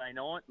Saturday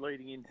night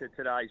leading into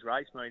today's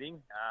race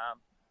meeting,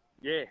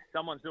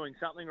 someone's doing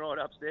something right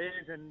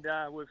upstairs, and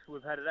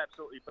we've had it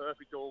absolutely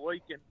perfect all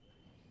week, and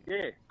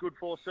good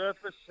for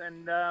surface,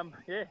 and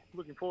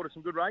looking forward to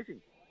some good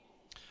racing.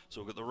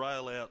 So we've got the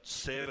rail out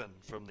 7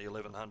 from the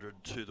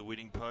 1100 to the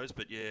winning post,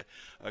 but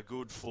a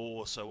good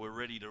 4, so we're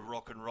ready to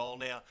rock and roll.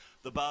 Now,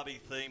 the Barbie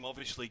theme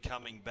obviously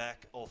coming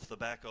back off the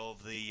back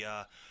of the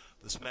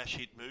smash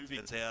hit movie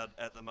that's out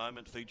at the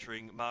moment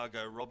featuring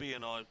Margot Robbie,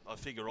 and I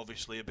figure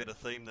obviously a better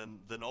theme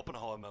than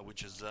Oppenheimer,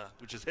 which is out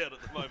at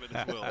the moment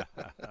as well.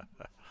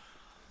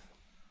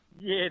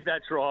 Yeah,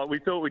 that's right. We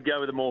thought we'd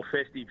go with a more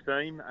festive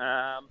theme.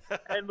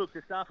 And look,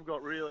 the staff have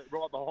got really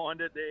right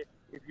behind it.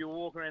 If you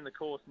walk around the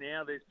course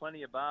now, there's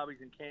plenty of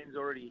Barbies and cans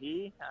already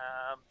here.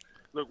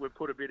 Look, we've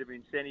put a bit of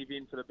incentive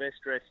in for the best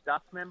dressed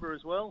staff member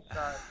as well.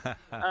 So,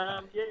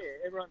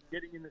 everyone's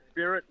getting in the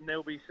spirit, and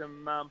there'll be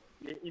some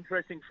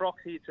interesting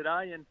frocks here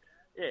today. And,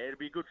 it'll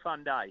be a good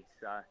fun day.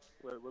 So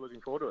we're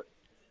looking forward to it.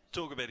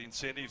 Talk about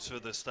incentives for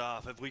the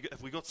staff. Have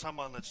we got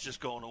someone that's just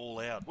gone all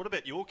out? What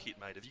about your kit,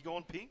 mate? Have you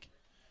gone pink?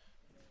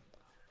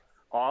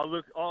 Oh,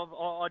 look,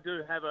 I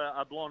do have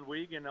a blonde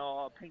wig and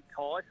a pink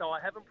tie, so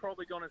I haven't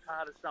probably gone as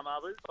hard as some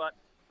others. But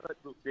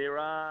look, there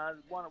are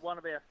one of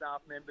our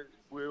staff members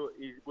will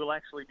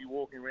actually be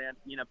walking around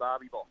in a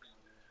Barbie box.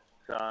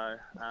 So,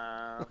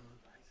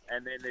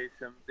 and then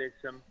there's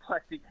some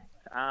plastic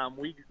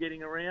wigs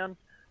getting around,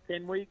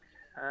 10 weeks,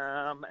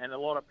 and a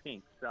lot of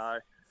pink. So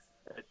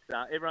it's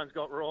everyone's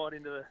got right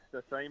into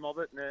the theme of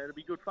it, and it'll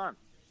be good fun.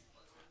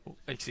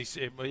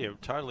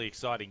 Totally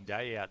exciting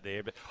day out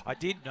there. But I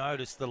did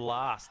notice the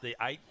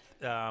 8th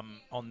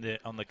on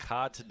the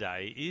card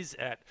today is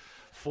at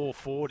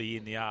 4:40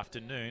 in the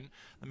afternoon.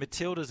 The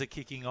Matildas are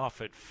kicking off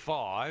at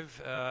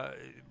 5.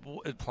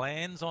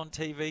 Plans on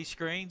TV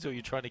screens, or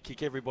you're trying to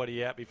kick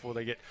everybody out before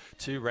they get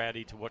too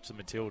rowdy to watch the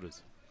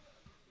Matildas?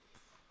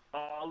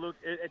 Oh, look,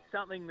 it's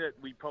something that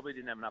we probably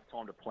didn't have enough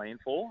time to plan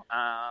for.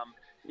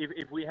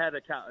 If we had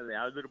a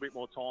little bit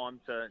more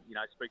time to,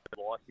 speak to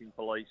the licensing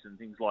police and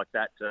things like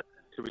that to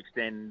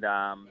extend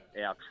our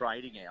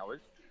trading hours,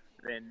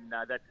 then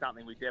that's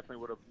something we definitely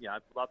would have,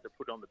 loved to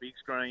put on the big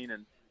screen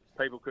and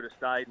people could have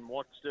stayed and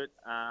watched it.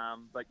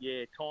 But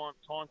yeah, time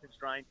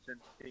constraints and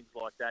things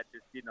like that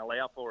just didn't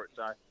allow for it.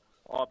 So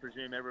I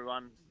presume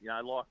everyone,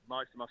 like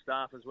most of my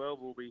staff as well,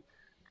 will be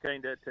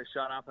keen to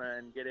shut up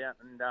and get out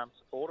and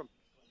support them.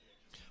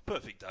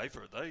 Perfect day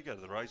for it, though. You go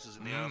to the races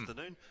in the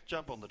afternoon,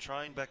 jump on the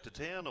train back to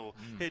town, or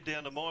head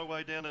down to my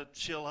way down to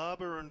Shell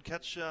Harbour and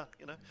catch, head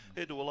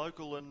to a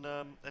local and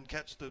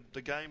catch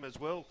the game as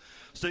well.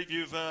 Steve,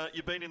 you've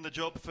been in the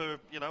job for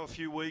a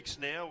few weeks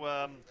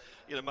now.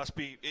 It must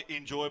be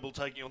enjoyable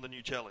taking on the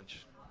new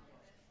challenge.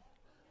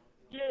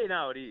 Yeah,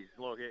 no, it is.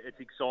 Look, it's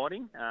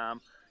exciting.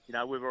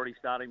 We've already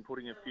started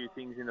putting a few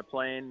things in the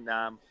plan,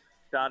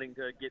 starting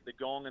to get the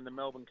Gong and the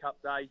Melbourne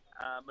Cup Day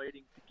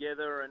meeting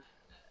together, and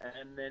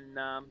then,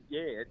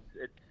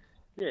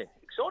 it's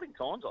exciting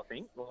times, I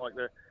think. Like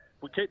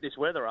we keep this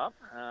weather up,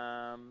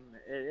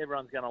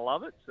 everyone's going to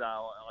love it, so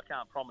I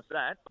can't promise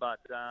that. But,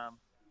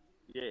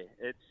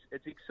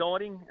 it's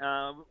exciting.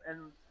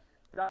 And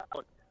that's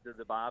what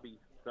the Barbie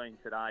thing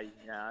today,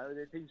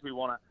 the things we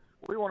want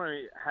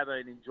to have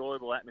an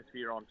enjoyable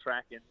atmosphere on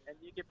track, and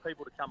you get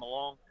people to come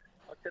along.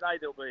 Like today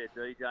there'll be a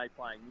DJ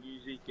playing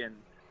music and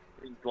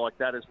things like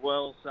that as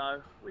well.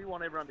 So we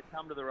want everyone to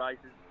come to the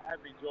races,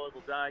 have an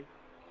enjoyable day.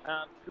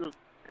 Look,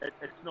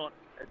 it's not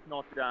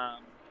 100%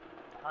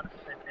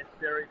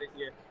 necessary that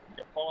you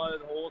follow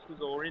the horses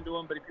or into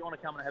them, but if you want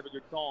to come and have a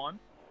good time,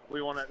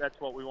 that's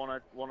what we want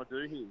to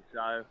do here.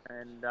 So,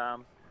 and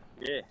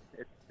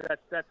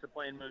that's the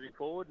plan moving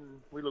forward,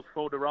 and we look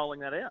forward to rolling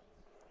that out.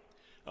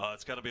 Oh,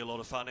 it's going to be a lot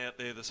of fun out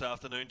there this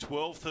afternoon.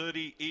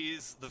 12:30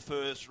 is the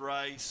first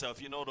race, so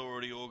if you're not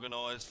already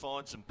organised,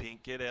 find some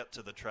pink, get out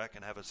to the track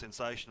and have a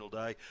sensational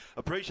day.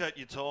 Appreciate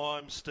your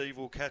time, Steve.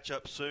 We'll catch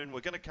up soon.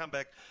 We're going to come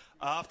back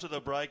after the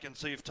break and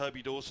see if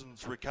Toby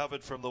Dawson's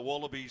recovered from the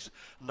Wallabies'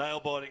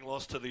 nail-biting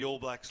loss to the All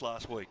Blacks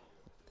last week.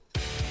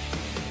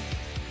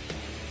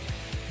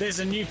 There's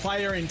a new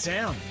player in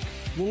town.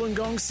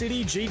 Wollongong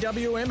City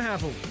GWM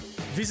Havel.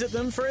 Visit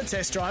them for a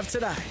test drive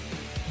today.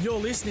 You're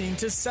listening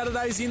to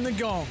Saturdays in the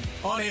Gong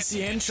on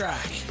SEN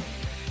Track.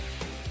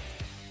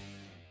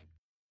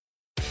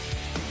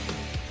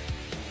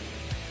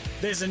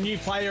 There's a new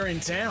player in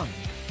town.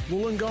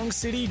 Wollongong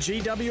City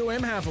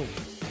GWM Havel.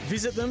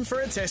 Visit them for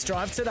a test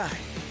drive today.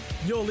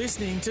 You're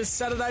listening to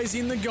Saturdays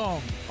in the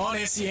Gong on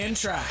SEN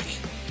Track.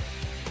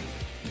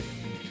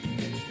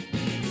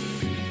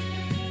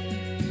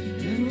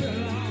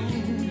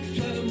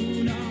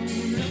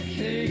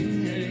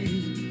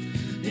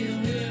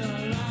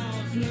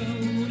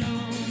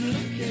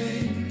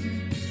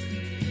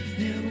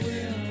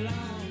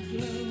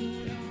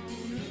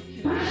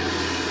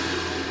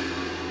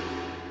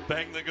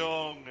 Bang the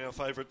Gong, our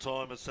favourite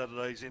time of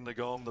Saturdays in the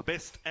Gong. The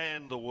best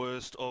and the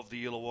worst of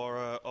the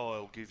Illawarra.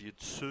 I'll give you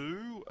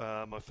two.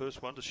 My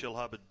first one to Shell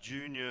Harbour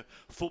Junior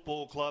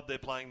Football Club. They're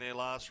playing their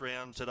last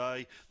round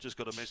today. Just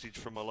got a message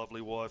from my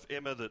lovely wife,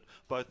 Emma, that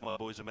both my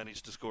boys have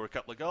managed to score a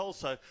couple of goals.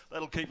 So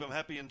that'll keep them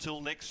happy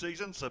until next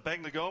season. So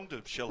bang the gong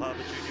to Shell Harbour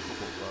Junior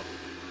Football Club.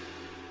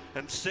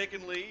 And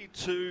secondly,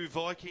 to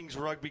Vikings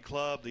Rugby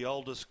Club, the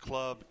oldest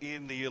club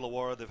in the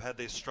Illawarra. They've had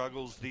their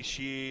struggles this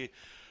year.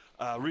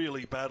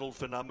 Really battled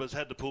for numbers,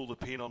 had to pull the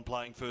pin on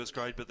playing first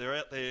grade, but they're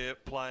out there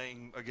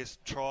playing,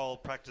 trial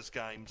practice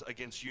games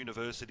against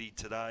University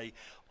today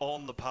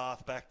on the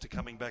path back to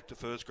coming back to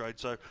first grade.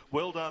 So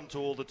well done to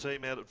all the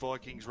team out at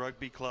Vikings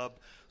Rugby Club.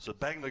 So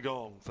bang the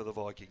gong for the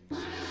Vikings.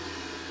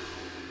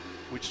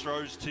 which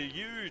throws to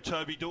you,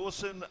 Toby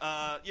Dawson.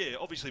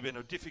 Obviously been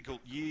a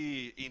difficult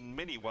year in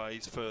many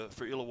ways for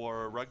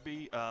Illawarra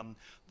Rugby.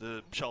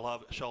 The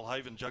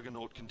Shoalhaven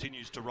juggernaut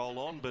continues to roll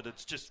on, but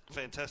it's just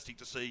fantastic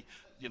to see,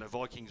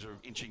 Vikings are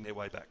inching their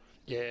way back.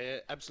 Yeah,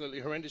 absolutely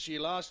horrendous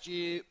year. Last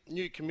year,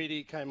 new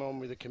committee came on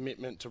with a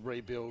commitment to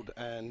rebuild,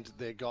 and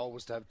their goal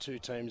was to have 2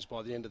 teams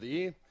by the end of the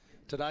year.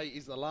 Today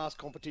is the last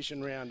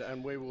competition round,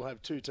 and we will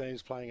have 2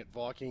 teams playing at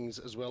Vikings,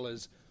 as well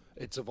as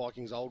it's a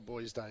Vikings Old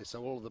Boys Day.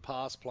 So all of the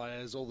past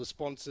players, all the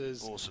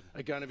sponsors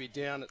are going to be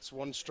down at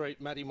Swan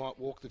Street. Matty might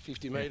walk the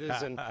 50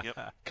 metres and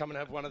come and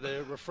have one of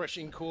the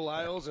refreshing cool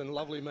ales and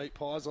lovely meat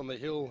pies on the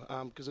hill,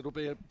 because it'll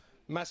be a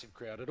massive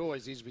crowd. It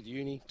always is with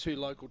Uni. 2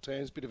 local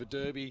teams, bit of a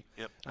derby.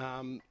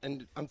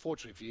 And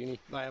unfortunately for Uni,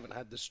 they haven't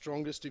had the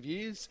strongest of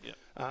years.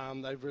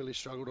 They've really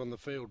struggled on the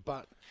field,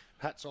 but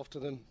hats off to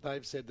them.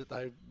 They've said that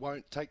they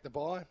won't take the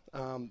bye.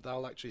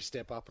 They'll actually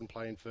step up and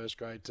play in first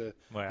grade to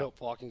help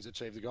Vikings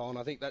achieve the goal. And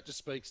I think that just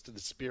speaks to the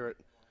spirit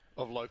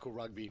of local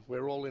rugby.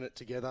 We're all in it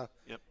together.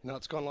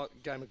 It's kind of like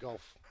a game of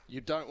golf. You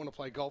don't want to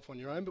play golf on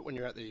your own, but when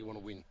you're out there, you want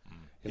to win.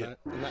 And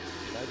that's,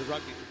 the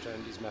rugby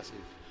fraternity is massive.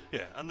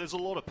 Yeah, and there's a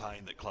lot of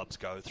pain that clubs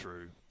go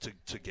through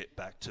to get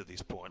back to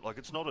this point. Like,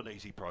 it's not an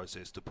easy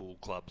process to pull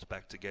clubs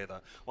back together.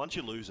 Once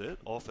you lose it,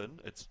 often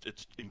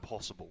it's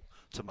impossible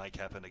to make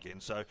happen again.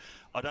 So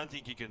I don't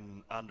think you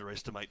can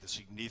underestimate the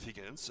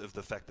significance of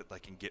the fact that they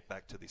can get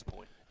back to this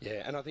point.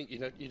 Yeah, and I think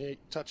you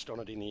touched on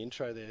it in the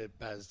intro there,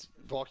 Baz.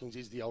 Vikings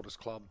is the oldest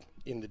club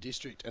in the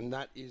district, and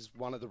that is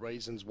one of the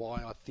reasons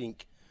why I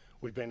think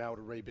we've been able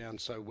to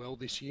rebound so well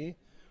this year.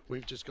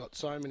 We've just got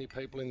so many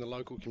people in the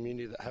local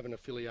community that have an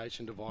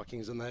affiliation to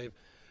Vikings, and they've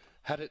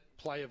had it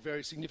play a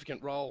very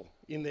significant role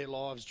in their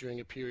lives during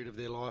a period of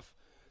their life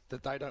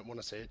that they don't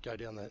want to see it go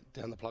down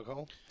the plug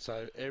hole.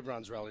 So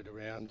everyone's rallied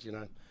around,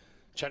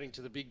 chatting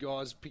to the big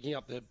guys, picking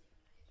up the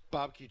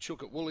barbecue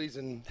chook at Woolies,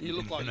 and you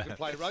look like you can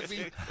play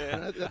rugby.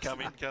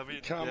 Come in.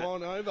 Come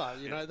on over.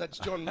 That's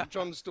John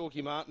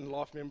Storky Martin,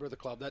 life member of the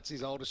club. That's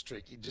his oldest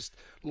trick. He just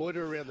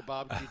loiter around the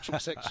barbecue chook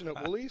section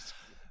at Woolies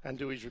and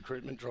do his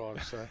recruitment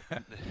drive. So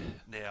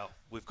now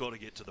we've got to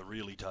get to the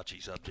really touchy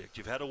subject.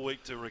 You've had a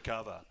week to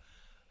recover.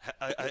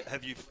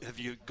 Have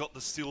you got the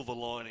silver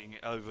lining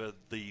over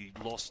the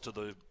loss to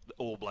the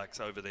All Blacks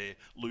over there,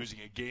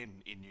 losing again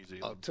in New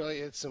Zealand? I'll tell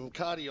you, some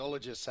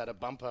cardiologists had a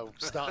bumper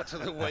start to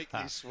the week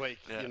this week.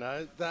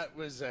 That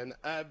was an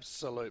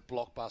absolute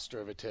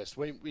blockbuster of a test.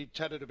 We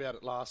chatted about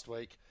it last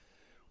week.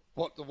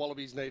 What the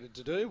Wallabies needed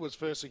to do was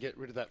firstly get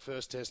rid of that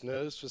first test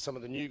nerves for some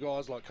of the new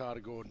guys like Carter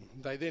Gordon.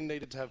 They then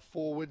needed to have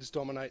forwards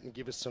dominate and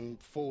give us some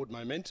forward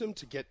momentum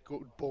to get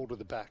good ball to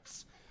the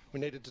backs. We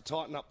needed to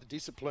tighten up the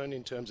discipline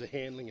in terms of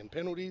handling and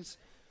penalties.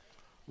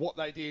 What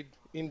they did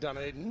in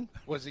Dunedin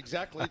was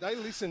exactly, they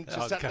listened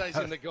to Saturdays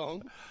in the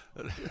Gong.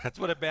 That's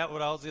about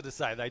what I was going to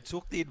say. They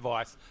took the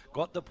advice,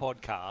 got the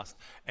podcast,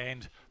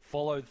 and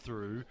followed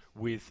through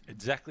with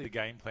exactly the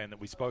game plan that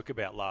we spoke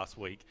about last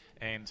week.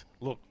 And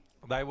look,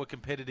 they were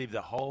competitive the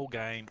whole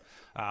game.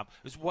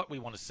 It's what we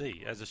want to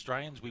see. As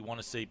Australians, we want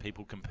to see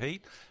people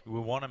compete. We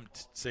want them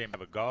to see them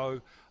have a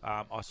go.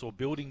 I saw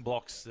building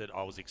blocks that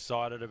I was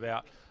excited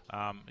about.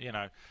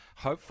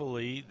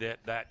 Hopefully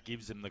that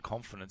gives them the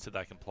confidence that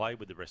they can play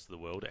with the rest of the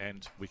world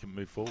and we can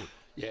move forward.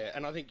 Yeah,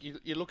 and I think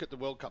you look at the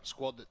World Cup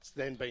squad that's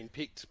then been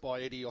picked by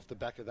Eddie off the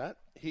back of that.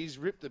 He's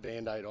ripped the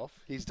Band-Aid off.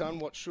 He's done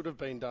what should have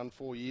been done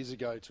 4 years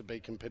ago to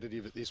be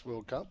competitive at this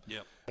World Cup.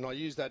 Yep. And I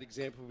use that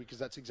example because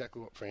that's exactly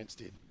what France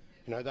did.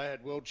 They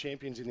had world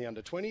champions in the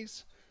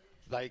under-20s.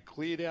 They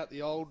cleared out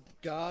the old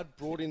guard,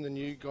 brought in the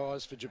new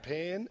guys for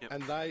Japan,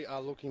 and they are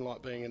looking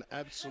like being an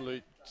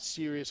absolute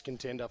serious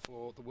contender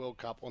for the World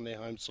Cup on their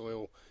home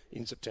soil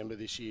in September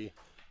this year.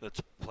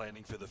 That's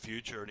planning for the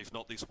future, and if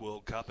not this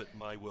World Cup, it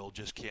may well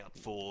just count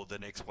for the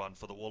next one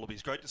for the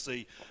Wallabies. Great to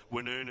see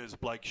Winuna's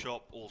Blake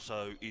Shop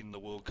also in the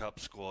World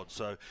Cup squad,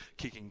 so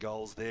kicking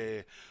goals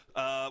there.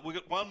 We've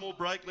got one more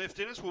break left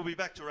in us. We'll be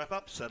back to wrap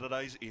up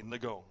Saturdays in the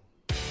Gong.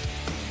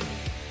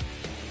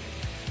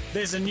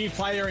 There's a new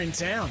player in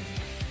town,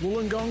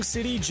 Wollongong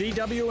City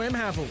GWM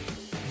Havel.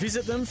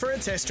 Visit them for a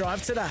test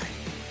drive today.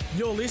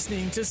 You're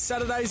listening to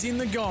Saturdays in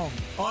the Gong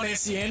on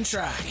SEN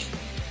Track.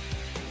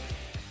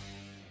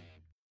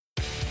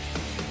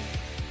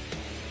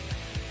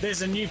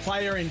 There's a new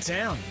player in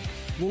town,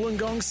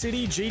 Wollongong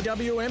City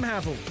GWM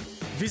Havel.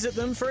 Visit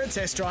them for a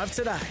test drive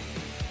today.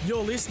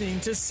 You're listening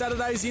to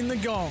Saturdays in the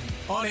Gong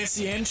on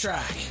SEN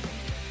Track.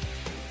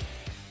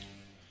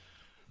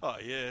 Oh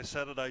yeah,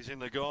 Saturdays in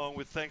the Gong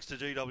with thanks to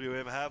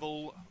GWM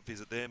Havel.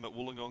 Visit them at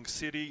Wollongong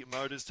City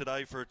Motors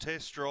today for a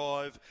test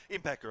drive.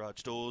 Impact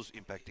Garage Doors,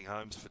 impacting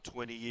homes for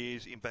 20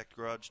 years.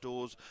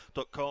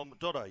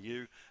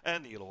 impactgaragedoors.com.au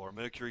and the Illawarra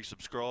Mercury.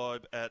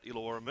 Subscribe at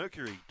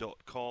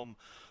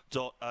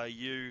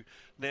illawarramercury.com.au.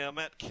 Now,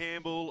 Matt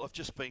Campbell, I've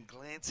just been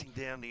glancing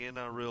down the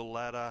NRL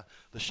ladder.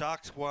 The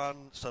Sharks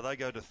won, so they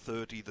go to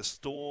 30. The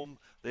Storm,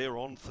 they're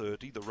on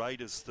 30. The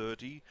Raiders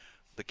 30.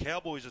 The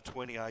Cowboys are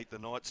 28, the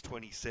Knights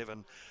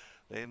 27,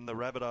 then the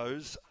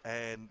Rabbitohs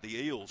and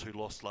the Eels, who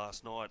lost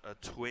last night, are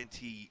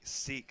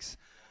 26.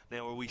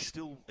 Now, are you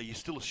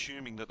still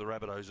assuming that the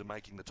Rabbitohs are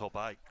making the top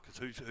 8?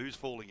 Because who's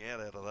falling out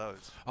of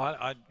those?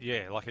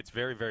 It's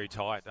very, very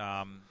tight.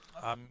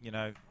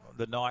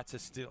 The Knights are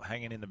still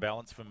hanging in the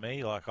balance for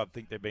me. I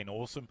think they've been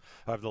awesome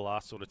over the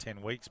last sort of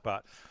 10 weeks,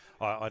 but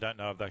I don't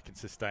know if they can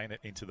sustain it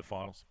into the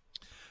finals.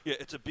 Yeah,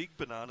 it's a big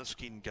banana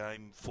skin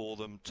game for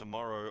them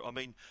tomorrow. I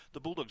mean, the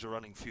Bulldogs are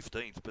running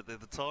 15th, but they're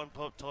the type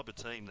of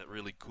team that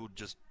really could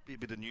just be a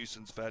bit of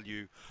nuisance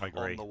value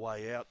on the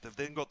way out. They've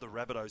then got the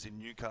Rabbitohs in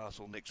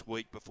Newcastle next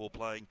week before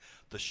playing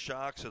the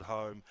Sharks at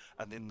home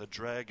and then the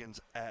Dragons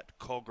at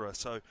Cogra.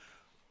 So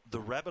the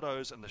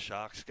Rabbitohs and the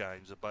Sharks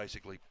games are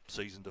basically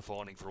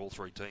season-defining for all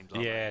three teams,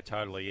 aren't they?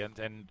 Totally.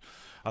 And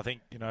I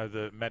think,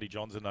 the Matty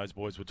Johns and those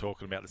boys were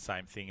talking about the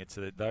same thing. It's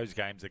those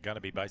games are going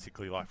to be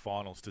basically like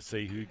finals to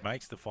see who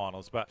makes the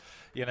finals. But,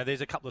 there's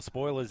a couple of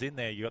spoilers in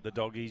there. You've got the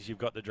Doggies, you've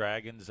got the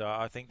Dragons.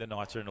 I think the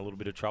Knights are in a little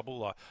bit of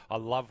trouble. I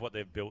love what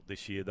they've built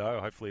this year, though.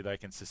 Hopefully they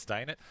can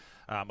sustain it.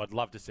 I'd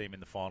love to see them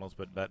in the finals,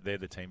 but they're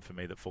the team for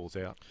me that falls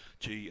out.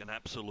 Gee, an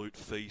absolute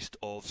feast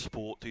of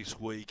sport this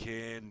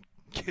weekend.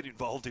 Get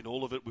involved in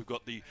all of it. We've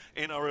got the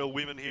NRL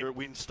women here at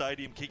Wynn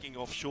Stadium kicking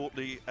off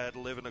shortly at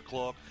 11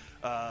 o'clock.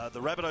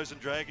 The Rabbitohs and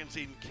Dragons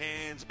in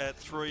Cairns at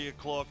 3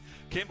 o'clock.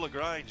 Kembla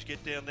Grange,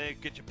 get down there,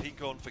 get your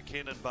pink on for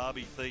Ken and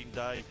Barbie theme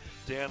day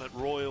down at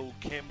Royal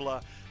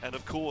Kembla. And,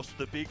 of course,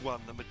 the big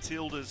one, the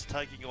Matildas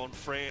taking on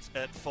France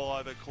at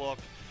 5 o'clock.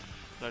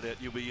 No doubt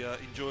you'll be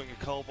enjoying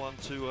a cold one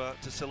to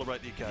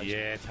celebrate the occasion.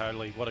 Yeah,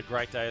 totally. What a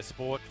great day of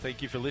sport.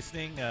 Thank you for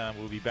listening.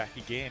 We'll be back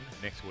again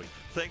next week.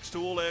 Thanks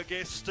to all our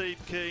guests, Steve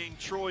Keane,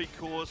 Troy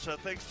Corsa.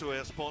 Thanks to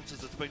our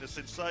sponsors. It's been a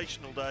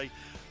sensational day.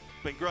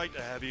 Been great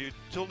to have you.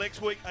 Till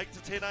next week, 8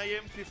 to 10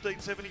 a.m.,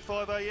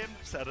 15:75 a.m.,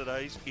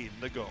 Saturdays in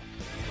the Gong.